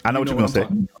game. I know what you're gonna say.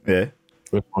 Yeah.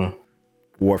 Which one?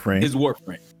 Warframe. Is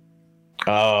Warframe.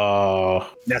 Oh,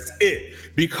 that's it.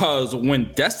 Because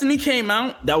when Destiny came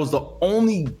out, that was the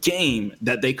only game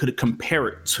that they could compare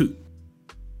it to.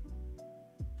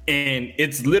 And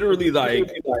it's literally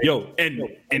like, yo, and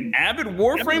avid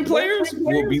Warframe players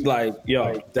will be like,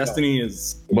 yo, Destiny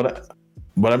is. But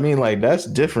I mean, like, that's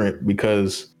different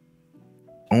because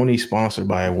only sponsored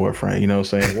by a Warframe. You know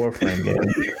what I'm saying? Warframe game.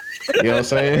 You know what I'm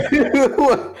saying?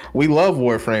 We love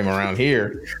Warframe around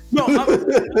here. No,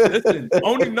 listen,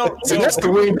 only no. So that's the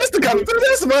wing. That's the kind of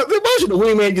that's the emotion the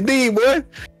wingman can need, boy.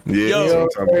 Yeah, yo,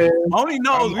 only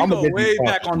knows we go way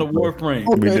back on the Warframe.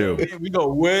 We do. We go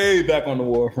way back on the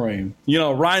Warframe. You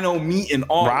know, Rhino meat and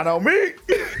all. Rhino meat.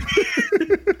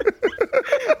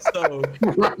 So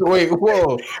wait,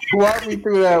 whoa, walk me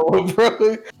through that one,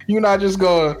 bro. You're not just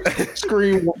gonna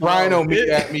scream Rhino meat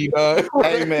at me, dog.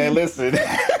 Hey man, listen.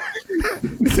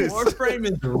 Warframe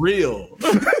is real.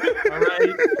 All right,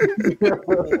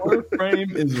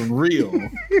 Warframe is real.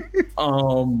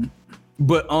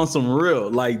 But on some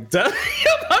real, like, that,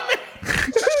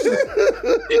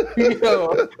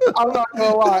 yo, I'm not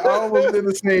gonna lie, I almost did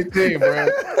the same thing, bro.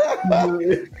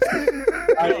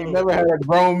 I ain't never had a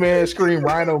grown man scream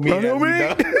Rhino meat. Rhino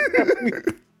meat.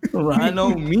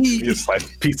 Rhino meat. It's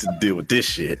like pizza to deal with this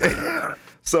shit.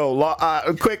 So,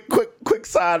 quick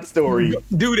side story.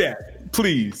 Do that,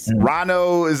 please.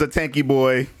 Rhino is a tanky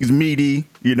boy. He's meaty.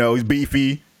 You know, he's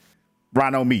beefy.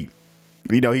 Rhino meat.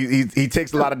 You know, he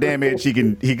takes a lot of damage. He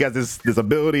got this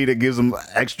ability that gives him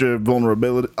extra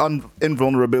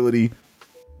invulnerability.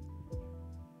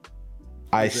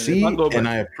 I see and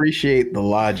I appreciate the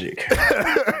logic.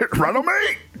 Rhino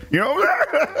meat. You know what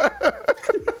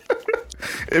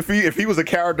I'm saying? If he was a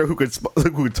character who could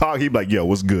talk, he'd be like, "Yo,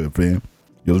 what's good, fam?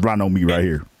 Yo, it's Rhino meat right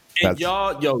here." And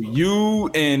y'all,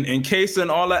 you and Case and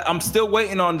all that. I'm still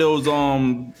waiting on those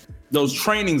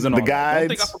trainings and all the guides. I don't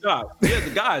think I forgot. Yeah, the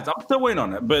guides. I'm still waiting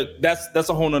on that, but that's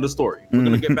a whole nother story. We're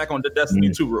gonna get back on the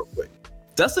Destiny 2 real quick.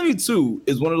 Destiny 2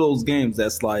 is one of those games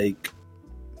that's like,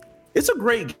 it's a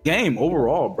great game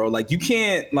overall, bro. Like, you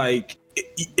can't, like,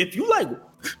 if you like,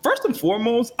 first and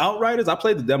foremost, Outriders. I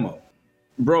played the demo,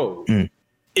 bro.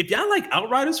 If y'all like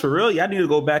Outriders for real, y'all need to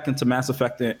go back into Mass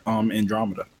Effect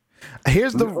Andromeda. Here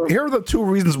are the two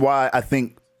reasons why I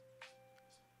think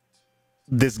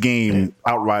this game,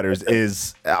 Outriders,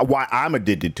 is why I'm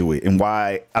addicted to it and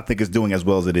why I think it's doing as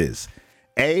well as it is.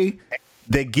 A,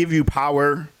 they give you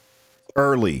power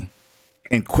early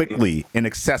and quickly and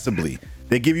accessibly.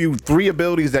 They give you 3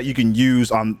 abilities that you can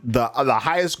use on the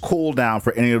highest cooldown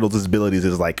for any of those abilities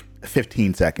is like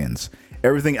 15 seconds.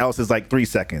 Everything else is like 3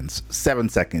 seconds, 7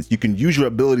 seconds. You can use your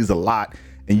abilities a lot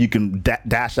and you can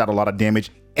dash out a lot of damage,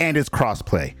 and it's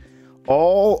crossplay.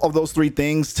 All of those 3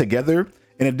 things together,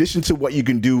 in addition to what you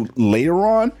can do later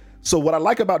on. So what I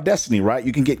like about Destiny, right?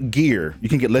 You can get gear, you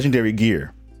can get legendary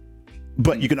gear,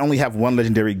 but you can only have 1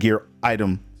 legendary gear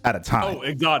item at a time. Oh,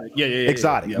 exotic. Yeah.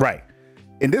 Exotic, right.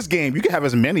 In this game, you can have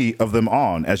as many of them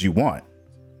on as you want.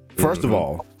 First of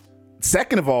all.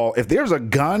 Second of all, if there's a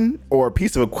gun or a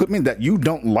piece of equipment that you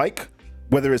don't like,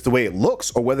 whether it's the way it looks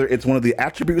or whether it's one of the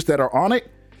attributes that are on it,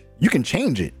 you can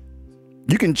change it.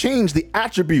 You can change the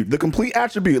attribute, the complete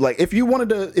attribute. Like if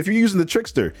you're using the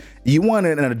Trickster, you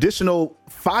wanted an additional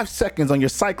 5 seconds on your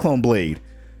Cyclone Blade,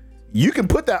 you can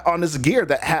put that on this gear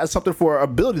that has something for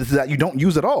abilities that you don't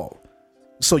use at all.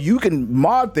 So you can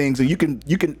mod things and you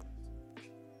can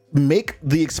make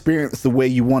the experience the way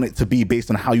you want it to be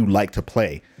based on how you like to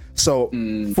play. So,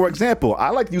 for example, I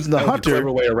like using the Hunter. A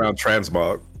clever way around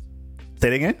transmog. Say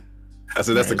it again? I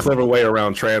said that's a clever way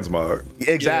around transmog.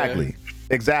 Exactly.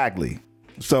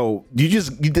 So they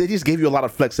just gave you a lot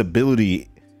of flexibility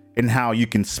and how you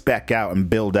can spec out and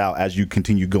build out as you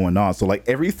continue going on. So like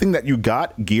everything that you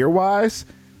got gear wise,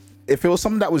 if it was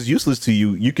something that was useless to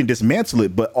you, you can dismantle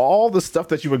it. But all the stuff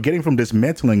that you were getting from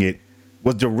dismantling it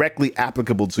was directly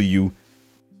applicable to you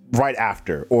right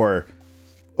after or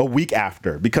a week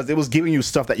after, because it was giving you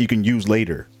stuff that you can use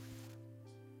later.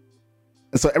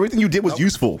 And so everything you did was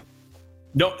useful.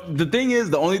 No, the thing is,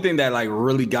 the only thing that like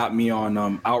really got me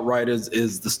on Outriders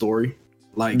is the story.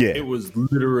 Like it was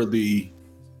literally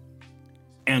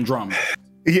Andromeda.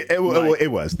 Yeah,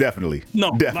 it was definitely.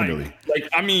 No, definitely. Like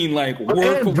I mean, like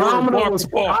word for word, bar for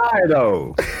bar.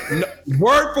 Though. No,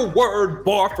 word for word,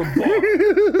 bar for bar.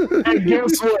 And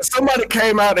guess what? Somebody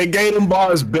came out and gave them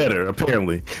bars better,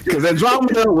 apparently, because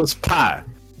Andromeda was pie.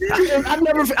 I'm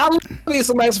getting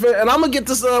some Mass Effect, and I'm gonna get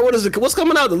this. What is it? What's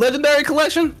coming out? The Legendary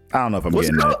Collection? I don't know if I'm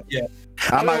getting that. Yeah.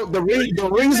 The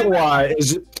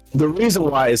reason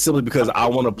why is simply because I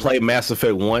want to play Mass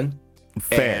Effect 1.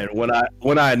 Fair. And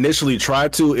when I initially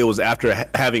tried to, it was after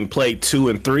having played 2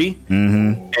 and 3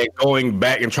 and going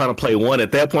back and trying to play 1.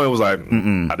 At that point, it was like,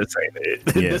 this ain't it.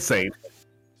 Yeah. This ain't it.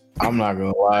 I'm not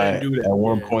gonna lie. At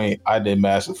one point, I did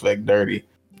Mass Effect dirty,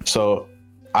 so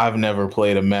I've never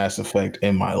played a Mass Effect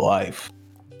in my life,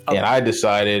 and I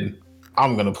decided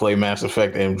I'm gonna play Mass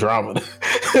Effect Andromeda.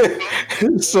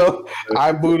 So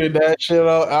I booted that shit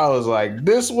up. I was like,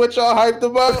 "This what y'all hyped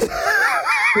about? Is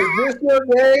this your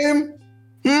game?"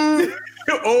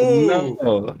 Oh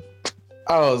No.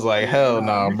 I was like, "Hell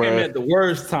no, you bro! came at the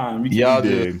worst time. Y'all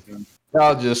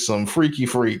just some freaky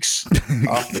freaks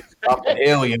off the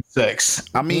alien sex."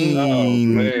 I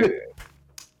mean,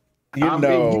 You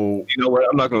know what?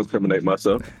 I'm not gonna discriminate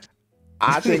myself.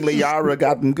 I think Liara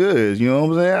got them goods. You know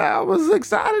what I'm saying? I was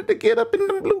excited to get up in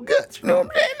them blue guts. You know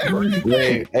what I'm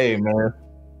saying? Hey man!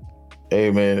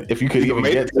 If you could even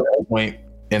get to that point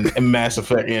in Mass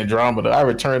Effect Andromeda, I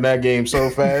returned that game so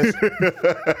fast.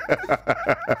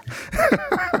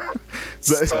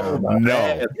 No.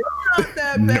 Not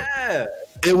that bad.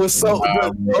 It was so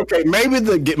okay. Maybe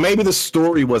the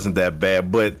story wasn't that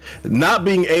bad, but not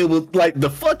being able, like,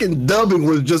 the fucking dubbing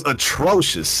was just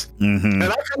atrocious, and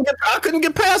I couldn't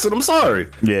get past it. I'm sorry.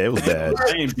 Yeah, it was bad.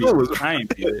 I ain't beat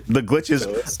it. The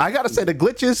glitches. I gotta say the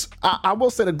glitches. I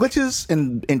will say the glitches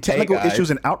and technical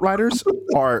issues in Outriders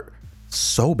are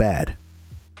so bad.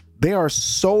 They are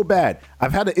so bad.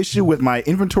 I've had an issue with my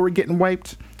inventory getting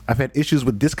wiped. I've had issues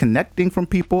with disconnecting from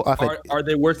people. Are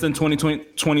they worse than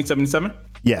 2077?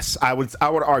 Yes, I would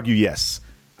argue yes.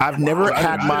 I've never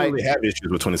had I really have issues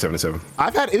with 2077.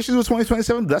 I've had issues with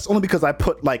 2027. That's only because I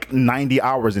put like 90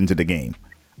 hours into the game.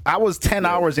 I was 10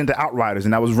 hours into Outriders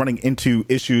and I was running into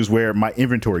issues where my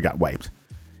inventory got wiped.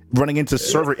 Running into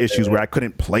server issues where I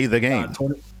couldn't play the game.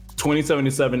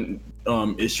 2077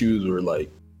 issues were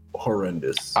like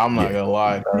horrendous. I'm not gonna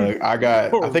lie, dog. I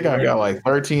think I got like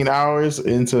 13 hours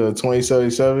into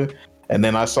 2077, and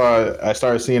then I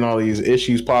started seeing all these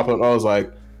issues pop up. I was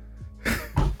like,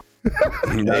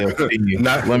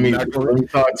 let me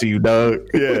talk to you, Doug.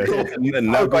 Yeah,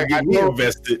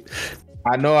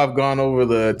 I know I've gone over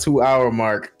the 2-hour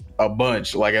mark a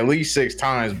bunch, like at least 6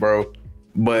 times, bro.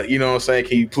 But you know what I'm saying?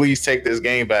 Can you please take this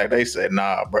game back? They said,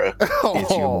 nah, bro.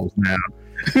 It's yours now.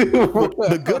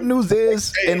 The good news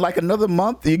is, in like another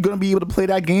month, you're gonna be able to play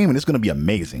that game, and it's gonna be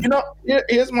amazing. You know,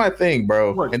 here's my thing,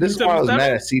 bro. And this is why I was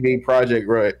mad at CD Projekt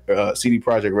Red.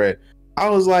 I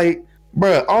was like,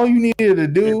 bro, all you needed to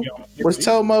do was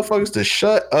tell motherfuckers to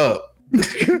shut up.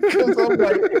 Because I'm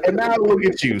like, and now look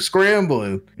at you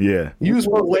scrambling. Yeah, you was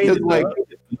like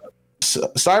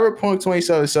Cyberpunk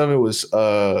 2077 was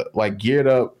like geared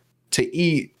up to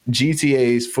eat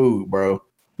GTA's food, bro.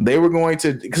 They were going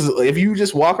to, because if you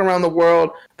just walk around the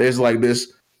world, there's like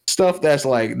this stuff that's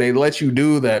like they let you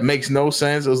do that makes no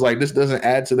sense. It was like, this doesn't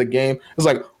add to the game. It's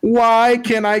like, why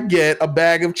can I get a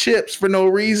bag of chips for no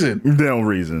reason? No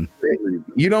reason.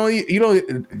 You don't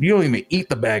even eat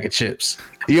the bag of chips.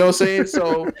 You know what I'm saying?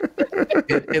 So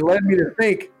it led me to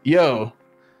think, yo,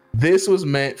 this was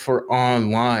meant for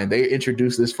online. They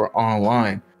introduced this for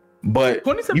online, but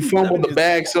you fumbled the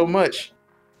bag so much.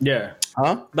 Yeah.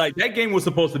 Huh? Like that game was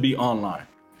supposed to be online.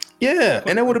 Yeah,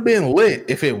 and it would have been lit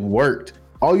if it worked.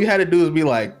 All you had to do is be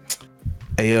like,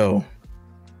 hey, yo,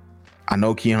 I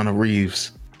know Keanu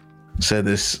Reeves said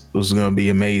this was going to be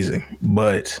amazing,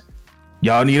 but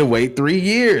y'all need to wait 3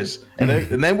 years. And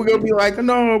then we're going to be like,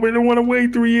 no, we don't want to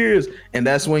wait 3 years. And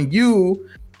that's when you,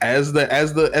 as the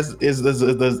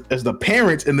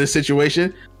parent in this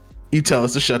situation, you tell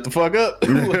us to shut the fuck up.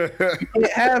 You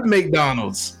can't have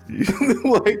McDonald's. Like, you know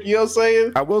what I'm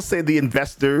saying? I will say the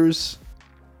investors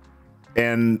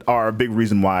are a big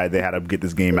reason why they had to get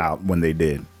this game out when they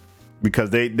did. because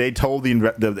they told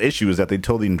the issue is that they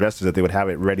told the investors that they would have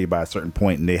it ready by a certain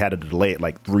point, and they had to delay it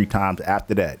like 3 times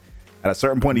after that. At a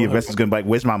certain point, the investor's gonna be like,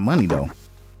 "Where's my money, though?"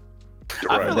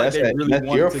 I feel like they really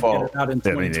wanted your to fault. get it out in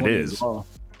I mean, 2020 it as is. well.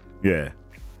 Yeah.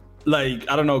 Like,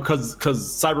 I don't know, because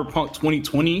Cyberpunk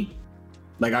 2020,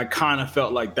 like, I kind of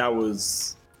felt like that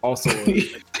was also you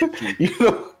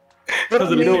know,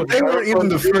 because of You know, the they weren't even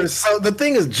the first. So the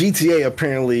thing is, GTA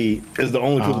apparently is the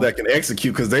only people that can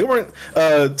execute because they weren't.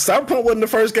 Cyberpunk wasn't the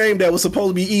first game that was supposed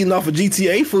to be eating off of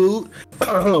GTA food.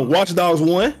 Watch Dogs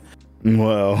 1.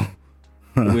 Well,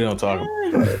 we don't talk about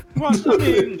it. Well, I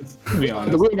mean, to be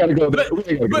honest. We gotta go there.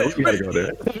 But- We gotta go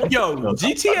there. Yo,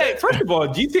 GTA. First of all,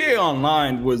 GTA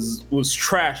Online was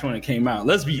trash when it came out.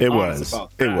 Let's be it honest was.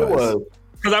 about It that. was.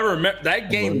 Because I remember that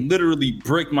game literally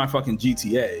bricked my fucking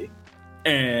GTA,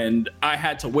 and I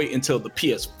had to wait until the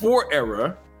PS4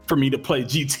 era for me to play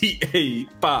GTA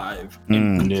 5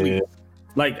 and complete. Yeah.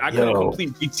 Like, I couldn't Yo.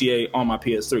 complete GTA on my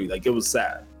PS3. Like, it was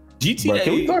sad. But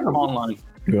can we GTA talk about- Online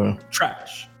Yeah.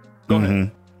 trash. Go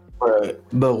ahead. But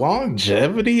the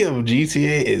longevity of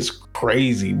GTA is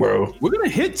crazy, bro. We're gonna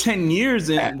hit 10 years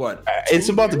in what? It's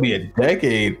about to be a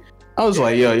decade. I was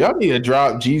like, yo, y'all need to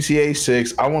drop GTA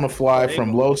 6. I want to fly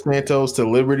from Los Santos to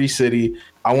Liberty City.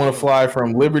 I want to fly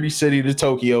from Liberty City to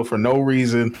Tokyo for no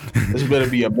reason. This better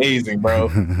be amazing, bro.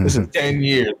 This is 10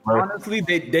 years, bro. Honestly,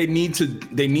 they need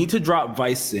to drop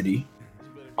Vice City,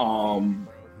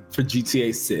 for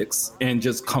GTA 6 and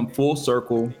just come full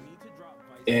circle.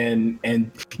 And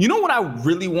you know what I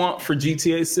really want for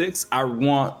GTA 6? I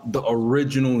want the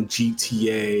original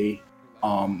GTA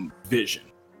vision.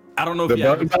 I don't know if The you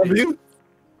have bottom view.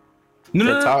 no.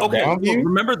 The top Okay, down so view?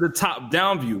 remember the top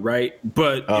down view, right?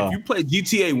 But if you play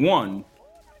GTA 1,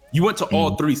 you went to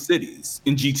all 3 cities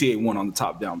in GTA 1 on the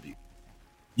top down view.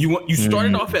 You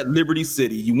started off at Liberty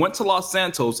City, you went to Los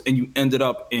Santos, and you ended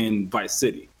up in Vice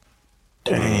City.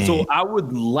 Dang. So I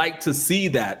would like to see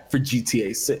that for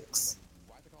GTA 6.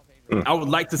 I would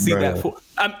like to see that for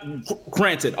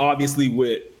granted, obviously,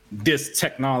 with this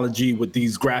technology, with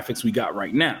these graphics we got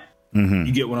right now.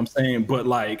 You get what I'm saying? But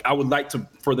like, I would like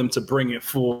for them to bring it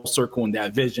full circle in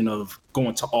that vision of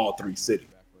going to all 3 cities.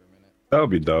 That would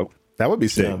be dope. That would be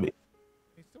sick.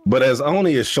 But as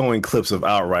Oni is showing clips of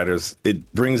Outriders,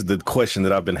 it brings the question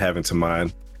that I've been having to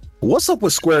mind. What's up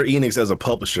with Square Enix as a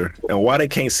publisher and why they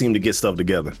can't seem to get stuff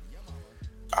together?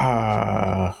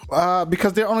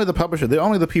 Because they're only the publisher. They're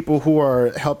only the people who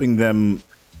are helping them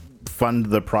fund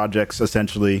the projects,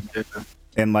 essentially,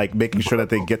 and like making sure that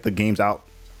they get the games out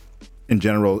in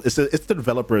general. It's the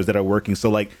developers that are working. So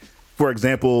like, for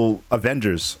example,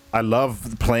 Avengers. I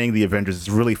love playing the Avengers. It's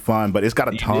really fun, but it's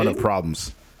got a ton of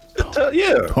problems.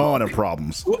 Yeah. Ton of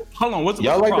problems. Hold on, what's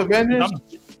Y'all the like problem? Avengers?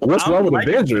 What's I'm wrong with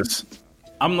liking- Avengers?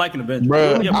 I'm liking Avengers.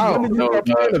 Bruh, Yeah, I but- don't know,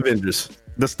 dog. Avengers.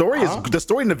 The story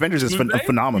in Avengers is Right?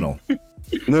 phenomenal.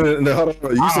 No, hold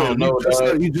on. You I said don't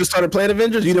know, you just started playing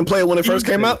Avengers? You didn't play it when it first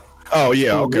came out? Oh,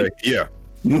 yeah. Okay. Yeah.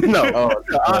 No.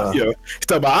 Yeah.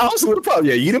 I also with a problem.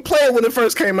 Yeah, you didn't play it when it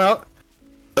first came out.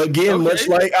 Again, Okay. much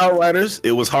like Outriders,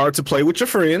 it was hard to play with your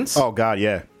friends. Oh God,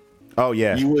 yeah. Oh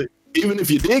yeah. You would, even if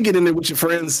you did get in there with your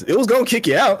friends, it was gonna kick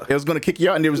you out. It was going to kick you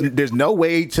out, and there's no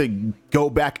way to go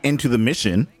back into the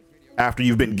mission after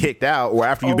you've been kicked out or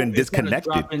after you've been it's gonna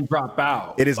disconnected. Drop in, drop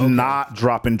out. It is not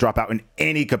drop in, drop out in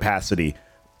any capacity,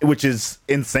 which is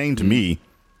insane to me.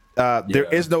 There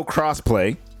is no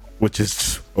crossplay, which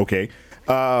is okay.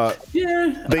 Yeah,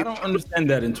 I don't understand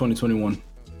that in 2021.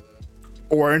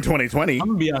 Or in 2020, I'm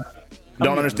gonna be honest.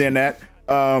 don't understand that.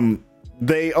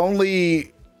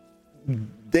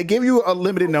 They gave you a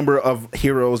limited number of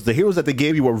heroes. The heroes that they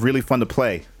gave you were really fun to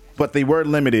play, but they were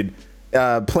limited.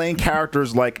 Playing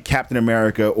characters like Captain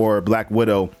America or Black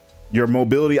Widow, your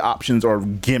mobility options are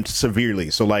gimped severely.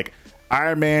 So like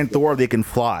Iron Man, Thor, they can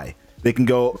fly. They can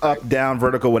go up, down,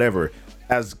 vertical, whatever.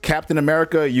 As Captain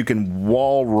America, you can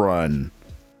wall run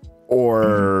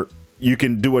or you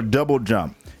can do a double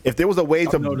jump. If there was a way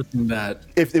I'm noticing that.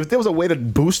 if there was a way to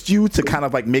boost you to kind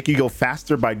of like make you go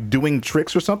faster by doing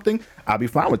tricks or something, I'd be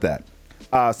fine with that.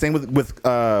 Same with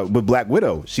Black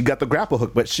Widow. She got the grapple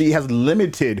hook, but she has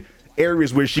limited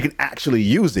areas where she can actually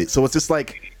use it. So it's just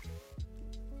like,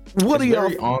 what It's are y'all?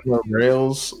 very on the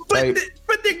rails. Like,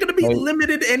 But they're gonna be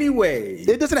limited anyway.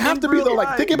 It doesn't have In to be though. real Like,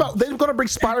 life. think about, they're gonna bring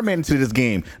Spider-Man into this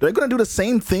game. They're gonna do the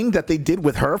same thing that they did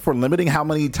with her for limiting how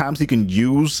many times he can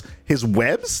use his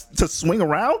webs to swing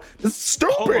around. It's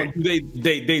Hold stupid. on,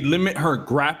 do they limit her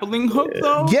grappling hook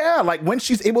though? Yeah, like when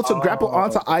she's able to grapple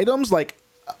onto items, like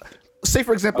say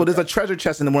for example, there's a treasure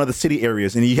chest in one of the city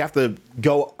areas, and you have to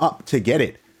go up to get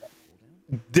it.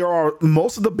 There are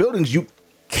most of the buildings you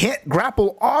can't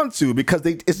grapple onto because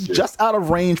it's just out of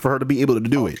range for her to be able to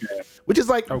do it. Which is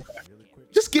like,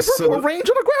 just give her more range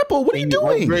on a grapple. What are you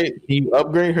doing? Can you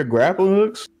upgrade her grappling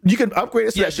hooks? You can upgrade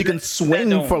it so that she can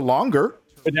swing for longer.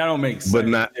 But that don't make sense. But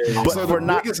not. But So for the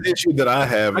not- biggest issue that I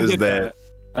have is that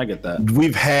I get that.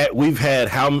 we've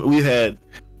had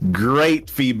great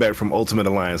feedback from Ultimate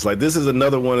Alliance. Like, this is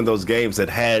another one of those games that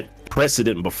had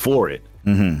precedent before it.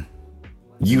 Mm-hmm.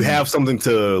 You have something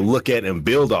to look at and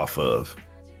build off of.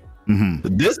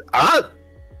 Mm-hmm. This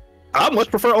I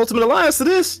much prefer Ultimate Alliance to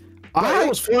this. It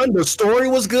was fun. The story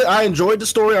was good. I enjoyed the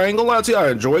story. I ain't gonna lie to you. I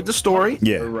enjoyed the story.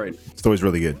 Yeah, Right. story's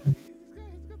really good.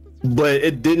 But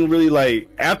it didn't really, like,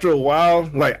 after a while,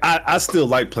 like, I still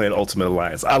like playing Ultimate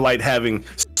Alliance. I liked having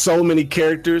so many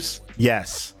characters.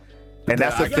 Yes, and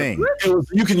that's the thing.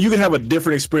 You can have a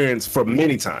different experience from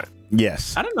many times.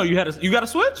 Yes, I didn't know you got a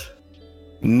Switch.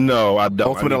 No, I don't.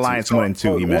 Ultimate I need Alliance to. 1 and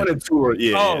 2, you meant. 1 and 2 are,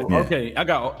 yeah. Oh, Yeah. okay.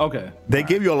 Okay. they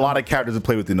give you a lot of characters to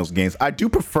play with in those games. I do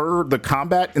prefer the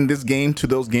combat in this game to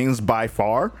those games by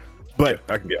far, but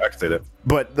I can say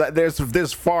that.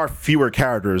 there's far fewer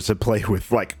characters to play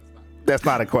with. Like, that's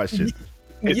not a question.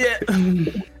 Yeah.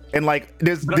 And like,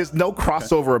 there's no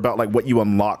crossover about like what you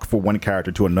unlock for one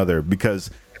character to another, because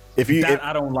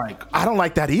I don't like. I don't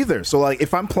like that either. So like,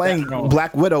 if I'm playing No.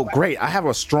 Black Widow, great, I have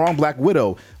a strong Black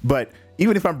Widow, but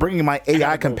even if I'm bringing my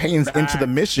AI companions into the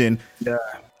mission,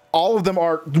 all of them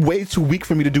are way too weak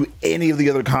for me to do any of the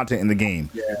other content in the game.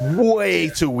 Way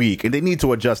too weak, and they need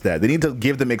to adjust that. They need to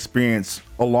give them experience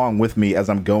along with me as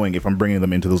I'm going if I'm bringing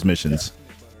them into those missions.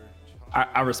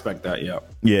 I respect that. Yeah.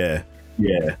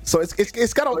 Yeah. So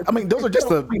it's got. I mean, those are just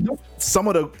some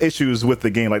of the issues with the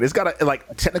game. Like, it's got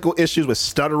like technical issues with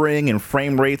stuttering and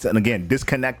frame rates, and again,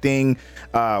 disconnecting,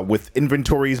 with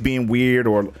inventories being weird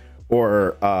or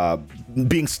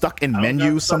being stuck in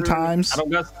menus sometimes. I don't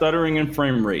got stuttering and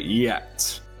frame rate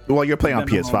yet. Well, you're playing on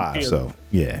Then I'm PS5, on so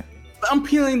yeah. I'm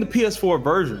peeling the PS4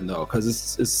 version though, because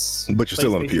it's. But you're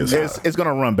still on PS5. It's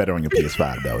gonna run better on your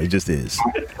PS5 though. It just is.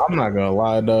 I'm not gonna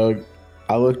lie, dog.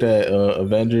 I looked at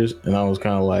Avengers and I was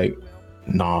kind of like,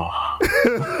 nah.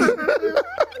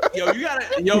 Yo, you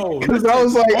gotta. Yo, Because I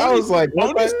was like, what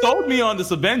Oni the- sold me on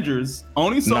this Avengers.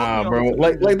 Oni sold me Nah, on bro. this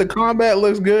Like Avengers. the combat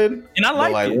looks good, And I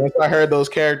but, like it. once I heard those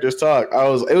characters talk,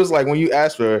 it was like when you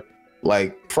ask for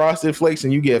like Frosted Flakes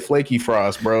and you get Flaky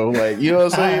Frost, bro. Like, you know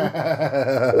what I'm saying?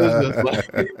 It was just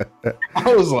like,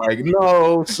 I was like,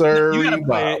 no, sir. You gotta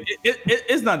play it.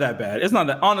 It's not that bad. It's not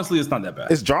that. Honestly, it's not that bad.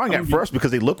 It's jarring at first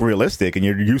because they look realistic and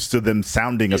you're used to them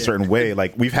sounding a certain way.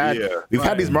 Like we've had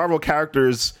these Marvel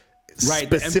characters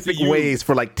specific the MCU. ways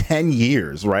for like 10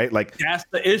 years, right? Like, That's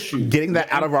the issue. getting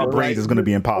that out of our brains is going to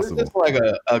be impossible. It's like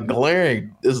a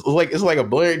glaring. It's like a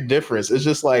blaring difference. It's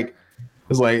just like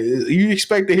you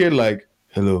expect to hear like,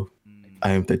 "Hello,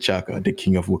 I am T'Chaka, the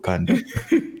king of Wakanda,"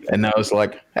 and now it's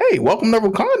like, "Hey, welcome to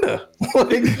Wakanda."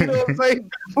 Like, you know what I'm saying?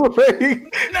 Like,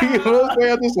 you know what I'm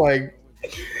saying? I'm just like,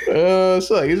 it's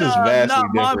like it's just vastly not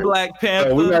my different. Black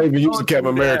Panther. We're not even using Don't Captain do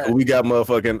America. that. We got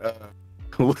motherfucking.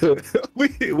 What's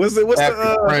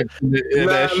Captain Crunch and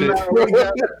that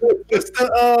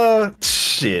shit.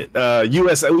 Shit.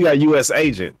 US. We got US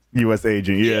agent. U.S.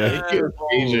 agent, yeah.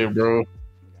 Asian, bro.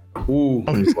 Ooh.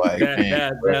 I'm just like,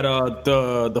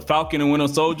 the Falcon and Winter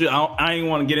Soldier. I ain't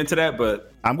want to get into that,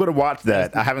 but I'm going to watch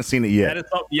that. I haven't seen it that yet. is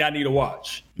something y'all need to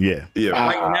watch. Yeah. Yeah.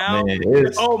 Right now, man,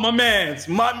 it's- oh my man's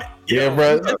yeah, yo,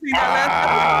 bro. you just seen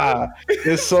that last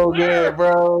episode? It's so good,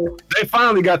 bro. They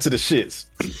finally got to the shits.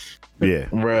 Yeah.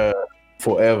 Bruh,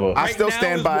 forever. I still now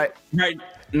stand is by. Right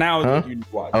now, is Huh? what you need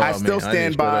to watch. Oh, I man, still I need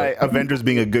stand to by shut up. Avengers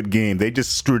being a good game. They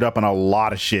just screwed up on a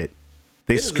lot of shit.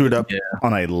 They screwed up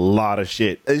on a lot of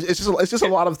shit. It's just a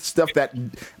lot of stuff that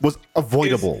was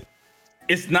avoidable.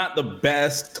 It's not the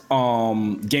best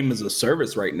game as a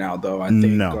service right now, though. I think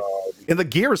No. And the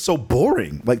gear is so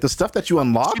boring. Like the stuff that you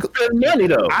unlock. Money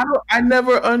though. I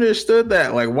never understood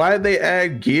that. Like, why did they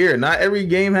add gear? Not every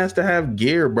game has to have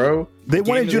gear, bro. They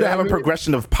wanted Game you to is have a everything.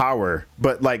 progression of power,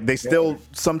 but like they still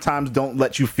sometimes don't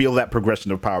let you feel that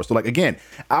progression of power. So like again,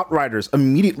 Outriders,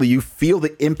 immediately you feel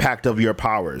the impact of your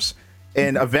powers.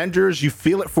 And Avengers, you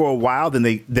feel it for a while, then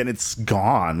it's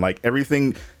gone. Like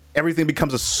everything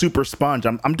becomes a super sponge.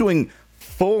 I'm doing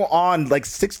full on like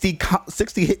 60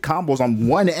 hit combos on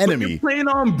one enemy. You're playing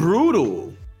on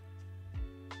brutal.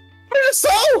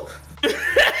 So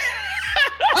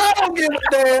I don't give a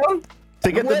damn.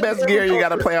 To get the best gear, you got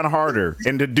to play on harder,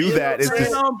 and to do that is Playing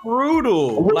just on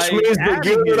brutal. Which Like, means the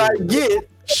gear that I get.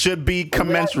 should be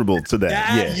commensurable to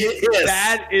that. Yeah.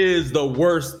 That is the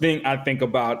worst thing I think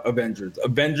about Avengers.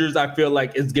 Avengers, I feel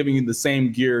like it's giving you the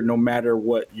same gear no matter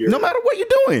what you're. No matter what you're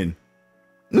doing.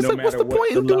 It's no like, what's matter the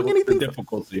point in doing anything? the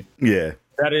difficulty. Yeah.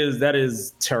 That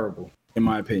is terrible in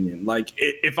my opinion. Like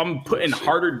if I'm putting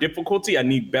harder difficulty, I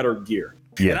need better gear.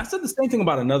 Yeah. And I said the same thing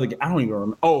about another game. I don't even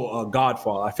remember.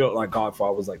 Godfall. I felt like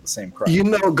Godfall was like the same crap. You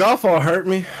know, Godfall hurt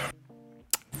me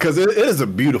because it is a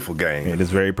beautiful game. It is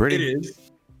very pretty. It is.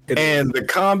 And the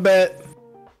combat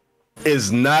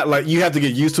is not like you have to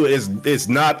get used to it. It's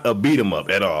not a beat 'em up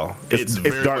at all. It's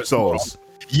very Dark much Souls.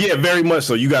 Yeah, very much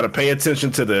so. You got to pay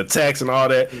attention to the attacks and all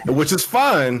that, which is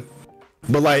fine.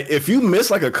 But like, if you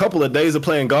miss like a couple of days of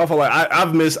playing Godfall, like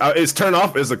I've missed, it's turned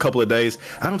off as a couple of days.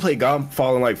 I haven't played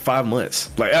Godfall in like 5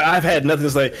 months. Like I've had nothing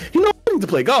to say. I need to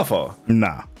play Godfall.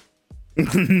 Nah.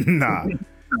 Nah.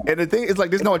 And the thing is, like,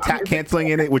 there's no attack canceling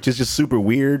in it, which is just super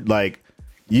weird. Like,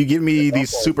 you give me these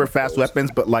super fast weapons,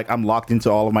 but like I'm locked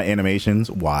into all of my animations.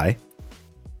 Why?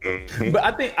 But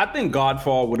I think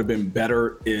Godfall would have been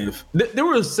better if there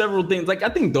were several things. Like I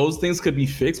think those things could be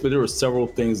fixed, but there were several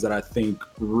things that I think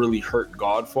really hurt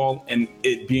Godfall, and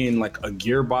it being like a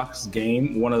Gearbox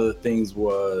game. One of the things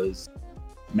was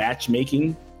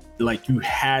matchmaking. Like you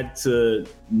had to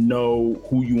know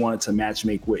who you wanted to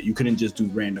matchmake with. You couldn't just do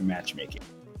random matchmaking.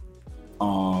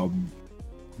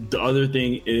 The other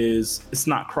thing is it's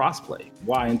not crossplay.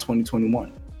 Why in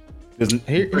 2021? I thought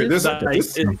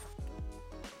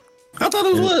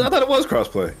it was. I thought it was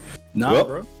crossplay. No, Well,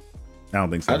 bro. I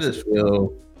don't think so.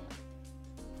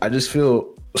 I just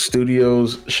feel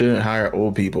studios shouldn't hire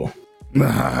old people. Ooh,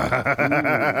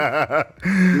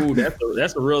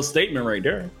 that's a real statement right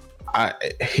there.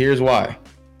 Here's why.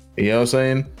 You know what I'm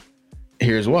saying?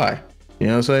 Here's why. You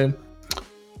know what I'm saying?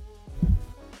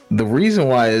 The reason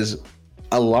why is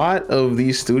a lot of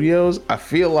these studios, I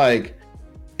feel like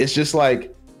it's just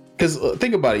like, because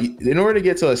think about it. In order to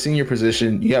get to a senior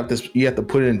position, you have to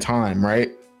put in time, right?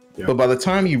 Yeah. But by the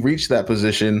time you reach that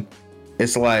position,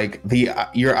 it's like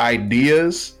your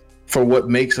ideas for what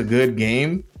makes a good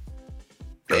game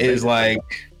is like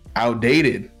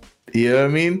outdated. You know what I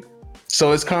mean?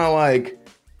 So it's kind of like,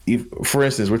 for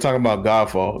instance, we're talking about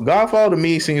Godfall. Godfall to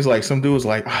me seems like some dude was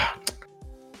like,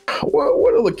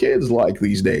 what are the kids like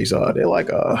these days? They like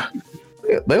the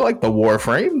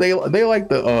Warframe. They like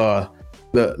the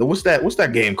what's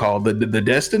that game called? The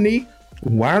Destiny.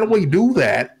 Why don't we do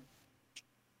that?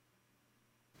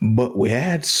 But we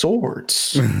had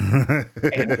swords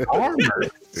and armor.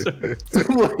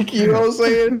 Like, you know what I'm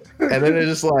saying? And then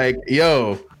it's just like,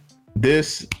 yo,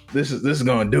 this is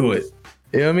gonna do it.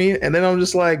 You know what I mean? And then I'm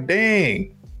just like,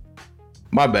 dang.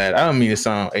 My bad. I don't mean to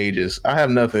sound ageist. I have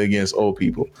nothing against old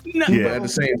people. No, Yeah. But at the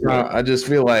same time, I just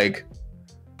feel like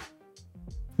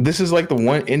this is like the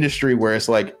one industry where it's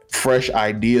like fresh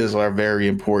ideas are very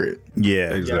important.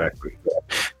 Yeah. Exactly.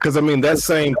 Because I mean, that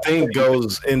same thing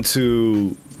goes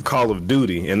into Call of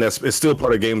Duty, and it's still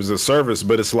part of games as a service.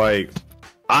 But it's like,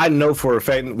 I know for a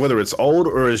fact, whether it's old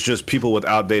or it's just people with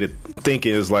outdated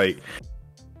thinking, is like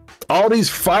all these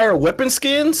fire weapon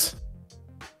skins,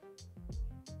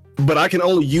 but I can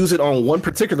only use it on one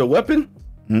particular weapon.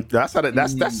 That's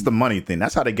the money thing.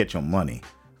 That's how they get your money.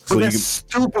 So that's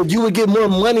stupid. You would get more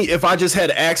money if I just had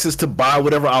access to buy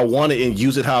whatever I wanted and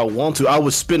use it how I want to. I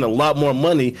would spend a lot more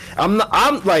money. I'm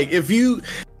like, if you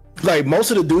like,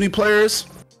 most of the Duty players,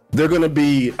 they're gonna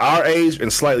be our age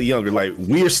and slightly younger. Like,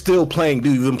 we're still playing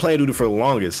Duty. We've been playing Duty for the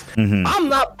longest. I'm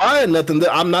not buying nothing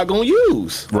that I'm not gonna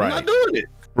use. Right. I'm not doing it.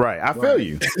 Right, I feel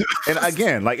you. And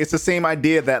again, like, it's the same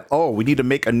idea that, we need to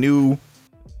make a new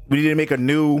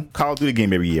Call of Duty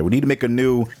game every year. We need to make a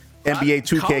new NBA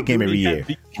 2K game every year.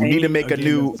 We need to make a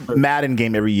new Madden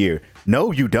game every year.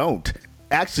 No, you don't.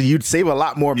 Actually, you'd save a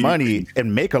lot more money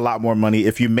and make a lot more money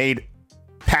if you made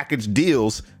package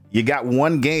deals. You got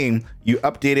one game, you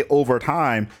update it over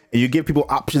time, and you give people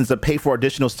options to pay for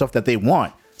additional stuff that they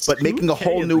want. But making a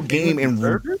whole new game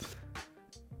and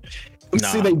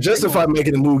See, they justify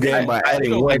making a new game by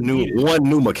adding one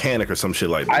new mechanic or some shit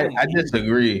like that. I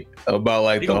disagree about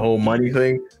like the whole money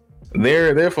thing.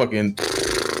 They're fucking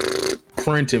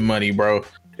printing money, bro.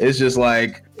 It's just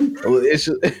like, it's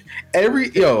just,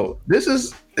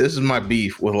 this is my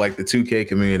beef with like the 2K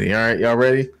community. All right, y'all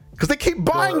ready? because they keep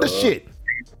buying the shit.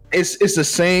 It's the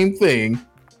same thing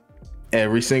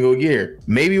every single year,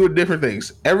 maybe with different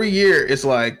things. Every year, it's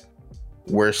like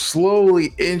we're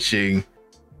slowly inching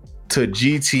to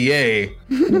GTA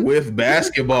with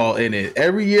basketball in it.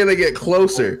 Every year they get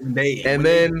closer. When they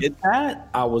did that,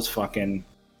 I was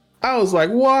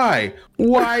like, why?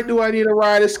 Why do I need to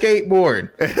ride a skateboard?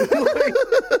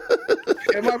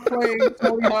 Am I playing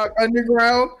Tony Hawk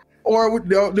Underground? Or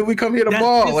do we come here to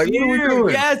ball? Like, what are we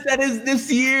doing? Yes, that is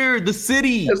this year. The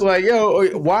city. It's like,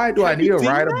 yo, why do I need to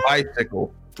ride a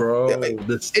bicycle? bro.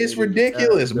 It's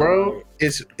ridiculous, bro.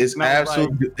 It's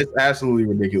absolutely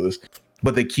ridiculous.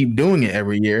 But they keep doing it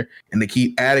every year, and they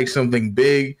keep adding something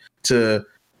big to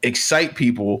excite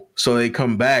people, so they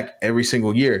come back every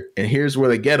single year. And here's where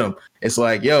they get them. It's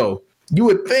like, yo, you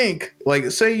would think,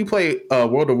 like, say you play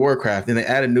World of Warcraft and they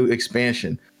add a new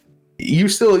expansion, you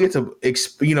still get to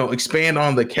expand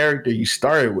on the character you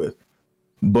started with.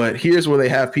 But here's where they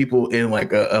have people in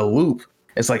like a loop.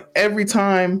 It's like every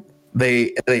time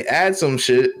they add some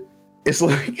shit, it's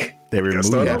like They remove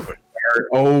start it. over. start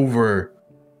over.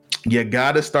 You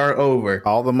gotta start over.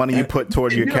 All the money you put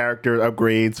towards your character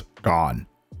upgrades gone.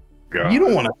 God. You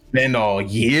don't want to spend all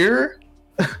year.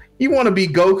 You want to be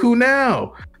Goku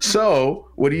now. So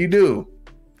what do?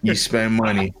 You spend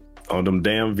money On them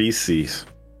damn VCs.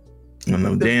 on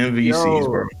them damn VCs,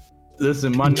 bro.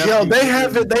 Listen, my nephew, Yo, they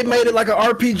have it. They made it like an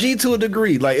RPG to a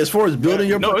degree. Like as far as building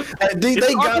your, No, they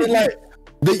got it RPG. like.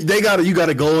 They got to. You got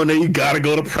to go in there. You got to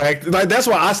go to practice. Like that's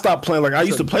why I stopped playing. Like I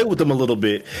used to play with them a little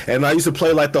bit, and I used to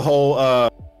play like the whole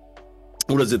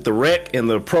what is it, the rec and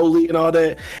the pro league and all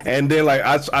that. And then like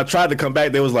I tried to come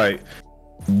back. They was like,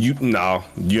 you ain't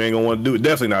gonna want to do it.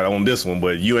 Definitely not on this one,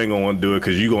 but you ain't gonna want to do it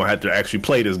because you're gonna have to actually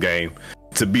play this game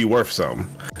to be worth something.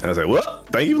 And I was like, well,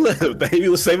 thank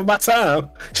you for saving my time.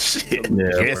 Shit.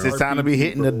 Yeah, Guess bro. it's time to be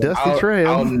hitting the dusty I'll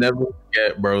trail. never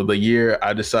forget, bro, the year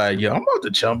I decided, I'm about to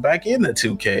jump back into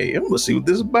 2K. I'm gonna see what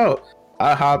this is about.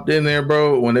 I hopped in there,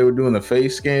 bro, when they were doing the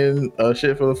face scan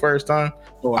shit for the first time.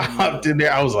 I hopped in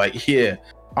there. I was like, yeah,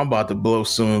 I'm about to blow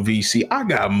soon, VC. I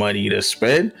got money to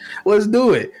spend. Let's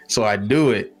do it. So I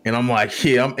do it. And I'm like,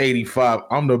 yeah, I'm 85.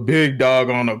 I'm the big dog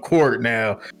on the court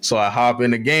now. So I hop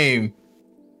in the game,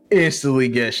 instantly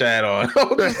get shat on. I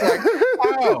was just like,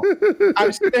 wow.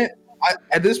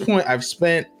 At this point, I've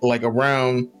spent like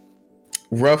around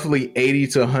roughly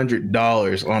 $80 to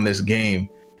 $100 on this game,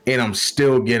 and I'm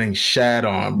still getting shat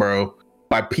on, bro,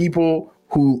 by people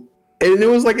who. And it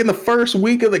was like in the first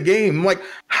week of the game. I'm like,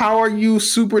 how are you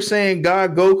Super Saiyan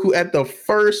God Goku at the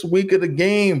first week of the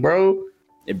game, bro?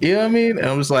 You know what I mean? And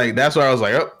I'm just like, that's where I was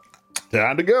like, oh,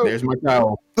 Time to go. there's my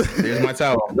towel. There's my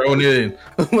towel. I'm throwing it in.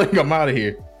 like, I'm out of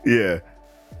here. Yeah.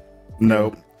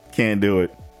 Nope. Can't do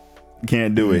it.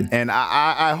 Can't do it. And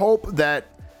I hope that,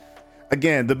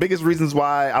 again, the biggest reasons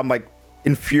why I'm like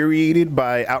infuriated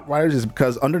by Outriders is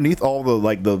because underneath all the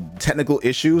like the technical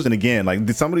issues, and again, like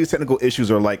some of these technical issues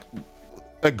are like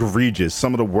egregious,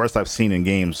 some of the worst I've seen in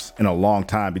games in a long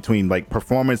time, between like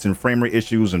performance and frame rate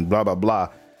issues and blah blah blah.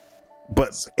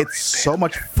 But it's so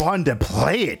much fun to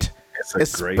play it,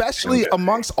 especially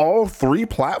amongst all three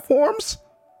platforms.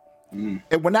 And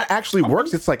when that actually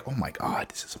works, it's like, oh my god,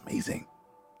 this is amazing.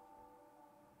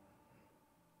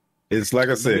 It's like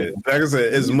I said,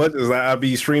 as much as I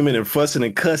be streaming and fussing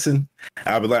and cussing,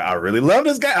 I'll be like, I really love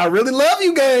this guy. I really love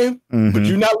you, game. But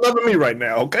you're not loving me right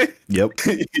now, okay? Yep.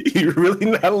 You're really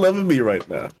not loving me right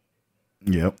now.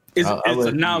 Yep. It's I'll a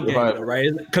let now you- game, though,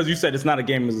 right? Because you said it's not a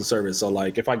game as a service. So,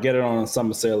 like, if I get it on a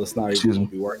summer sale, it's not even going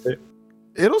to be worth it.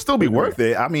 It'll still be worth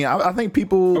it. I mean, I think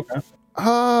people. Okay.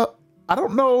 I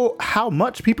don't know how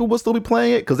much people will still be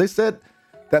playing it, because they said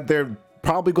that they're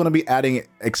probably going to be adding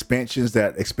expansions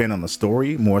that expand on the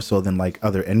story more so than like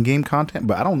other end game content.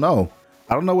 But I don't know.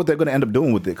 I don't know what they're going to end up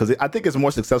doing with it, because I think it's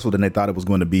more successful than they thought it was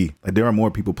going to be. Like there are more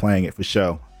people playing it for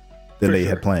show than they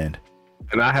had planned.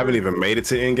 And I haven't even made it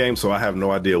to end game, so I have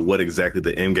no idea what exactly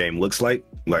the end game looks like.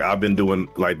 Like I've been doing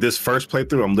like this first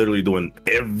playthrough, I'm literally doing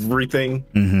everything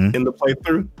in the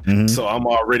playthrough. So I'm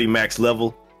already max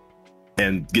level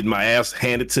and getting my ass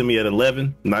handed to me at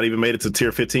 11. Not even made it to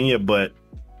tier 15 yet, but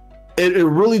it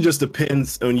really just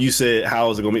depends. When you said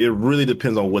how is it going to be, it really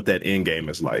depends on what that end game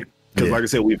is like. Because like I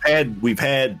said, we've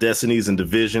had Destinies and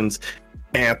Divisions,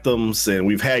 Anthems, and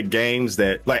we've had games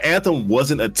that like Anthem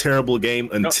wasn't a terrible game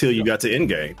until you got to end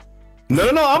game.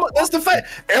 No, that's the fact.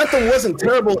 Anthem wasn't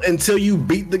terrible until you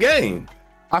beat the game.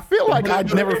 I feel like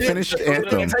I'd never finished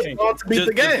Anthem. Take long to beat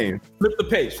the game. Flip the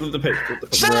page.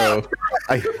 Bro,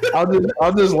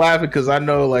 I'll just laugh because I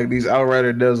know like these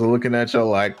Outrider devs are looking at y'all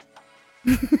like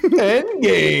end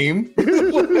game.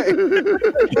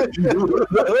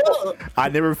 I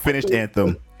never finished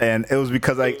Anthem, and it was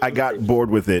because I got bored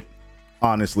with it,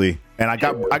 honestly, and I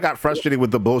got frustrated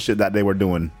with the bullshit that they were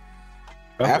doing.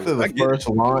 After the first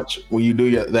launch, when you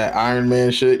do that Iron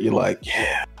Man shit, you're like,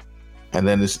 yeah, and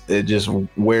then it just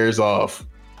wears off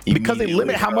Because they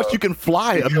limit how much you can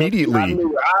fly immediately. I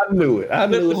knew it.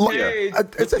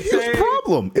 It's a huge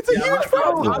problem. It's a huge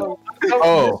problem.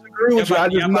 Oh, disagree with you. I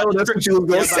just know that's what you was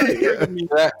gonna say.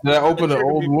 did I open an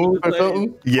old wound or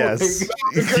something? Yes.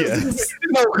 Yes.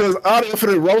 No, because I didn't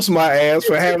finna roast my ass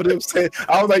for having them say.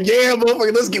 I was like, yeah,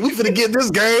 motherfucker, we finna get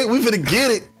this game. We finna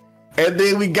get it. And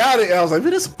then we got it. And I was like,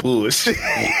 man, this is bullshit.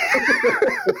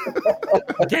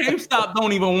 GameStop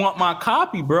don't even want my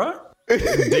copy, bro.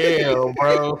 Damn,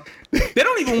 bro. They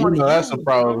don't even want to. That's a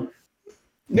problem.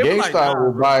 GameStop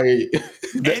will buy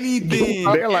anything.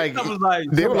 They're like,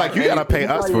 they were like, you gotta pay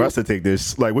us for us to take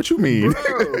this. Like, what you mean?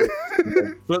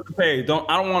 But hey, I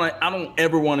don't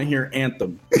ever want to hear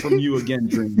Anthem from you again,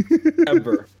 Dream.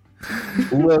 Ever.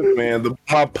 Look, man,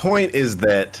 my point is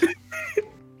that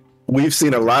we've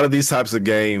seen a lot of these types of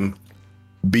games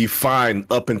be fine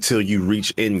up until you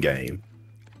reach end game.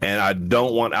 And I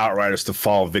don't want Outriders to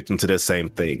fall victim to that same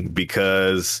thing,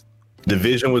 because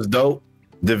Division was dope.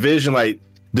 Division, they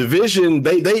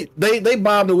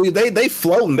bombed the weed. They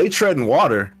floating, they treading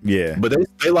water. Yeah. But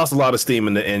they lost a lot of steam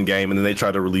in the end game, and then they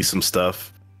tried to release some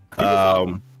stuff.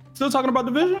 Still talking about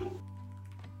Division?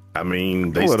 I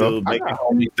mean, they still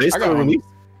release.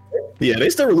 Yeah, they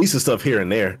still releasing stuff here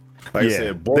and there. Like I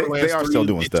said, Borderlands they are still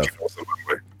doing stuff.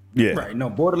 Yeah. Right. No,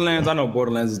 Borderlands. I know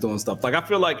Borderlands is doing stuff. Like, I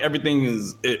feel like everything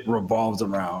revolves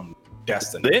around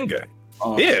Destiny. The end game.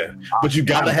 Yeah, but you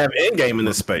got to have end game in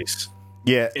this space.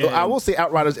 Yeah, I will say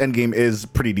Outriders Endgame is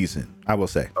pretty decent. I will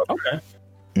say. Okay.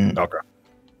 Okay.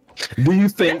 Do you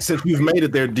think, since you've made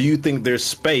it there, do you think there's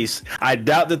space? I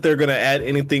doubt that they're going to add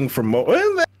anything for more.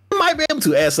 Well, they might be able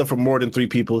to add stuff for more than 3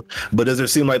 people, but does it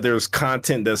seem like there's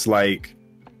content that's like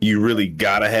you really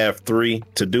got to have 3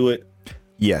 to do it?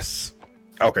 Yes.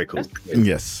 Okay, cool.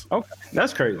 Yes. Okay,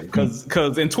 that's crazy. Because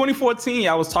in 2014,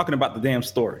 I was talking about the damn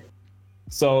story.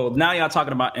 So now y'all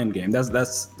talking about Endgame.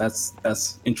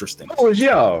 That's interesting. Oh,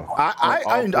 yo,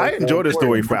 I enjoyed the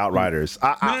story for Outriders.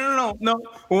 No.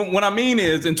 What I mean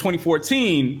is, in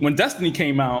 2014, when Destiny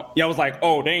came out, y'all was like,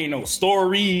 "Oh, there ain't no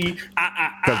story."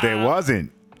 Because there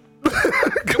wasn't.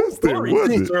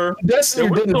 Story, sir. Destiny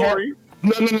There was didn't have. story. No.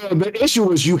 The issue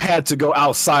was you had to go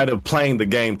outside of playing the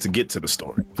game to get to the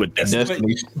story. With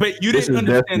Destiny. But you didn't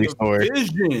understand the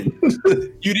vision.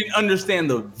 You didn't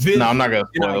understand the vision. No, I'm not gonna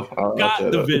spoil. You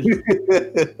got the vision.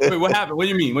 Wait, what happened? What do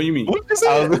you mean?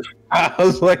 I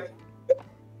was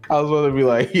going to be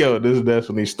like, yo, this is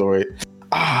Destiny story.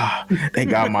 They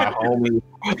got my homie.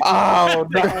 Oh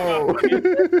no,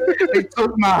 they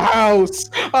took my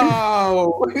house.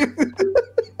 Oh.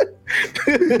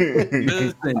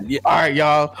 Listen, yeah. All right,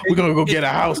 y'all, we're gonna go get a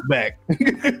house back.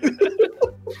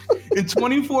 In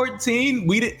 2014,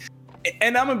 we did,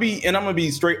 and I'm gonna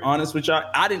be straight honest with y'all.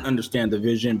 I didn't understand the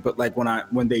vision, but like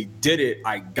when they did it,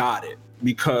 I got it,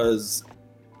 because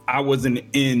I wasn't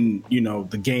in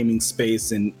the gaming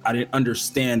space and I didn't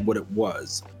understand what it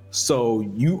was. So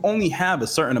you only have a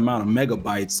certain amount of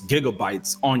megabytes,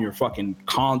 gigabytes on your fucking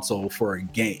console for a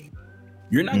game.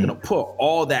 You're not gonna put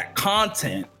all that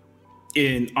content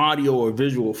in audio or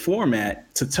visual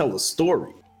format to tell a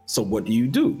story. So what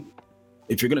do?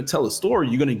 If you're going to tell a story,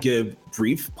 you're going to give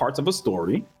brief parts of a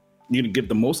story. You're going to give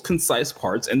the most concise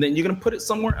parts, and then you're going to put it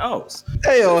somewhere else.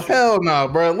 Hell no,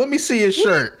 bro. Let me see your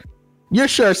shirt. Your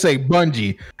shirt say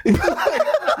Bungie.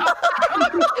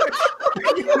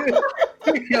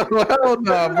 Yo, hell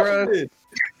no, bro.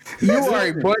 You are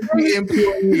a Bungie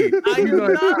employee. I've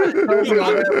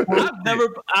never.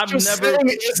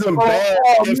 Isn't bad.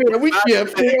 Oh man, we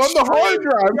can't put on the hard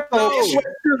drive.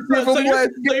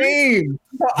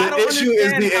 The issue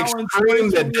is the extreme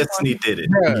that Destiny did it.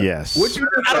 Bruh, Yes.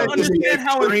 I don't understand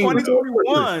how in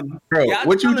 2021. Bro,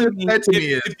 what you just said to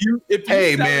me is,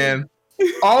 hey man,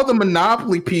 all the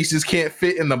Monopoly pieces can't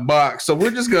fit in the box, so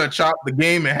we're just gonna chop the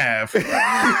game in half.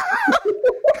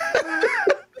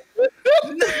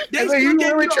 You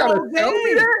really trying to tell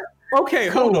me that? Okay,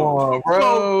 hold on,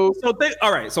 bro.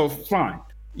 All right, so fine.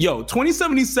 Yo,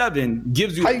 2077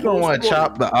 gives you. How you gonna want to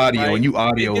chop the audio, right? And you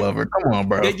audio lover? Come on,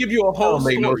 bro. They give you a whole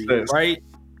story, no sense, right?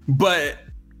 But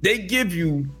they give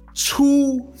you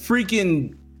 2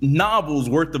 freaking novels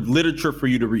worth of literature for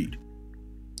you to read.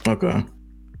 Okay.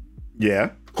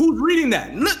 Yeah. Who's reading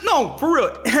that? No, for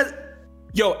real.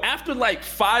 Yo, after like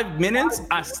 5 minutes,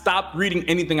 I stopped reading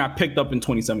anything I picked up in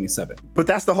 2077. But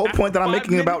that's the whole point that I'm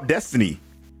making about Destiny.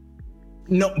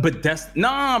 No, but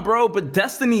But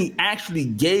Destiny actually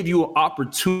gave you an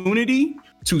opportunity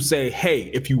to say, hey,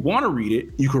 if you want to read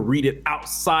it, you could read it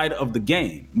outside of the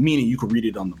game. Meaning you could read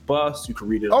it on the bus, you could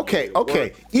read it. Okay.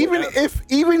 Even if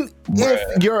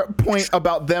your point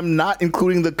about them not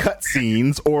including the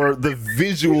cutscenes or the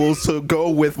visuals to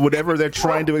go with whatever they're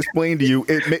trying to explain to you,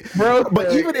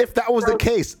 but even if that was the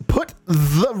case, put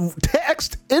the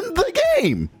text in the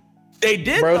game. They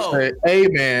did, Bro though. said, "Hey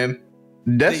man,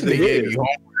 Destiny did. gave you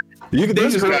homework." You can They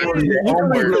read just got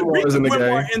the memoirs in the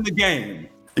game. In the game.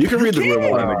 You can read the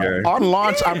memoir in the game. On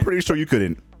launch, I'm pretty sure you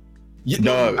couldn't.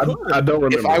 Dog, I don't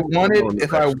remember.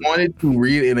 If I wanted to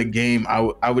read in a game,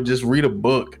 I would just read a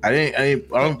book. I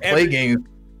don't play games.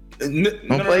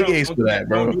 Don't play games for that,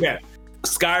 bro. Don't do that.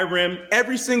 Skyrim,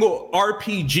 every single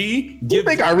RPG You gives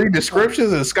think I read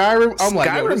descriptions in Skyrim? I'm like,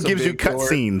 yo, Skyrim gives you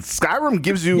cutscenes. Skyrim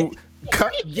gives you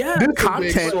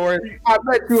content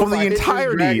from the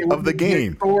entirety of the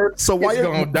game. So why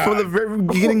from the very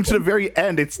beginning to the very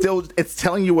end, it's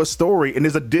telling you a story, and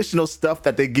there's additional stuff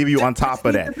that they give you on top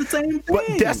of that. But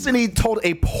Destiny told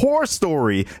a poor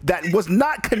story that was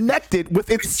not connected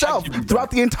with itself throughout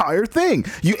the entire thing.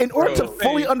 In order to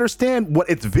fully understand what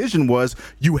its vision was,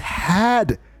 you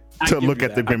had to look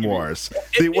at the grimoires.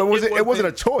 It wasn't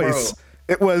a choice.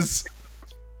 It was.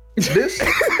 This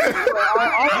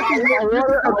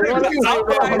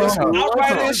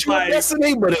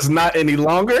Destiny, but it's not any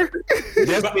longer.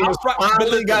 Destiny has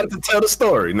finally got to tell the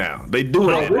story now. They do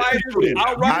it.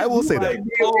 I will say that.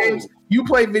 You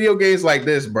play video games like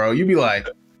this, bro. You be like,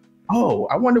 oh,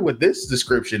 I wonder what this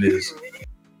description is.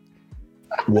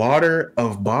 Water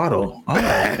of bottle. Oh.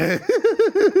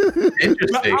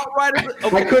 Interesting.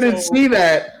 I couldn't see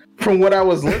that from what I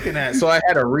was looking at, so I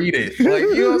had to read it. Like,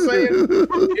 you know what I'm saying?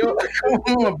 Yo,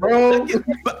 come on, bro.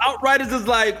 But Outriders is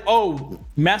like, oh,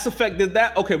 Mass Effect did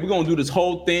that. Okay, we're gonna do this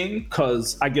whole thing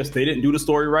because I guess they didn't do the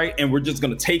story right, and we're just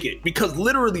gonna take it because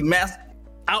literally,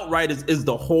 Outriders is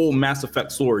the whole Mass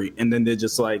Effect story, and then they're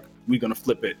just like, we're gonna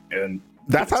flip it, and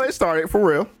that's how they started for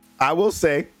real. I will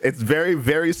say it's very,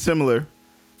 very similar,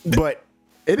 but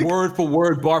word for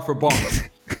word, bar for bar.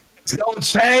 Don't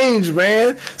change,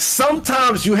 man.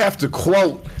 Sometimes you have to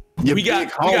quote your big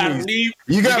homies.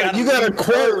 You gotta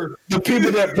quote the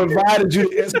people that provided you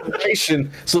the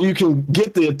inspiration so you can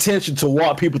get the attention to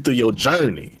walk people through your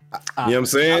journey. You know what I'm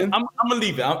saying? I'm gonna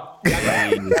leave it. I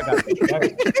got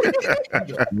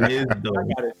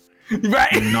it.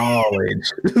 Right?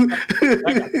 Knowledge.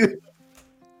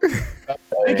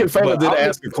 I think Fella did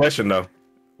ask a question though.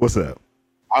 What's up?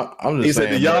 I'm just he saying,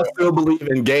 said, do y'all still believe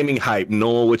in gaming hype,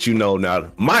 knowing what you know now?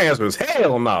 My answer is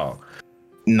hell no.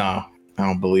 No, I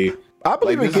don't believe. I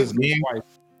believe in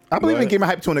gaming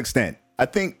hype to an extent. I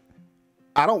think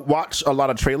I don't watch a lot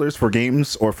of trailers for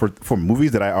games or for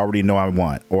movies that I already know I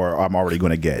want or I'm already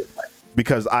going to get,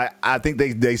 because I think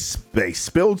they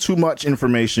spill too much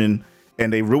information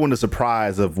and they ruin the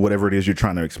surprise of whatever it is you're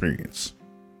trying to experience.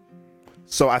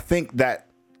 So I think that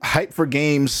hype for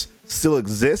games still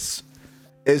exists.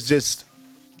 It's just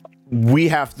we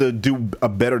have to do a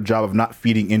better job of not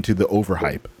feeding into the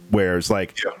overhype. Where it's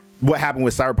like what happened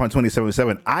with Cyberpunk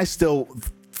 2077. I still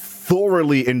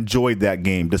thoroughly enjoyed that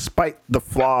game, despite the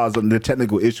flaws and the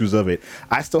technical issues of it.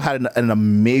 I still had an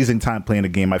amazing time playing the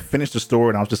game. I finished the story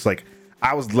and I was just like,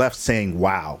 I was left saying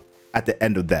wow at the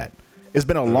end of that. It's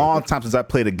been a long time since I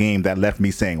played a game that left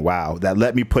me saying wow, that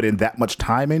let me put in that much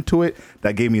time into it,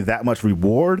 that gave me that much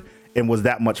reward, and was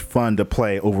that much fun to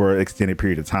play over an extended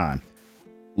period of time.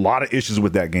 A lot of issues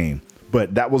with that game,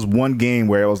 but that was one game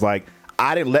where it was like,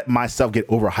 I didn't let myself get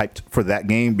overhyped for that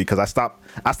game because I stopped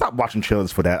watching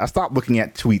trailers for that. I stopped looking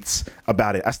at tweets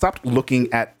about it. I stopped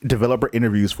looking at developer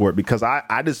interviews for it because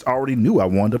I just already knew I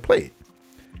wanted to play it.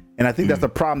 And I think that's the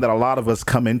problem that a lot of us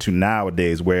come into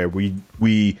nowadays, where we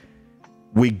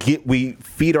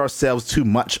feed ourselves too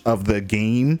much of the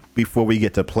game before we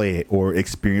get to play it or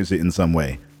experience it in some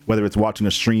way, whether it's watching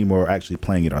a stream or actually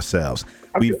playing it ourselves.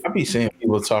 I be seeing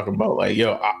people talk about like,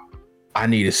 yo, I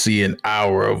need to see an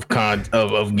hour of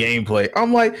gameplay.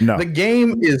 I'm like, no. The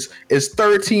game is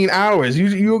 13 hours.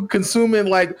 You're consuming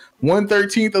like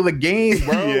 1/13 of the game,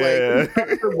 bro.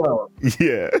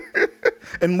 Yeah.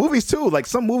 And movies too. Like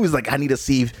some movies, like I need to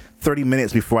see 30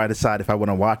 minutes before I decide if I want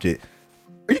to watch it.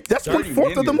 That's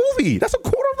 1/4 of the movie. That's 1/4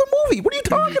 of the movie. What are you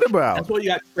talking about? That's why you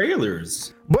got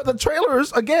trailers. But the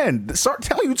trailers, again, start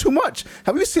telling you too much.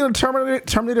 Have you seen a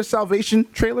Terminator Salvation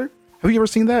trailer? Have you ever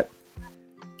seen that?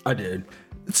 I did.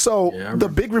 So the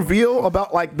big reveal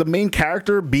about like the main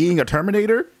character being a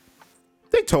Terminator,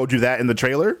 they told you that in the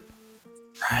trailer.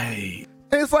 Right.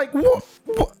 And it's like, what?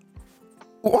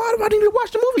 Why do I need to watch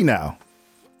the movie now?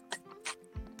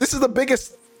 This is the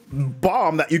biggest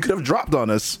bomb that you could have dropped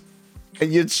on us.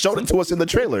 And you showed it to us in the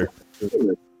trailer.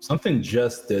 Something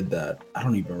just did that. I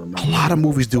don't even remember. A lot of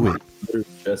movies do it.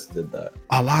 Just did that.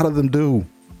 A lot of them do.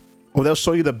 Or they'll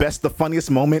show you the funniest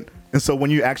moment. And so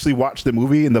when you actually watch the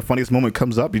movie and the funniest moment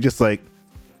comes up, you're just like,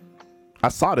 I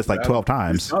saw this like 12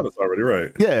 times. You saw this already,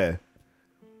 right? Yeah.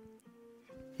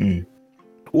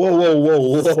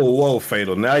 Whoa,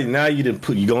 Fatal. Now you didn't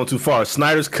put you going too far.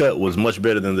 Snyder's cut was much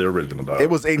better than the original, dog. It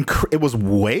was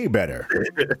way better.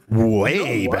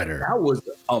 Way better. That was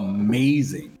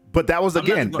amazing. But that was,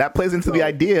 again, that plays into the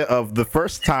idea of the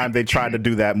first time they tried to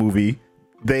do that movie,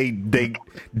 they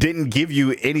didn't give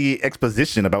you any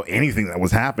exposition about anything that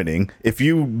was happening. If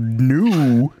you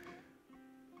knew,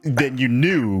 then you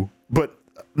knew. But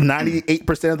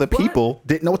 98% of the people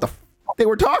didn't know what the they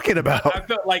were talking about. I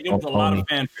felt like it was a lot of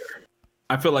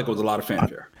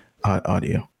fanfare.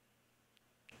 Audio.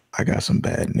 I got some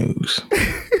bad news.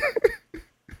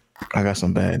 I got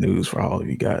some bad news for all of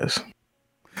you guys.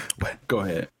 Go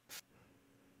ahead.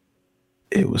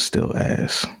 It was still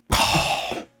ass.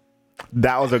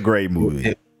 That was a great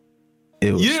movie.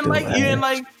 It was You didn't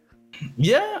like.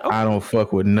 Yeah. Okay. I don't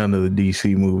fuck with none of the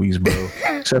DC movies, bro.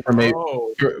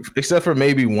 except for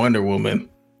maybe Wonder Woman.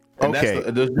 And Okay,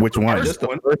 which one? Just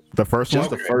the first one?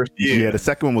 the first. Yeah, the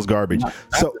second one was garbage.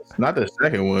 Not the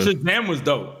second one. Shazam was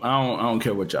dope. I don't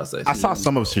care what y'all say. I saw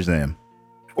some of Shazam.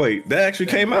 Wait, that actually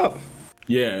came out.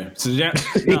 Yeah, Shazam.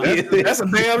 That's a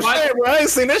damn shame, bro. I ain't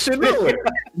seen that shit nowhere.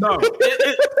 No,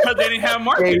 because they didn't have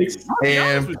marketing.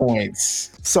 And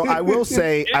points. So I will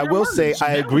say, I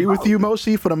agree with you,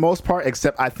 Moshi, for the most part.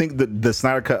 Except I think the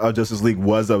Snyder Cut of Justice League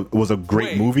was a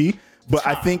great movie, but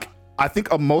I think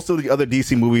most of the other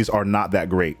DC movies are not that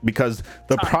great because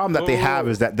the problem that they have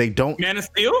is that they don't. Man of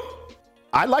Steel.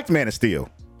 I liked Man of Steel.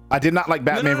 I did not like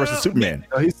Batman versus Superman.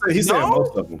 He said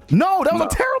most of them. No, that was a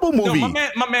terrible movie. No,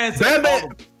 my man said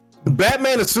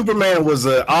Batman and Superman was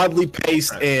oddly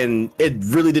paced, and it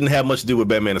really didn't have much to do with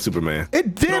Batman and Superman.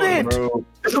 It didn't.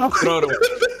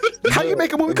 How you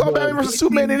make a movie called Batman versus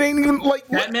Superman? It ain't even like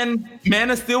Batman. Man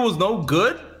of Steel was no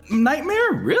good.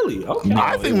 Nightmare, really? Okay.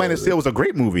 I think Man of Steel was a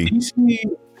great movie.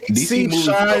 DC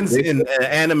shines in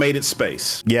animated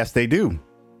space. Yes, they do.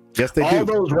 Yes, they All do.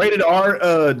 those rated R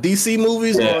DC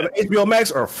movies on HBO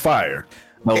Max are fire.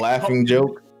 The Laughing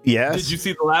Joke. Yes. Did you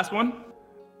see the last one?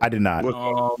 I did not.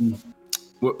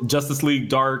 Justice League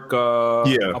Dark.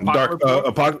 Yeah.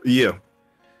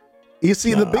 You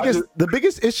see, the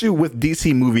biggest issue with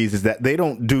DC movies is that they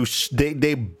don't do they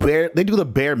do the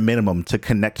bare minimum to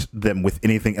connect them with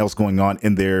anything else going on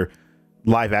in their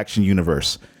live action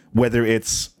universe. Whether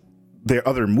it's their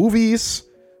other movies,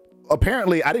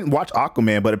 apparently I didn't watch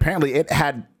Aquaman, but apparently it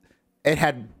had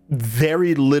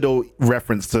very little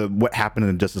reference to what happened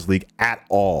in Justice League at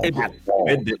all. It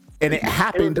did. And it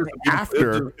happened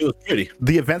after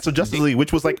the events of Justice League,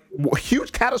 which was like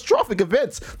huge catastrophic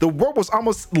events. The world was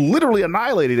almost literally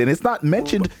annihilated, and it's not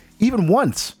mentioned even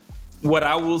once. What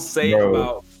I will say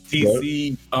about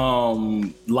DC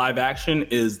live action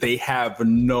is they have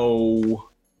no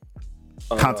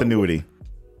continuity.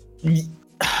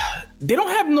 They don't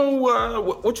have no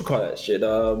what you call that shit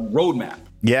roadmap.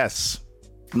 Yes.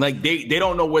 Like they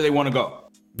don't know where they want to go.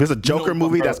 There's a Joker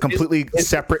movie that's completely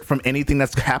separate from anything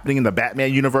that's happening in the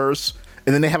Batman universe.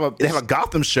 And then they have a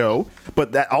Gotham show,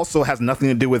 but that also has nothing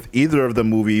to do with either of the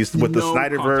movies, with the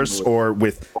Snyderverse or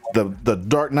with the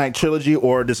Dark Knight trilogy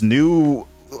or this new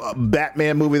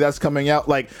Batman movie that's coming out.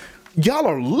 Like, y'all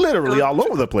are literally all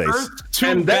over the place.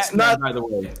 And that's not, by the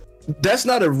way. That's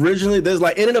not originally, there's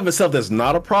like in and of itself that's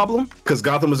not a problem because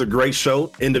Gotham is a great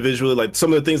show individually. Like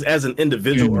some of the things as an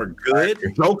individual are good.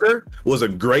 Joker was a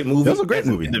great movie. That was a great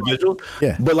movie. Individual.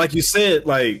 Yeah. But like you said,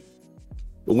 like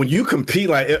when you compete,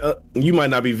 like you might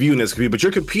not be viewing this, but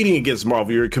you're competing against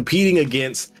Marvel. You're competing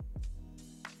against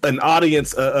an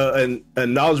audience, a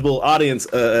knowledgeable audience,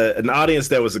 an audience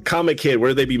that was a comic head,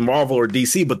 whether they be Marvel or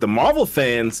DC. But the Marvel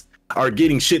fans are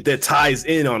getting shit that ties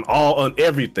in on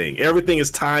everything. Everything is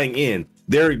tying in.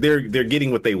 They're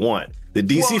getting what they want. The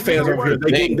DC fans over here,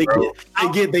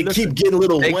 they keep getting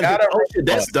little one. Oh shit,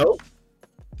 that's dope.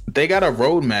 They got a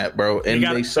roadmap, bro, and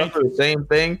they suffer the same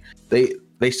thing.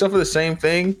 They suffer the same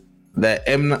thing that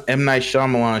M. Night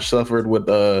Shyamalan suffered with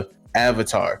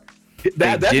Avatar.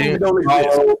 They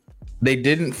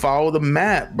didn't follow the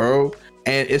map, bro.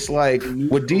 And it's like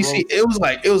with DC, it was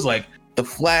like the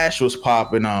Flash was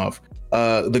popping off.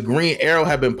 The Green Arrow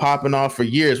had been popping off for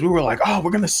years. We were like, oh,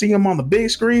 we're gonna see him on the big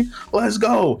screen. Let's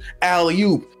go,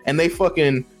 alley-oop, and they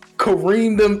fucking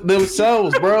Kareemed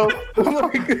themselves, bro.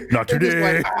 Not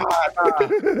today.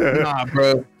 Nah,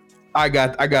 bro. I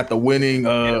got the winning.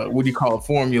 What do you call it?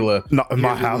 Formula? Not in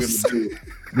my house. They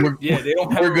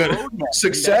don't have we're gonna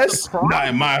success. Not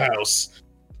in my house.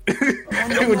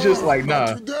 They were just like,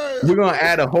 nah, we're gonna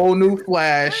add a whole new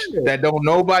Flash that don't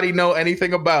nobody know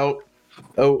anything about.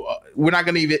 We're not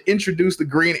gonna even introduce the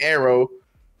Green Arrow.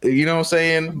 You know what I'm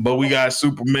saying? But we got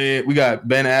Superman. We got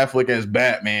Ben Affleck as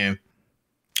Batman.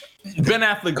 Ben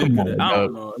Affleck did good. I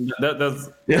don't know. That's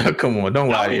Yeah, come on, don't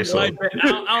lie to I yourself.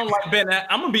 don't like Ben.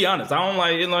 I'm gonna be honest. I don't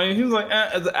like he was like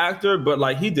as an actor, but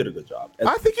like he did a good job.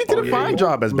 I think he did a fine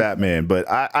job as Batman, but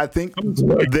I think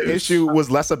the issue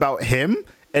was less about him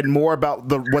and more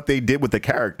about what they did with the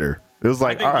character. It was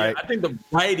like, all right. I think the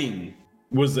writing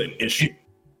was an issue.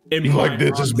 You like,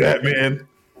 this is Batman.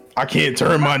 I can't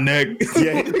turn my neck.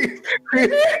 Yeah.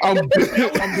 I'm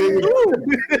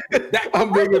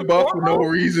big and buff for no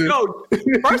reason. No,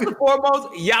 first and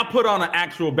foremost, y'all put on an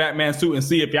actual Batman suit and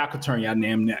see if y'all could turn y'all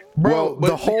damn neck. Well,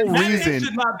 the whole Batman reason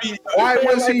should not be. Why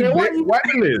was he?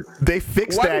 they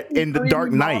fixed Why that did he in the 3D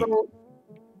Dark Knight.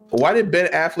 Why did Ben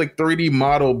Affleck 3D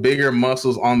model bigger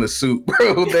muscles on the suit,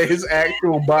 bro, than his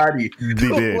actual body? He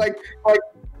did.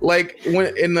 like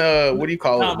when in the what do you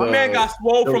call it? My man got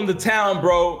swole from the town,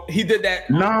 bro. He did that.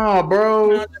 Nah,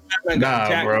 bro.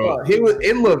 Nah, bro.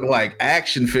 It looked like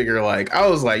action figure. Like I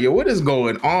was like, yo, what is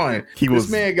going on? This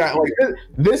man got like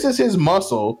this is his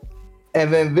muscle,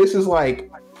 and then this is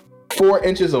like 4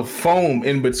 inches of foam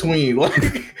in between,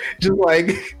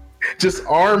 just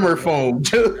armor foam,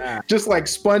 just like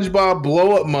SpongeBob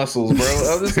blow up muscles, bro.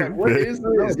 I was just like, what is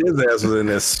this? His ass was in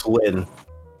there sweating.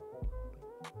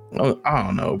 I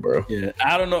don't know, bro. Yeah,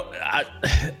 I don't know.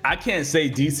 I can't say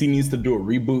DC needs to do a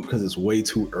reboot because it's way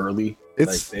too early.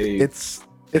 It's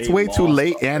way too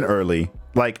late and early.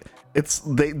 Like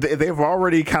they've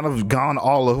already kind of gone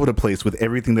all over the place with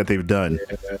everything that they've done.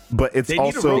 Yeah. But it's they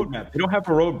also need a roadmap. They don't have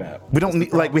a roadmap. We don't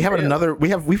need like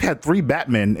we've had 3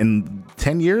 Batmen in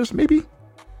 10 years, maybe.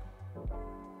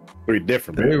 3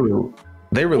 different.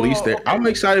 They released it. I'm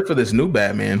excited for this new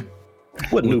Batman.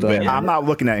 What new Batman? I'm not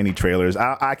looking at any trailers.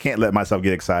 I can't let myself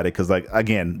get excited because, like,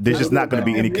 again, there's just not going to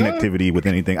be any connectivity with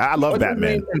anything. I love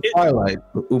Batman. Twilight,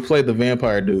 who played the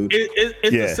vampire dude. It's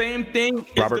the same thing.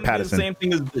 Robert Pattinson. The same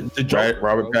thing as the Joker. Right,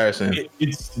 Robert Pattinson.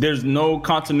 There's no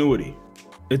continuity.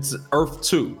 It's Earth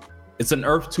 2. It's an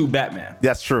Earth 2 Batman.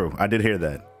 That's true. I did hear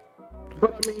that.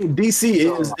 But I mean, DC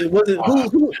is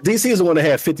DC is the one that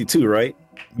had 52, right?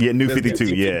 Yeah, New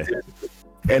 52. Yeah.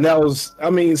 And that was,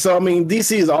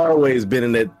 DC has always been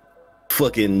in that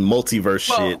fucking multiverse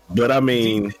shit. But I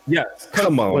mean, yes,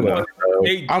 come on, man.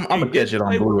 I'm gonna catch it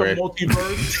on Blu-ray.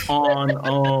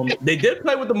 They did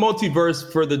play with the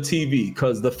multiverse for the TV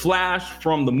because the Flash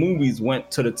from the movies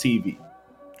went to the TV.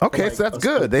 Okay, so that's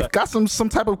good. They've got some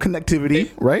type of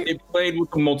connectivity, right? They played with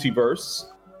the multiverse,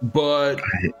 but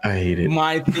I hate it.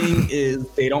 My thing is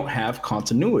they don't have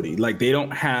continuity. Like they don't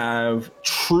have a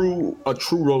true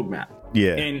roadmap.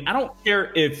 Yeah. And I don't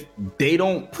care if they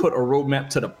don't put a roadmap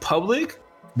to the public,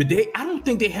 but I don't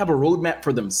think they have a roadmap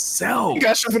for themselves. You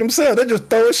got shit for themselves. They just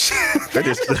throw shit. They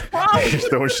just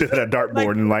throw shit at a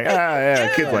dartboard and like,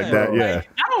 kids like that. Yeah. Like,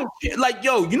 I don't care. Like,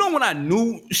 yo, you know when I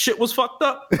knew shit was fucked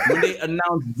up? When they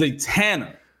announced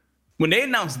Zatanna. When they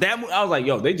announced that movie, I was like,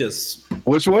 yo, they just.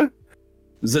 Which one?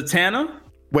 Zatanna.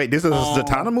 Wait, this is a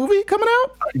Zatanna movie coming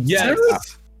out? Yes.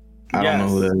 I don't know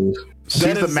who that is.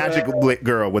 She's the magic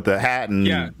girl with the hat,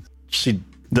 and she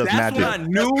does magic. What I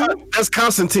knew. That's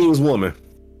Constantine's woman.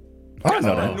 I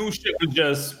know that. I knew shit was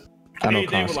just. They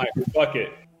were like, fuck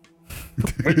it.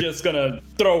 We're just gonna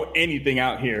throw anything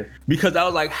out here because I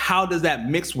was like, how does that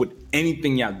mix with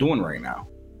anything y'all doing right now?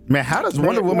 Man, how does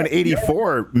Wonder Woman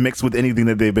 84 mix with anything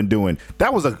that they've been doing?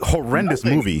 That was a horrendous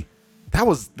movie. That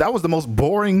was the most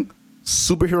boring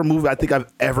superhero movie I think I've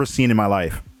ever seen in my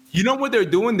life. You know what they're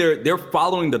doing? They're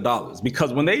following the dollars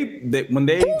because when they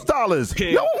whose dollars?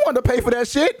 No one wanted to pay for that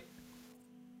shit.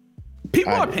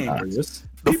 People are paying for this.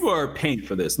 People are paying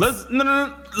for this. Look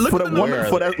for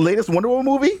that latest Wonder Woman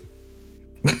movie.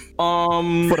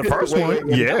 For the first one,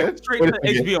 yeah, straight to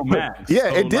HBO Max.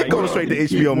 Yeah, it did go straight to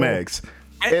HBO Max.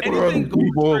 Anything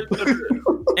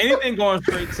going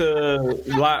straight to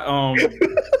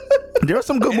there are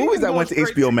some good movies that went to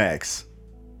HBO Max.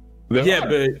 Yeah,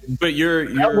 but you're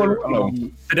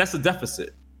that's a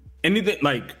deficit.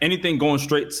 Anything going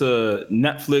straight to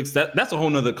Netflix, that's a whole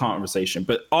nother conversation.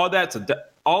 But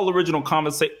all original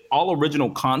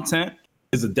content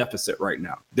is a deficit right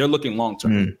now. They're looking long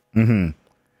term. Mm-hmm.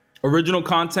 Original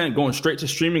content going straight to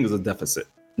streaming is a deficit,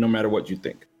 no matter what you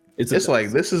think. It's like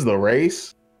this is the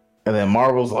race, and then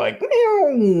Marvel's like,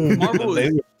 Marvel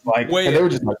is like, and they were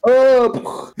just like,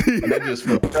 oh, and they just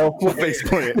face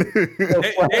plant.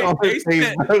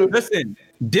 Listen,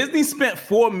 Disney spent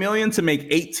 $4 million to make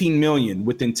 $18 million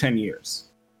within 10 years.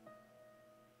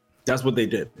 That's what they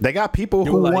did. They got people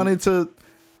who wanted to.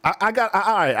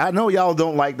 I know y'all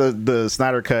don't like the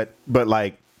Snyder Cut, but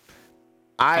like,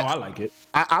 I like it.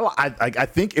 I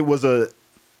think it was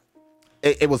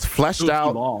it was fleshed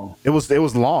out. Long. It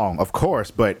was long, of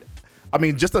course, but I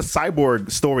mean, just a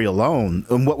Cyborg story alone,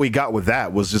 and what we got with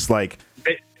that was just like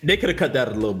They could have cut that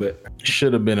a little bit.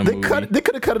 Should have been a movie. they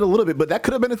could have cut it a little bit, but that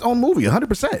could have been its own movie,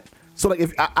 100%. So like,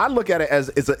 if I look at it as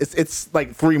it's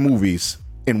like 3 movies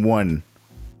in one,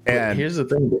 and Here's the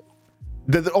thing.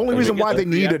 the only reason why they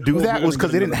needed to do that was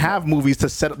because they didn't have movies to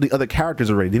set up the other characters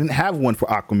already. They didn't have one for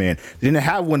Aquaman. They didn't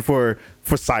have one for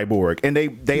Cyborg, and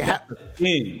they had.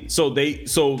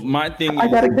 So my thing I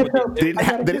gotta is, get them. They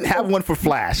didn't have one for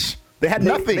Flash. They had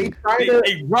nothing.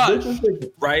 they rushed,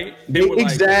 right? They were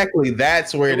Exactly.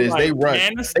 That's where it is. They rushed.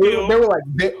 Man of They Steel. were like,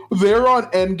 they're on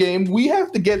Endgame. We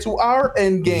have to get to our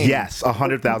Endgame. Yes,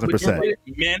 100,000%.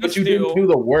 Man of But you didn't Steel, do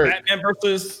the work.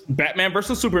 Batman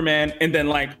versus Superman, and then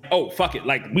like, oh fuck it,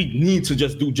 like we need to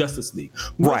just do Justice League.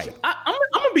 Which Right. I'm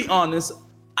gonna be honest.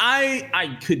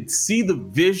 I could see the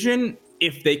vision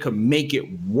if they could make it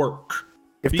work.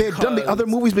 If they had done the other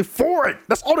movies before it,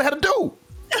 that's all they had to do.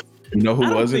 You know who I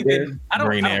don't wasn't think there? they- I don't-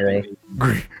 Green I don't Arrow.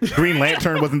 think Green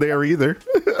Lantern wasn't there either.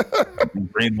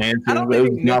 Green I Lantern. don't It was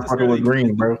think not fucking with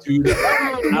Green, bro.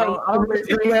 I'll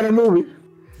Green Lantern movie.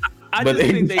 I But just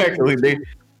think exactly,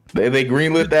 they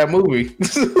greenlit that movie.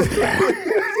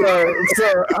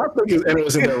 So I think it's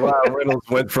interesting that Ryan Reynolds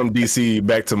went from DC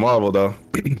back to Marvel, though.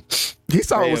 He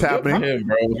saw what was happening. Him,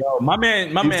 bro. my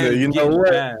man, said, "You know getting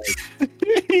what? bad.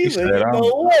 He said,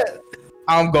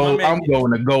 I'm going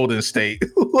to Golden State.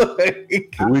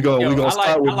 Like, We gonna Yo,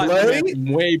 start with I like my man Blade. from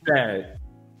way back.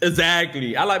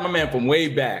 Exactly. I like my man from way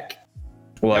back.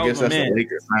 well, That I guess was my that's the man.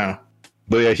 Lakers now.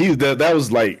 But yeah, that was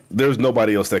like there's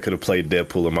nobody else that could have played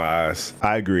Deadpool in my eyes.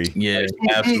 I agree. Yeah,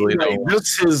 absolutely. Like,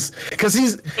 just his because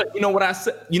he's But you know what I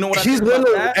said? You know what I he's said one about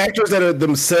of that? the actors that are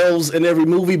themselves in every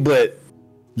movie, but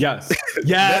Yes.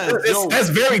 Yes. Yo, that's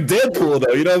very Deadpool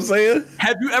though. You know what I'm saying?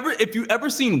 if you ever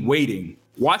seen Waiting,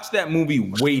 watch that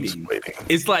movie Waiting.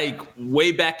 It's like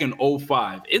way back in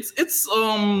 2005. It's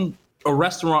a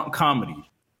restaurant comedy.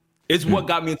 It's what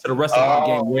got me into the restaurant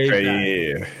game way back.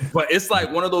 Yeah. But it's like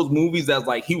one of those movies that's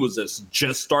like he was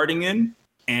just starting in,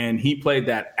 and he played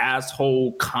that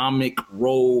asshole comic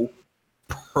role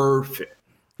perfect.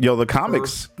 Yo, the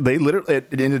comics, they literally,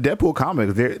 in the Deadpool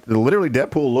comics, literally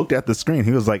Deadpool looked at the screen.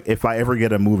 He was like, if I ever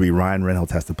get a movie, Ryan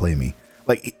Reynolds has to play me.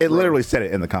 Like, it literally said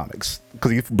it in the comics because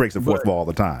he breaks the fourth wall all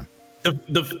the time.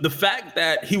 The fact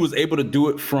that he was able to do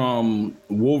it from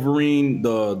Wolverine,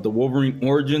 the Wolverine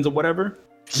Origins or whatever,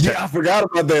 Yeah, I forgot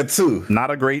about that too. Not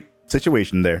a great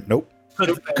situation there. Nope.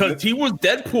 because he was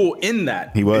Deadpool in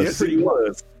that. He was. Yes, he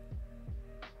was.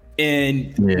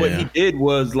 And what he did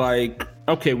was like,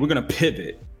 okay, we're gonna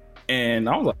pivot, and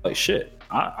I was like, shit,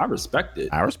 I respect it.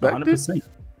 I respect it.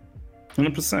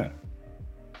 100%.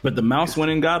 But the mouse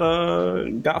went and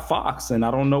got Fox, and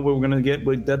I don't know what we're gonna get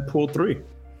with Deadpool 3.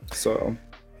 So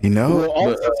You know? Well,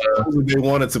 also, they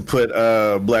wanted to put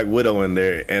Black Widow in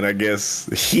there, and I guess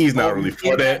he's not really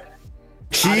for that.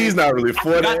 He's not really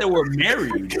for I forgot that. they were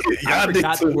married. Yeah, I I did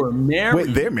forgot they too. were married.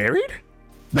 Wait, they're married?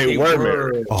 They were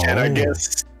married, Oh. and I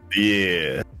guess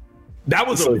yeah. That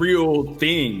was So- a real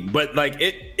thing, but like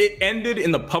it ended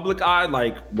in the public eye,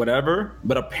 like whatever.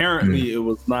 But apparently, it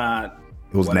was not.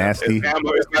 It was Whatever. nasty.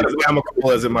 It's not as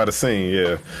amicable as it might have seemed.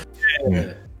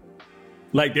 Yeah.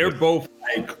 Like they're both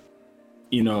like,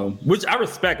 you know, which I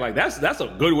respect. Like that's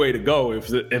a good way to go if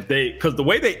they, because the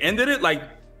way they ended it, like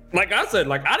I said,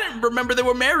 like I didn't remember they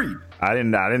were married. I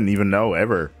didn't even know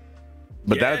ever.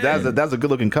 But Yeah. that's a good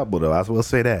looking couple though. I will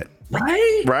say that.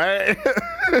 Right. Right?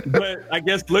 But I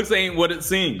guess looks ain't what it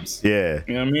seems. Yeah.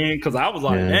 You know what I mean? Because I was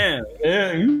like, man,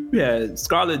 yeah, you had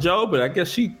Scarlett Joe, but I guess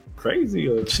she crazy.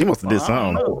 Or, She must have did I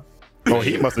don't something. know. Oh,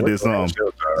 he must have did something.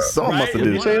 Someone must have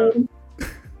did something.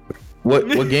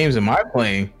 What games am I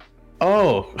playing?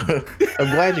 Oh, I'm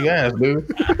glad you asked, dude.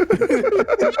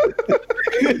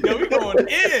 Yo, we going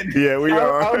in. Yeah, we I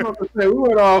are. was about to say, we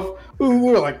went off. We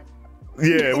were like,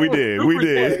 Yeah, we did. We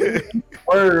did.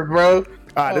 word, bro.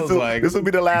 All right, I was like- this will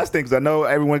be the last thing because I know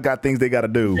everyone got things they got to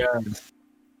do.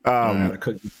 Yeah.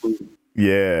 Cook the food.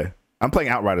 Yeah. I'm playing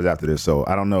Outriders after this, so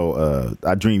I don't know.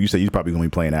 I Dream, you said you're probably going to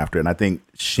be playing after, and I think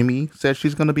Shimmy said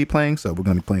she's going to be playing, so we're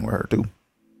going to be playing with her too.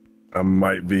 I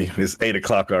might be. It's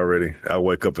 8:00 already. I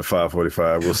wake up at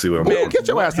 5:45. We'll see what I'm Man, doing. get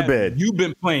your What ass to have bed. You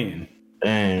been playing?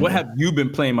 Dang. What have you been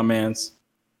playing, my man's?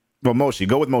 Well, Moshi,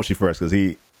 go with Moshi first because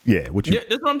what you? Yeah,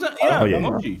 that's what I'm saying. Yeah, Oh, yeah.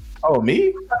 Emoji. Oh,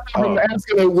 me? I'm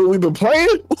asking like, what we've been playing.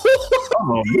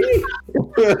 Oh, me?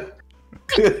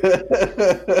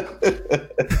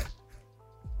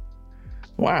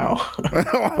 Wow.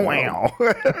 Wow.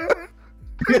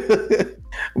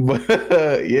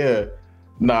 But yeah.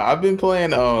 Nah, I've been playing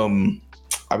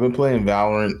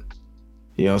Valorant,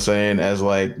 you know what I'm saying, as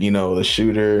like, you know, the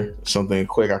shooter, something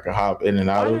quick I could hop in and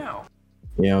out of.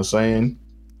 You know what I'm saying?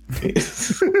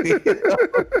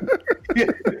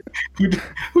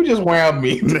 Who just wound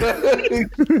me?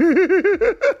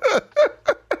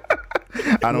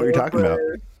 I know what you're talking about.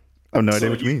 I have no idea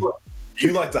what you mean.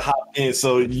 You like to hop in,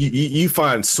 so you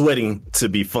find sweating to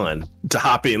be fun to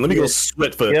hop in. Let me go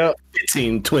sweat for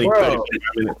 15, 20, 30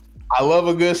 minutes. I love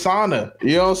a good sauna.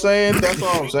 You know what I'm saying? That's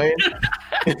all I'm saying.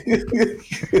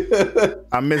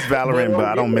 I miss Valorant, but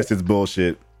I don't miss its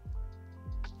bullshit.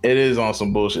 It is on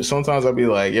some bullshit. Sometimes I'll be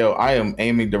like, yo, I am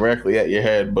aiming directly at your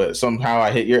head, but somehow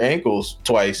I hit your ankles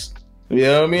twice. You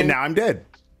know what I mean? And now I'm dead.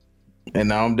 And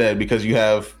now I'm dead because you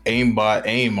have aimbot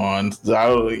aim on.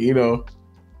 So you know,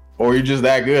 or you're just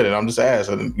that good and I'm just ass.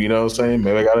 And you know what I'm saying?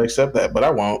 Maybe I gotta accept that, but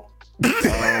I won't.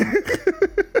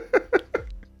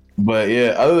 But yeah,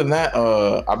 other than that,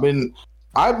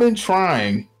 I've been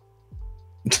trying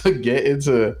to get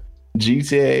into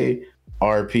GTA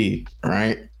RP,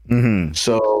 right? Mm-hmm.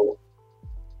 So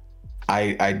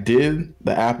I did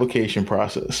the application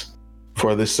process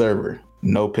for this server,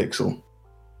 No Pixel,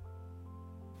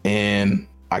 and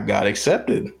I got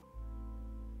accepted.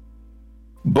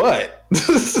 But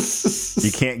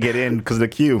you can't get in because of the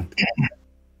queue.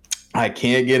 I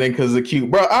can't get in because of the queue,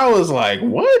 bro. I was like,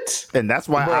 what? And that's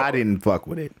why I didn't fuck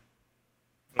with it.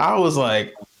 I was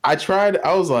like, I tried.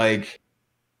 I was like,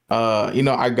 you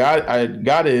know, I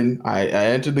got in. I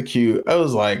entered the queue. I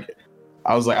was like,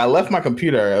 I left my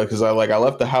computer because I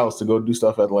left the house to go do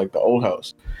stuff at like the old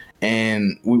house.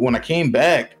 And when I came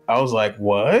back, I was like,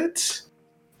 what?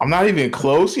 I'm not even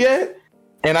close yet.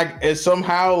 And it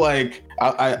somehow like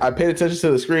I paid attention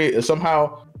to the screen. And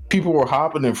somehow people were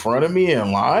hopping in front of me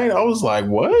in line. I was like,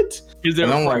 what? Is there a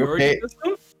priority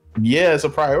system? Yeah, it's a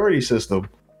priority system.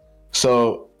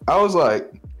 So I was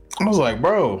like,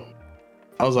 bro.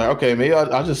 I was like, okay, maybe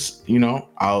I'll just, you know,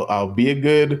 I'll be a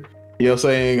good, you know what I'm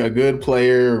saying, a good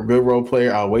player, a good role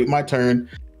player. I'll wait my turn.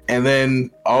 And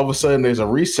then all of a sudden there's a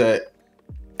reset.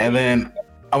 And then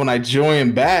when I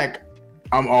join back,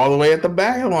 I'm all the way at the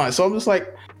back of the line. So I'm just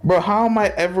like, bro, how am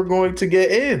I ever going to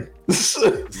get in?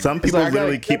 Some people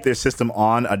literally keep their system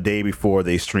on a day before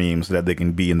they stream so that they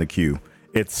can be in the queue.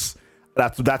 That's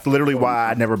literally why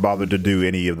I never bothered to do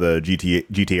any of the GTA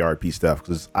RP stuff,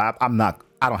 because I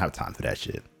don't have time for that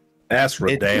shit. That's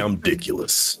damn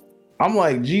ridiculous. I'm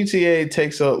like, GTA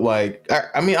takes up like,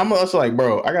 I mean, I'm also like,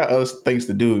 bro, I got other things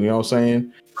to do. You know what I'm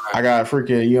saying? I got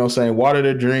freaking, you know what I'm saying, water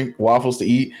to drink, waffles to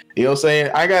eat. You know what I'm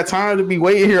saying? I got time to be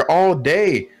waiting here all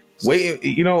day, waiting,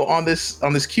 you know, on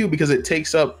this queue, because it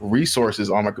takes up resources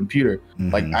on my computer.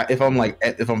 Mm-hmm. Like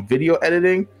if I'm video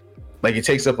editing, like it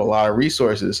takes up a lot of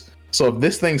resources. So if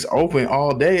this thing's open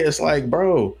all day, it's like,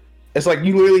 bro, it's like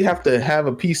you literally have to have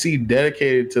a PC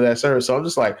dedicated to that server. So I'm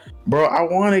just like, bro, I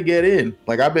want to get in.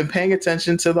 Like, I've been paying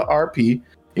attention to the RP. You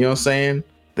know what I'm saying?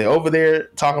 They're over there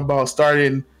talking about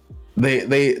starting.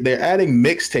 They're adding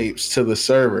mixtapes to the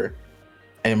server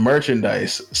and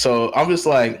merchandise. So I'm just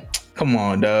like, come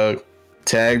on, Doug,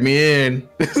 tag me in.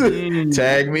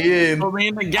 Tag me in. Put me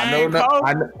in the game,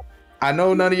 I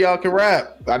know none of y'all can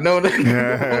rap. I know that.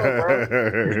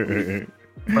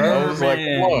 I was like,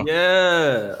 come on.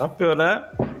 Yeah, I feel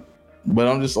that. But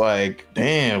I'm just like,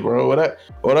 damn, bro,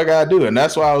 what I gotta do? And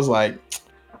that's why I was like,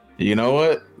 you know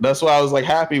what? That's why I was like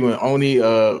happy when Oni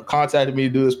contacted me to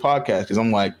do this podcast, because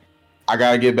I'm like, I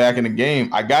gotta get back in the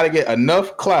game. I gotta get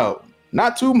enough clout,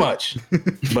 not too much,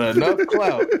 but enough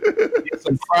clout. Get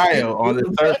some cryo on this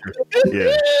server.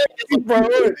 Yeah, bro.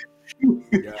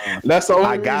 Yeah. That's the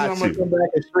only reason I'm gonna come back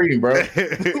and stream, bro.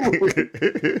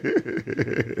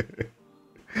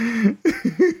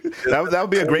 that would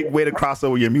be a great way to cross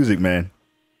over your music, man.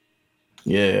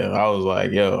 Yeah, I was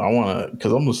like, yo, I wanna,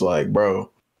 because I'm just like,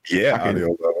 bro. Yeah, I can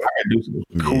do some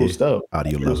cool stuff.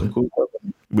 Audio lover. Cool stuff.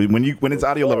 When it's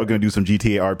audio lover, we're gonna do some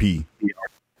GTA RP.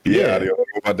 Yeah, audio lover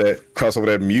about that cross over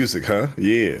that music, huh?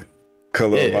 Yeah,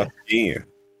 color of my skin.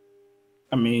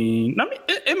 I mean,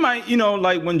 it might, you know,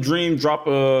 like when Dream drop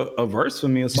a verse for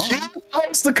me or something. She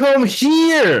wants to come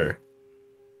here.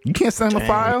 You can't send him a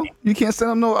file. You can't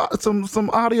send him some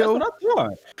audio. That's what I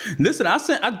thought. Listen,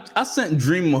 I sent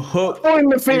Dream a hook.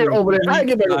 Point the finger over there. I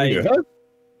get back over here, huh?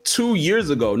 2 years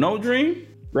ago, no Dream,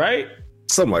 right?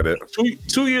 Something like that.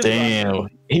 2 years. Damn,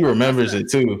 he remembers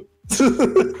it too.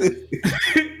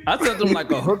 I sent him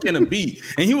like a hook and a beat,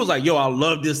 and he was like, "Yo, I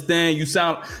love this thing. You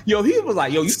sound, yo." He was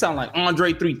like, "Yo, you sound like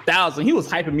Andre 3000." He was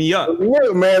hyping me up.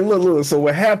 Look, man, look. So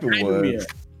what happened was,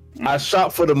 I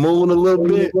shot for the moon a little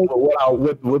bit, but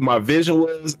what my vision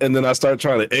was, and then I started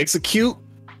trying to execute,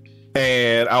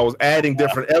 and I was adding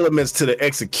different elements to the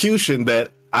execution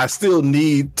that I still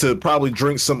need to probably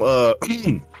drink some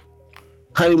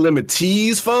honey lemon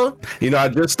teas for. I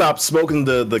just stopped smoking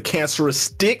the cancerous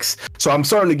sticks, so I'm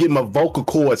starting to get my vocal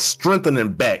cords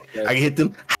strengthening back. I can hit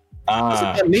them.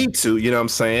 I need to, you know what I'm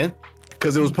saying?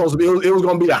 Because it was supposed to be, it was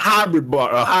going to be a hybrid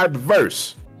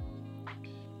verse.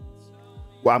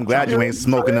 Well, I'm glad you ain't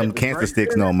smoking them cancer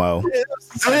sticks no more.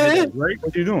 Right?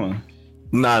 What you doing?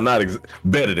 Nah,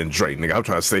 better than Drake, nigga. I'm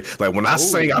trying to say, like, when I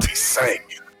sing, I be singing.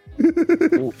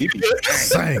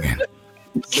 Singing.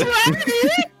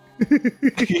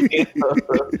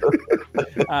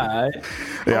 Alright.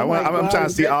 Yeah, I'm trying to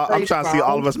see. I'm trying to see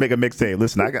all of us make a mixtape.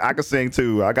 Listen, I can sing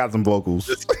too. I got some vocals.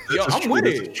 Yo, I'm with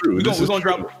it.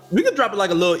 We can drop it like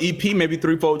a little EP, maybe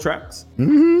 3-4 tracks.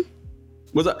 Mm-hmm.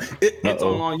 What's up? It's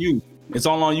all on you. It's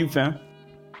all on you, fam.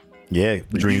 Yeah,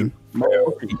 Dream.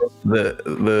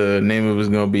 The name of it is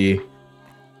gonna be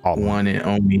One and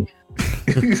Only. One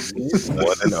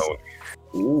and only.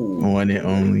 Ooh, One and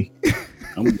Only.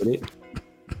 I'm with it.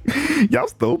 Y'all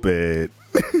stupid.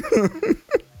 You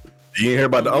ain't hear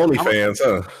about the OnlyFans,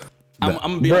 huh? I'm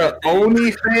gonna be Bro,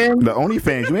 OnlyFans? The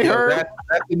OnlyFans. You ain't heard?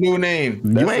 That's the new name.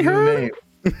 That's ain't the new heard? name.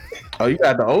 Oh, you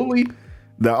got the Only?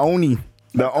 The Oni.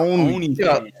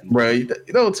 Yeah, bro, you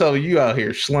don't tell me you out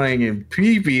here slanging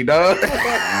pee-pee, dog.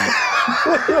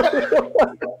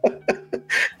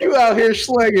 You out here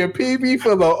slanging pee-pee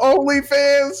for the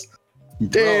OnlyFans?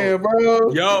 Damn,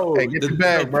 bro. Yo, hey, get your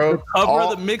bag, bro. The cover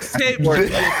of the mixtape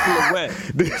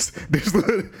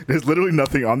There's literally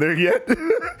nothing on there yet.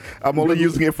 I'm only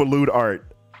using it for lewd art.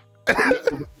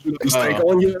 That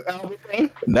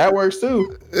works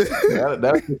too. That's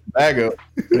the bag up.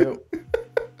 Yep.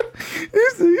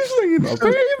 He's singing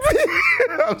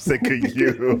I'm sick of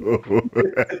you.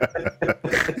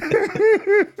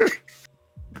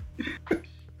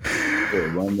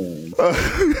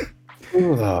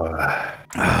 All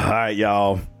right,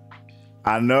 y'all.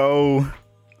 I know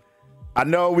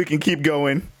we can keep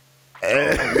going,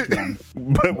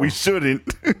 but we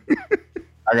shouldn't.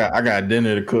 I got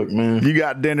dinner to cook, man. You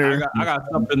got dinner. I got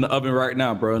something in the oven right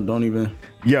now, bro. Don't even.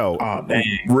 Yo,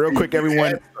 real quick,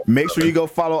 everyone, make sure you go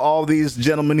follow all these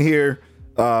gentlemen here.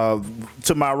 To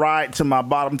my right, to my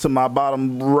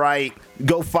bottom right.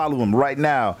 Go follow them right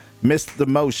now. Mr.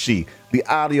 Moshi, the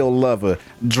audio lover,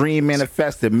 Dream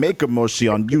Manifested, Maker Moshi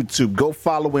on YouTube. Go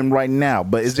follow him right now.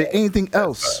 But is there anything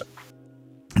else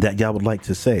that y'all would like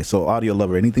to say? So, audio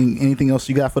lover, anything else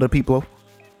you got for the people?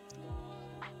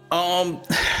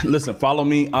 Listen, follow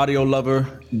me, Audio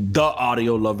Lover, the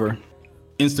Audio Lover,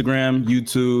 Instagram,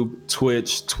 YouTube,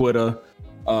 Twitch, Twitter,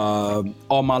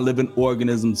 all my living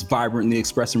organisms vibrantly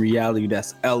expressing reality.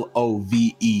 That's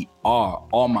LOVER.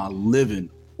 All my living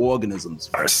organisms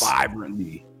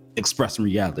vibrantly expressing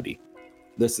reality.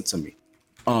 Listen to me.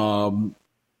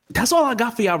 That's all I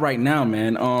got for y'all right now,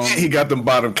 man. He got them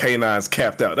bottom canines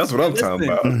capped out. That's what I'm talking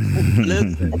about.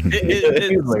 Listen,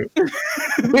 you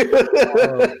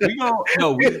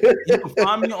can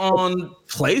find me on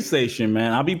PlayStation,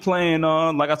 man. I'll be playing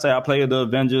like I said, I play the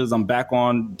Avengers. I'm back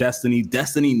on Destiny.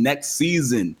 Destiny next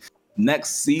season.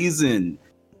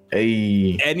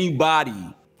 Hey.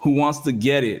 Anybody who wants to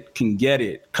get it can get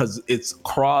it because it's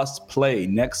cross play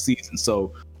next season.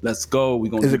 So let's go.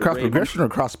 We're gonna. Is it cross progression or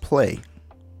cross play?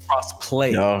 Cross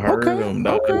play. Y'all heard him.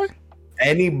 Okay.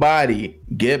 Anybody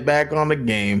get back on the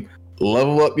game,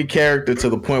 level up your character to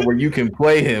the point where you can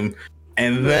play him,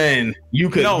 and then you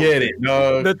could get it.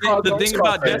 The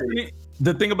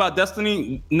thing about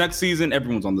Destiny, next season,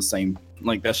 everyone's on the same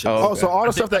like that shit. So all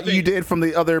the stuff that you did from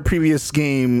the other previous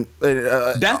game.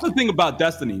 That's the thing about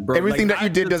Destiny, bro. Everything that you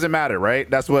did doesn't matter, right?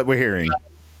 That's what we're hearing.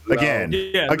 Again.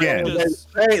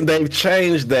 They've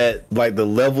changed that, like the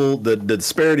level, the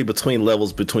disparity between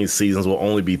levels between seasons will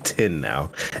only be 10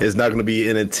 now. It's not going to be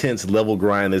an intense level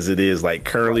grind as it is like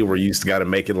currently, where you used to got to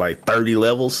make it like 30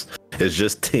 levels. It's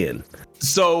just 10.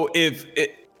 So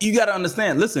you got to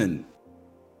understand, listen,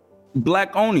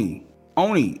 Black Oni,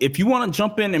 if you want to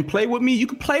jump in and play with me, you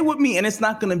can play with me, and it's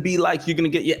not going to be like you're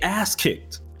going to get your ass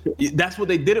kicked. That's what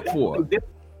they did it for.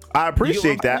 I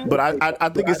appreciate that, but I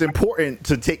think it's important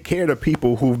to take care of the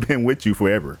people who've been with you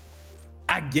forever.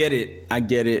 I get it.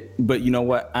 But you know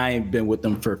what? I ain't been with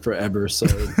them for forever, so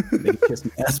they kiss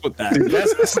my ass with that.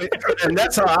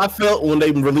 That's how I felt when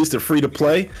they released it free to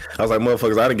play. I was like,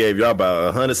 motherfuckers, I done gave y'all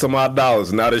about $100 some odd,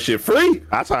 and now this shit free.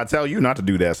 I try to tell you not to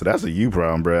do that, so that's a you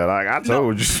problem, bro. Like I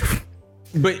told you.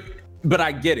 But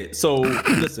I get it. So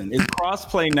listen, it's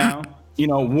cross-play now. You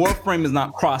know, Warframe is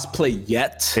not cross-play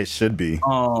yet. It should be.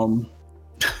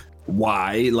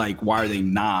 Why? Like, why are they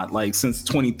not? Like, since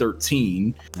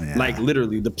 2013, like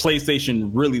literally, the PlayStation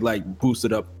really like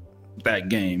boosted up that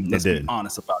game. Let's be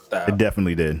honest about that. It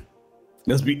definitely did.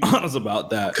 Let's be honest about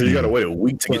that. Because you gotta wait a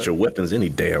week to get your weapons any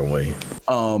damn way.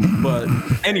 But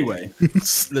anyway,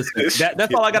 listen,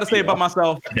 that's all I got to say about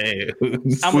myself. Hey,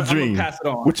 I'm gonna pass it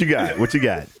on. What you got? What you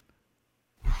got?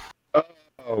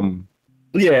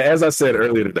 Yeah, as I said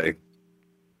earlier today,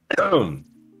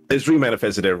 it's Dream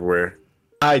manifested everywhere.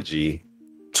 IG,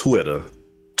 Twitter,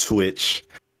 Twitch.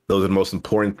 Those are the most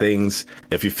important things.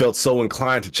 If you felt so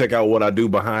inclined to check out what I do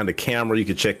behind the camera, you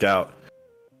can check out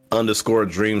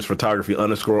 _dreams photography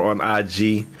 _ on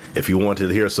IG. If you wanted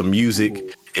to hear some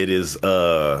music, it is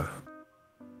Nerds.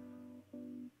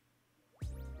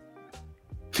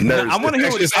 I want to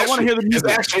hear the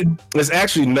music. It's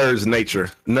actually Nerds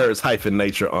Nature.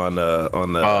 Nerds-nature on the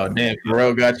oh damn,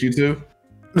 Pharrell got you too.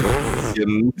 Yep.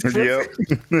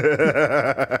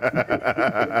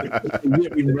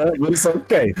 But it's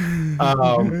okay.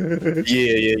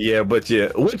 Yeah. But yeah,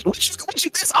 what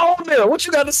you this on there? What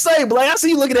you got to say, Blake? I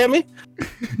see you looking at me.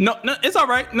 No, it's all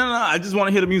right. No, I just want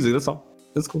to hear the music. That's all.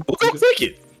 That's cool. Well, go take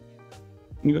it.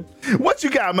 You good? What you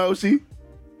got, Moshi?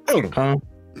 Huh?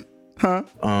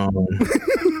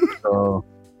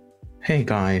 Hey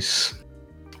guys,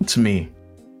 it's me,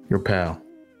 your pal,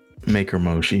 Maker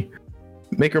Moshi.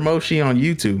 Maker Moshi on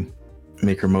YouTube,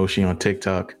 Maker Moshi on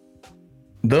TikTok,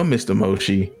 the Mr.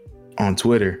 Moshi on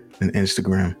Twitter and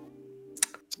Instagram.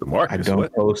 I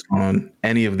don't post on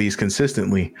any of these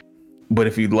consistently, but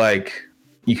if you'd like,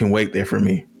 you can wait there for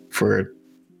me for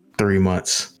 3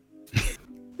 months.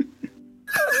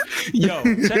 Yo,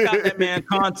 check out that man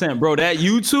content, bro. That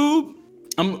YouTube,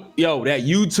 that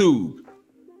YouTube,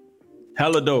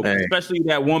 hella dope. Hey. Especially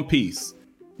that One Piece,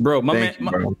 bro.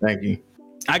 Thank you.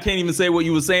 I can't even say what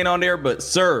you were saying on there, but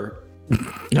sir,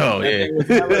 oh yeah, was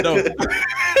hella dope.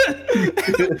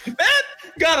 Man,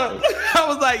 got him. I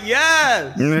was like,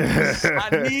 yes, I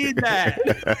need that.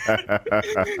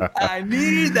 I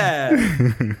need that.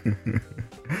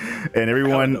 And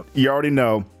everyone, you already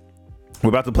know. We're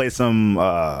about to play some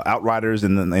Outriders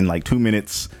in like 2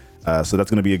 minutes, so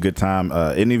that's going to be a good time.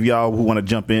 Any of y'all who want to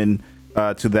jump in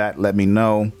to that, let me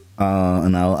know,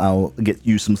 and I'll get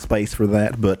you some space for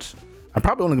that. But I'm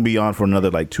probably only going to be on for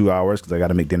another like 2 hours because I got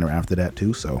to make dinner after that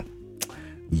too. So,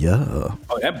 yeah.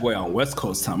 Oh, that boy on West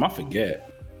Coast time, I forget.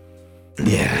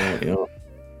 Yeah.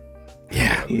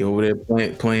 He over there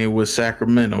playing with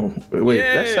Sacramento. Wait,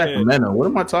 that's Sacramento. What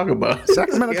am I talking about?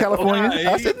 Sacramento, California.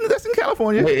 That's in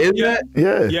California. Wait, is that?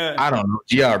 Yeah. I don't know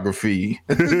geography.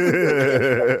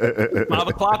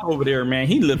 5:00 over there, man.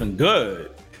 He living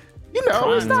good. You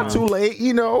know, it's not too late.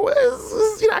 You know,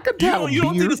 I could tell. You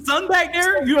don't see the sun back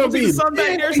there? You don't see the sun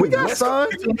back there? We got sun.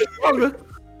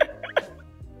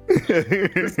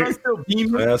 The sun's still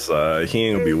beaming. That's he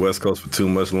ain't gonna be West Coast for too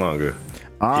much longer.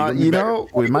 You know,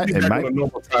 it might on a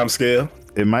normal time scale.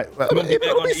 It might.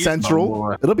 It'll be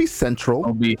central. It'll be central.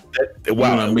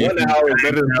 Wow, 1 hour is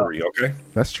better than 3. Okay,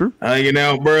 that's true. You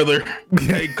know, brother.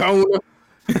 Hey, Cola.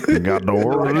 Got the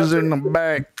orders in the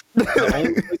back. The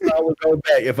only place I would go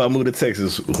back if I moved to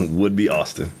Texas would be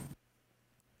Austin.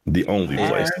 The only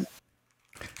place.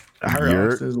 I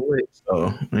heard Austin's lit,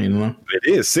 so you know it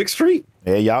is 6th Street.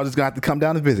 Yeah, y'all just gonna have to come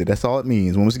down and visit. That's all it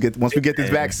means. Once we get this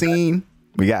vaccine,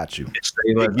 we got you.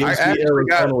 Actually, all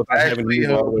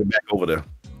the way back over there.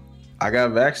 I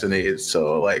got vaccinated,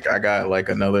 so like I got like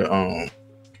another I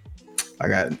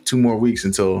got 2 more weeks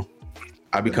until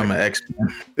I become an X-Man.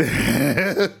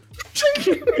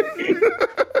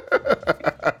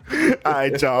 All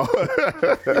right, y'all.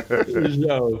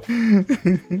 Yo.